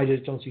go, I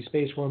just don't see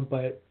space for him.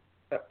 But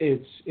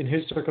it's in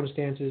his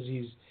circumstances,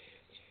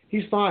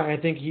 he's fine. I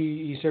think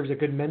he serves a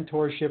good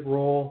mentorship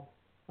role.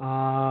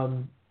 I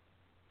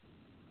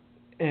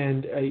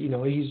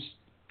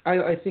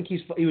think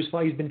he's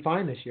been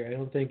fine this year.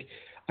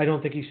 I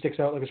don't think he sticks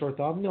out like a sore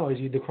thumb. No, is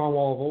he the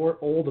Kronwall of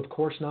old? Of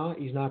course not.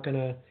 He's not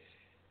gonna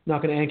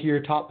anchor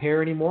your top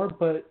pair anymore.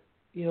 But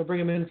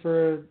bring him in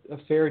for a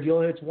fair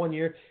deal. It's 1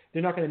 year.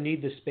 They're not going to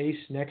need the space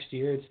next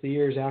year. It's the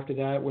years after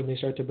that when they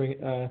start to bring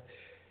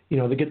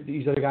they get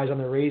these other guys on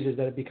their raises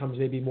that it becomes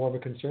maybe more of a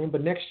concern.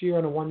 But next year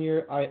on a 1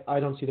 year, I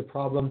don't see the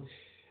problem.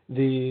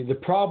 The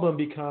problem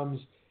becomes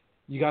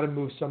you got to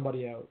move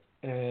somebody out,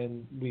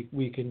 and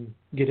we can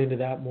get into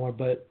that more.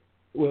 But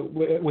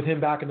with him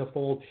back in the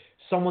fold,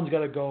 someone's got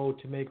to go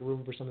to make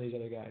room for some of these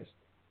other guys.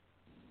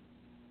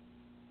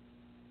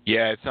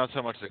 Yeah, it's not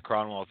so much the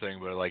Kronwall thing,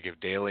 but if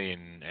Daly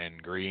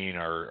and Green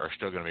are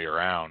still going to be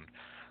around,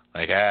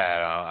 I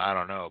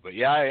don't know. But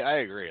yeah, I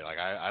agree.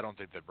 I don't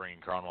think that bringing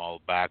Kronwall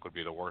back would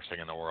be the worst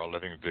thing in the world. I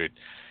think that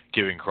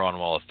giving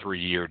Kronwall a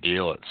 3-year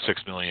deal at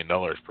 $6 million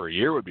per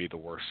year would be the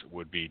worst.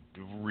 Would be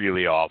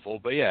really awful.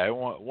 But yeah,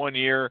 1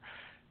 year,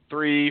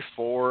 3,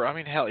 4. I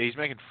mean, hell, he's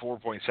making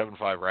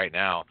 4.75 right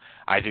now.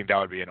 I think that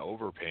would be an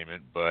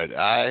overpayment. But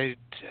I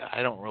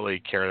don't really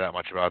care that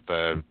much about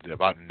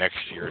next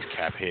year's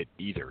cap hit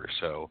either.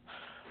 So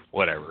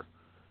whatever.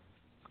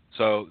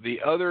 So the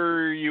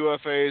other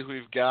UFAs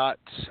we've got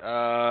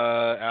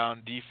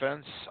on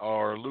defense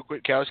are Luke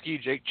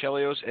Witkowski, Jake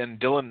Chelios, and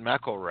Dylan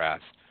McElrath.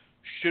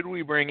 Should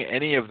we bring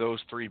any of those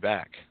three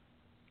back?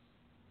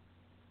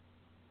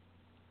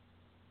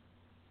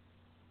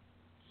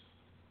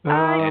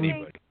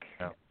 Anybody?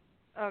 No.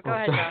 Oh, go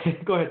ahead, Josh.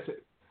 Go ahead.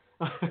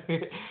 All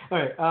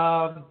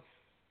right.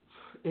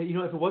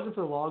 If it wasn't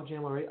for the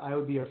logjam, I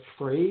would be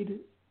afraid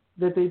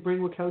that they bring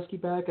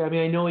Witkowski back. I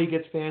mean, I know he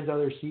gets fans out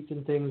of their seats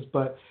and things,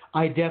 but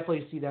I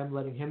definitely see them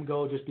letting him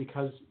go just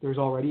because there's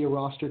already a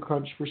roster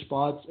crunch for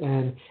spots,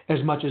 and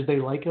as much as they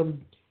like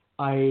him,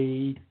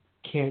 I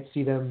can't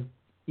see them,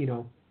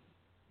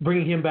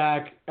 bringing him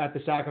back at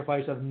the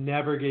sacrifice of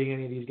never getting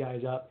any of these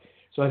guys up.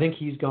 So I think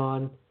he's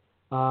gone.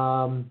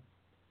 Chelios,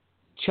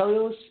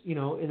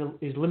 in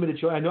his limited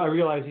show, I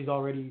realize he's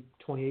already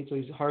 28, so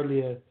he's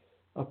hardly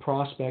a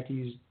prospect.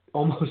 He's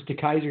almost to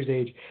Kaiser's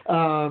age.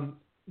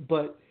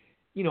 But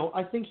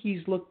I think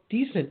he's looked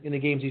decent in the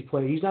games he's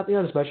played. He's not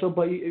the special,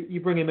 but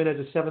you bring him in as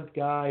a seventh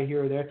guy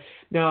here or there.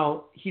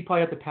 Now, he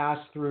probably have to pass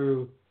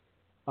through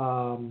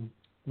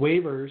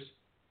waivers,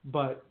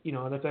 but,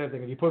 that's the other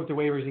thing. If you put him through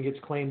waivers and he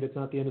gets claimed, it's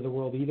not the end of the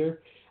world either.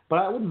 But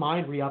I wouldn't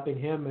mind re-upping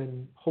him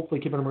and hopefully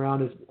keeping him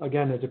around as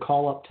a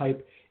call-up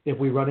type if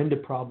we run into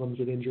problems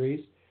with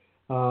injuries.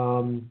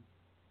 Or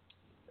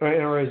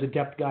as a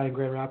depth guy in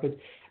Grand Rapids.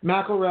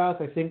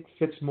 McElrath, I think,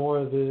 fits more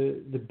of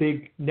the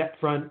big net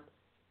front,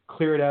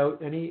 clear it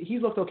out. And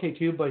he's looked okay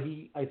too, but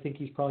I think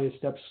he's probably a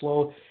step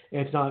slow.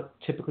 And it's not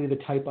typically the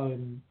type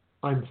I'm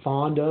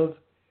fond of.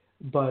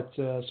 But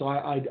so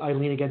I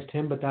lean against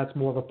him, but that's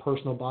more of a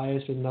personal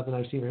bias and nothing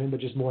I've seen from him, but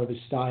just more of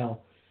his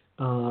style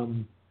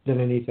than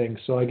anything.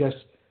 So I guess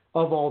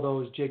of all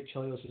those, Jake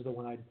Chelios is the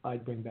one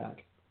I'd bring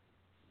back.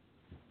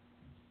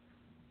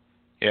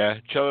 Yeah,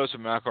 Chelios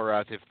and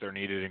McElrath if they're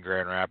needed in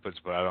Grand Rapids,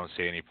 but I don't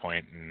see any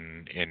point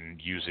in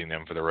using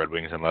them for the Red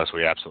Wings unless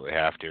we absolutely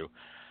have to.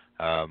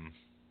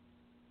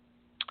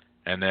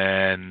 And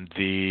then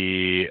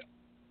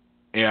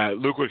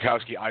Luke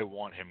Witkowski, I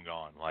want him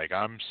gone. Like,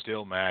 I'm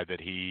still mad that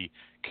he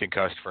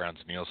concussed Frans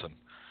Nielsen.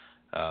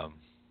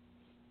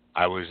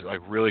 I was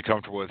really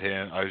comfortable with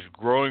him. I was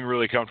growing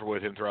really comfortable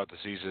with him throughout the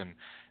season,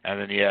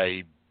 and then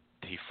he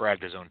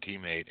fragged his own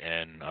teammate,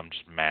 and I'm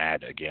just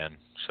mad again.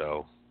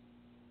 So.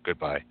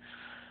 Goodbye.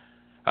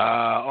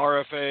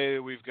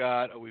 RFA, we've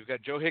got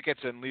Joe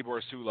Hicketts and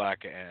Libor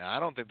Sulak, and I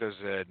don't think there's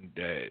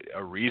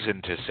a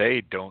reason to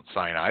say don't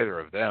sign either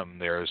of them.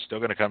 They're still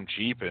going to come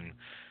cheap, and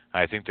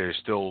I think there's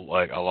still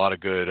a lot of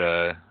good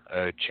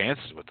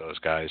chances with those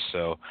guys.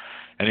 So,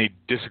 any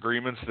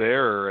disagreements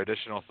there or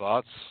additional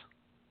thoughts?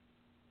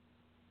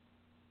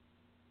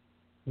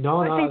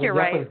 No, I think you're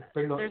right.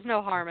 There's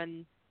no harm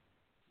in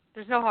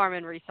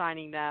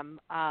re-signing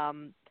them.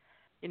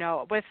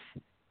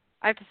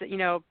 I have to say,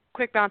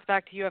 quick bounce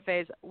back to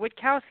UFAs.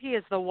 Witkowski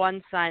is the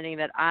one signing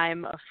that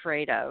I'm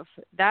afraid of.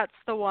 That's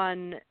the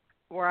one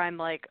where I'm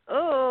like,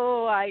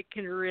 I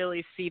can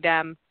really see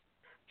them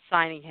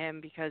signing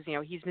him because,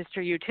 he's Mr.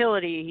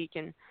 Utility. He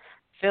can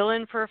fill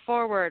in for a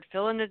forward,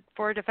 fill in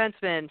for a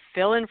defenseman,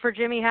 fill in for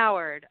Jimmy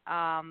Howard.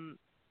 That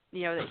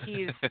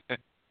he's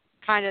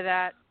kind of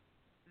that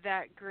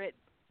grit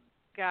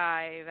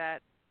guy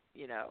that,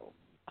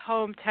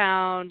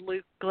 hometown,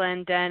 Luke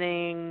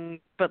Glendening,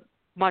 but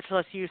much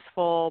less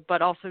useful,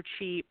 but also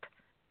cheap.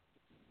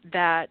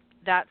 That's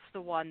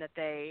the one that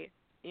they,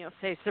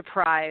 say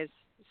surprise,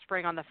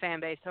 spring on the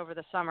fan base over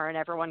the summer, and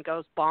everyone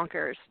goes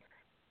bonkers.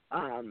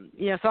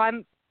 So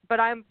I'm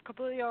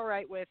completely all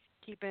right with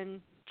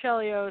keeping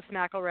Chelios,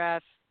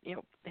 McElrath,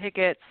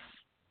 Hicketts,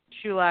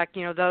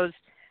 Sulak, those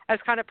as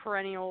kind of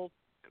perennial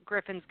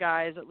Griffins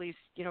guys, at least,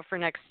 for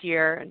next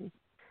year, and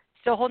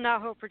still holding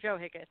out hope for Joe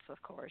Hicketts, of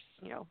course.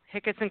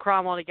 Hicketts and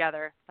Cromwell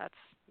together. That's,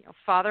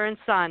 father and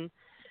son.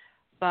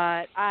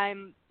 But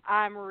I'm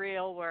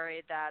real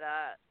worried that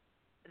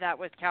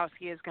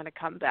Witkowski is going to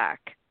come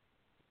back.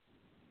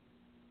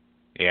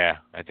 Yeah,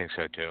 I think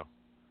so too.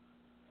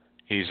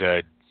 He's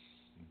a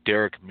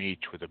Derek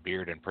Meach with a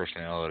beard and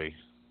personality.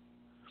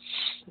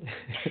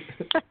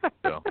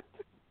 So.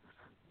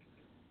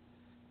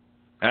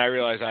 And I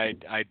realized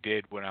I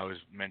did when I was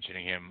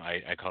mentioning him.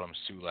 I called him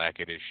Sulak.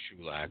 It is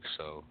Shulak.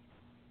 So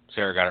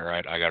Sarah got it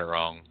right. I got it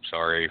wrong.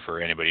 Sorry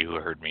for anybody who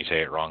heard me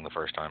say it wrong the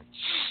first time.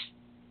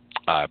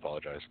 I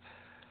apologize.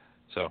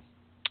 So,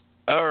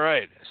 all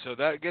right. So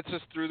that gets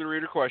us through the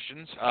reader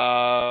questions.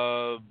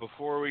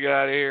 Before we get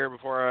out of here,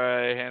 before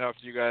I hand off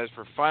to you guys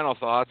for final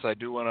thoughts, I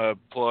do want to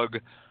plug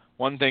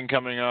one thing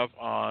coming up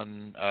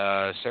on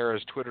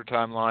Sarah's Twitter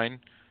timeline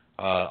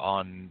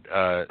on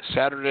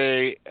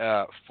Saturday,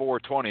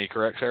 4/20.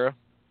 Correct, Sarah?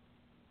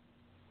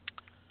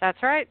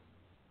 That's right.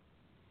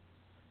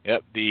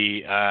 Yep,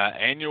 the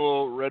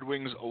annual Red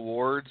Wings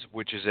Awards,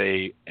 which is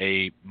a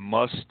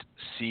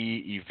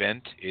must-see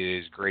event. It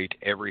is great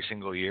every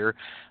single year.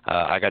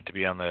 I got to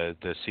be on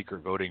the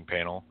secret voting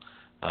panel.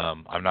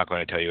 I'm not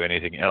going to tell you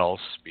anything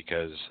else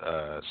because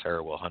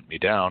Sarah will hunt me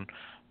down,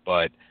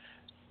 but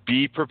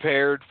be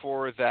prepared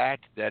for that.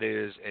 That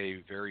is a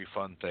very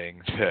fun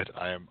thing that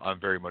I'm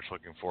very much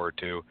looking forward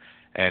to.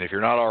 And if you're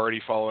not already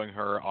following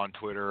her on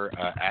Twitter,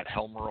 at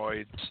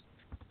Helmeroids,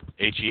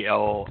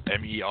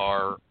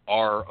 HELMERROIDS,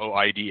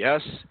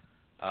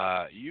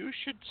 you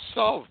should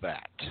solve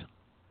that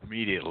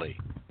immediately.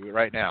 Do it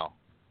right now.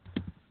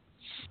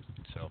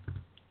 So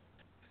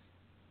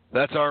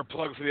that's our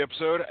plug for the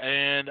episode,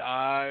 and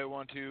I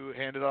want to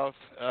hand it off.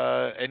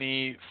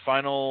 Any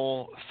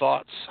final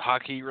thoughts,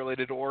 hockey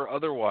related or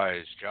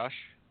otherwise, Josh?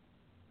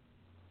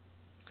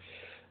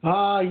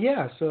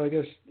 Yeah, so I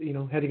guess,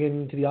 heading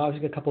into the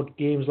offseason, a couple of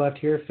games left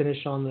here,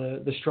 finish on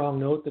the strong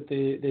note that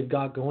they've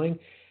got going.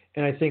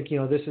 And I think,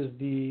 this is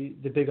the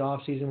big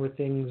offseason where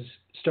things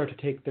start to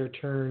take their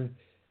turn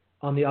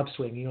on the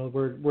upswing.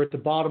 We're at the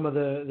bottom of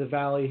the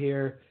valley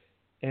here,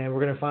 and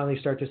we're going to finally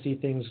start to see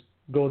things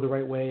go the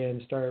right way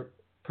and start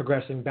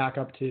progressing back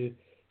up to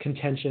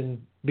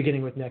contention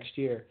beginning with next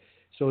year.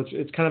 So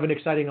it's kind of an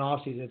exciting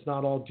offseason. It's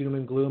not all doom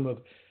and gloom of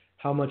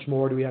how much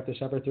more do we have to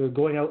suffer through?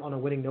 Going out on a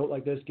winning note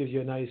like this gives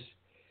you a nice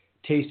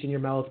taste in your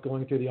mouth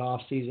going through the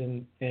off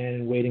season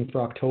and waiting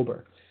for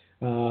October.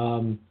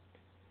 On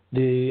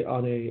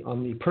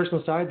the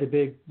personal side,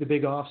 the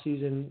big off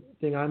season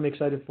thing I'm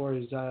excited for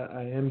is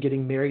I am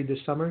getting married this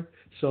summer,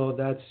 so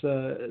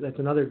that's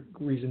another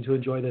reason to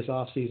enjoy this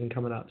off season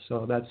coming up.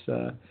 So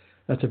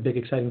that's a big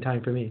exciting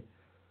time for me.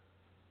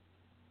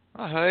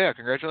 Oh hell yeah!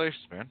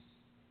 Congratulations, man.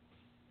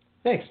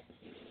 Thanks.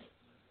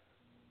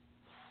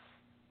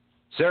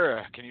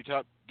 Sarah, can you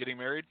top getting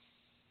married?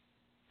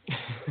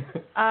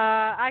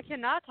 I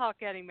cannot talk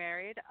getting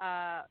married.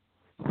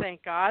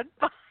 Thank God.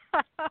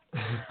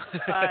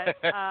 But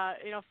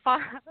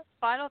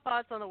final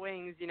thoughts on the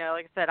Wings.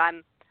 Like I said,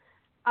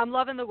 I'm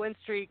loving the win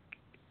streak.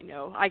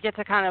 I get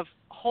to kind of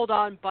hold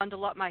on,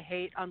 bundle up my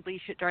hate,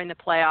 unleash it during the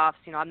playoffs.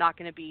 I'm not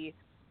going to be,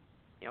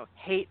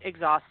 hate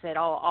exhausted.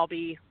 I'll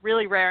be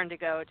really raring to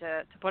go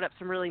to put up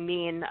some really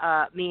mean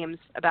memes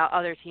about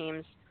other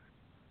teams,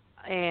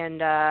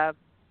 and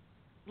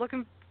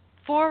looking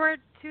forward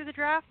to the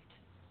draft.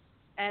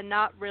 And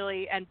not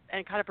really, and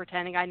kind of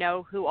pretending I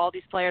know who all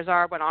these players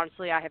are, when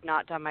honestly I have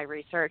not done my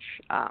research.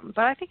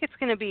 But I think it's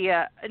going to be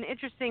an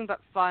interesting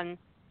but fun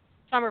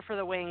summer for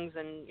the Wings,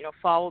 and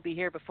fall will be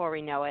here before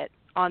we know it.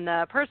 On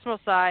the personal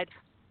side,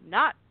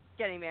 not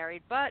getting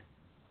married, but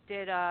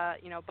did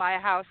buy a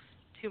house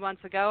 2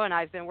 months ago, and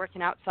I've been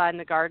working outside in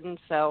the garden.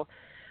 So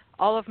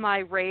all of my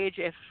rage,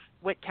 if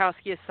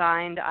Witkowski is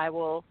signed, I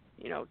will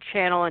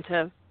channel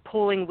into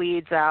pulling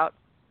weeds out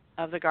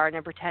of the garden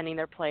and pretending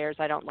they're players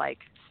I don't like.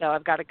 So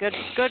I've got a good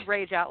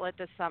rage outlet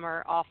this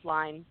summer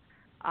offline,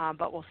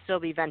 but we'll still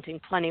be venting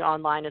plenty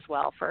online as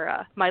well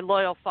for my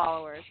loyal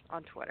followers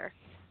on Twitter.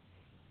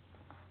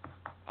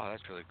 Oh,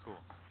 that's really cool.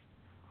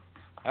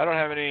 I don't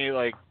have any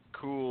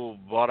cool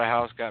bought a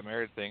house, got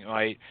married thing.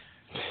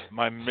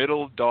 My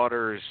middle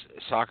daughter's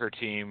soccer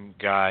team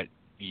got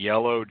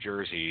yellow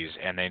jerseys,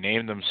 and they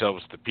named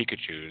themselves the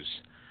Pikachus.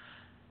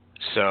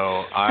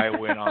 So I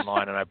went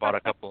online and I bought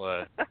a couple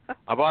of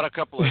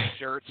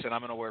shirts, and I'm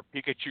gonna wear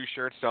Pikachu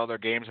shirts to all their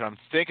games. And I'm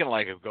thinking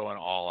of going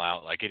all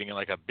out, getting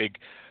a big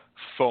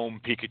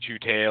foam Pikachu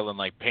tail and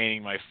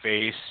painting my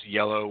face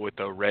yellow with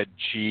the red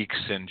cheeks,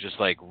 and just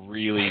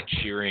really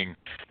cheering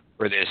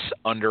for this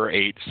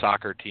under-8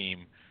 soccer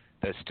team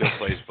that still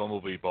plays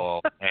bumblebee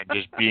ball, and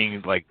just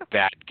being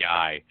that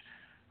guy.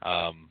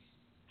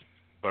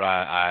 But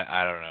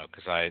I don't know,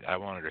 because I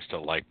want her to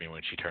still like me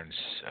when she turns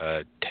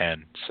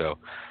 10. So.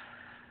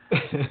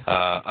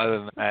 Other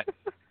than that,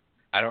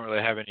 I don't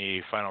really have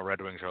any final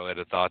Red Wings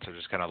related thoughts. I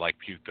just kind of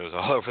puked those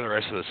all over the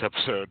rest of this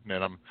episode,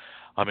 and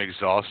I'm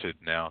exhausted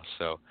now.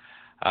 So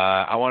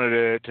I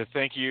wanted to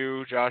thank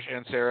you, Josh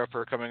and Sarah,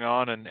 for coming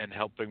on and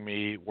helping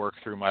me work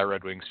through my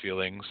Red Wings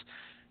feelings,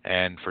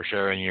 and for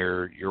sharing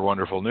your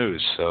wonderful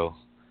news. So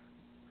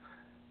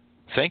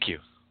thank you.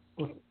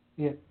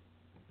 Yeah.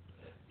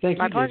 Thank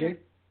you, JJ.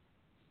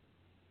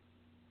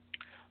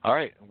 All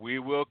right, we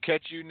will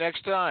catch you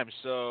next time.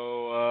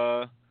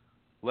 So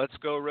let's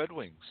go Red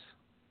Wings.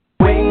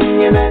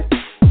 Winging it.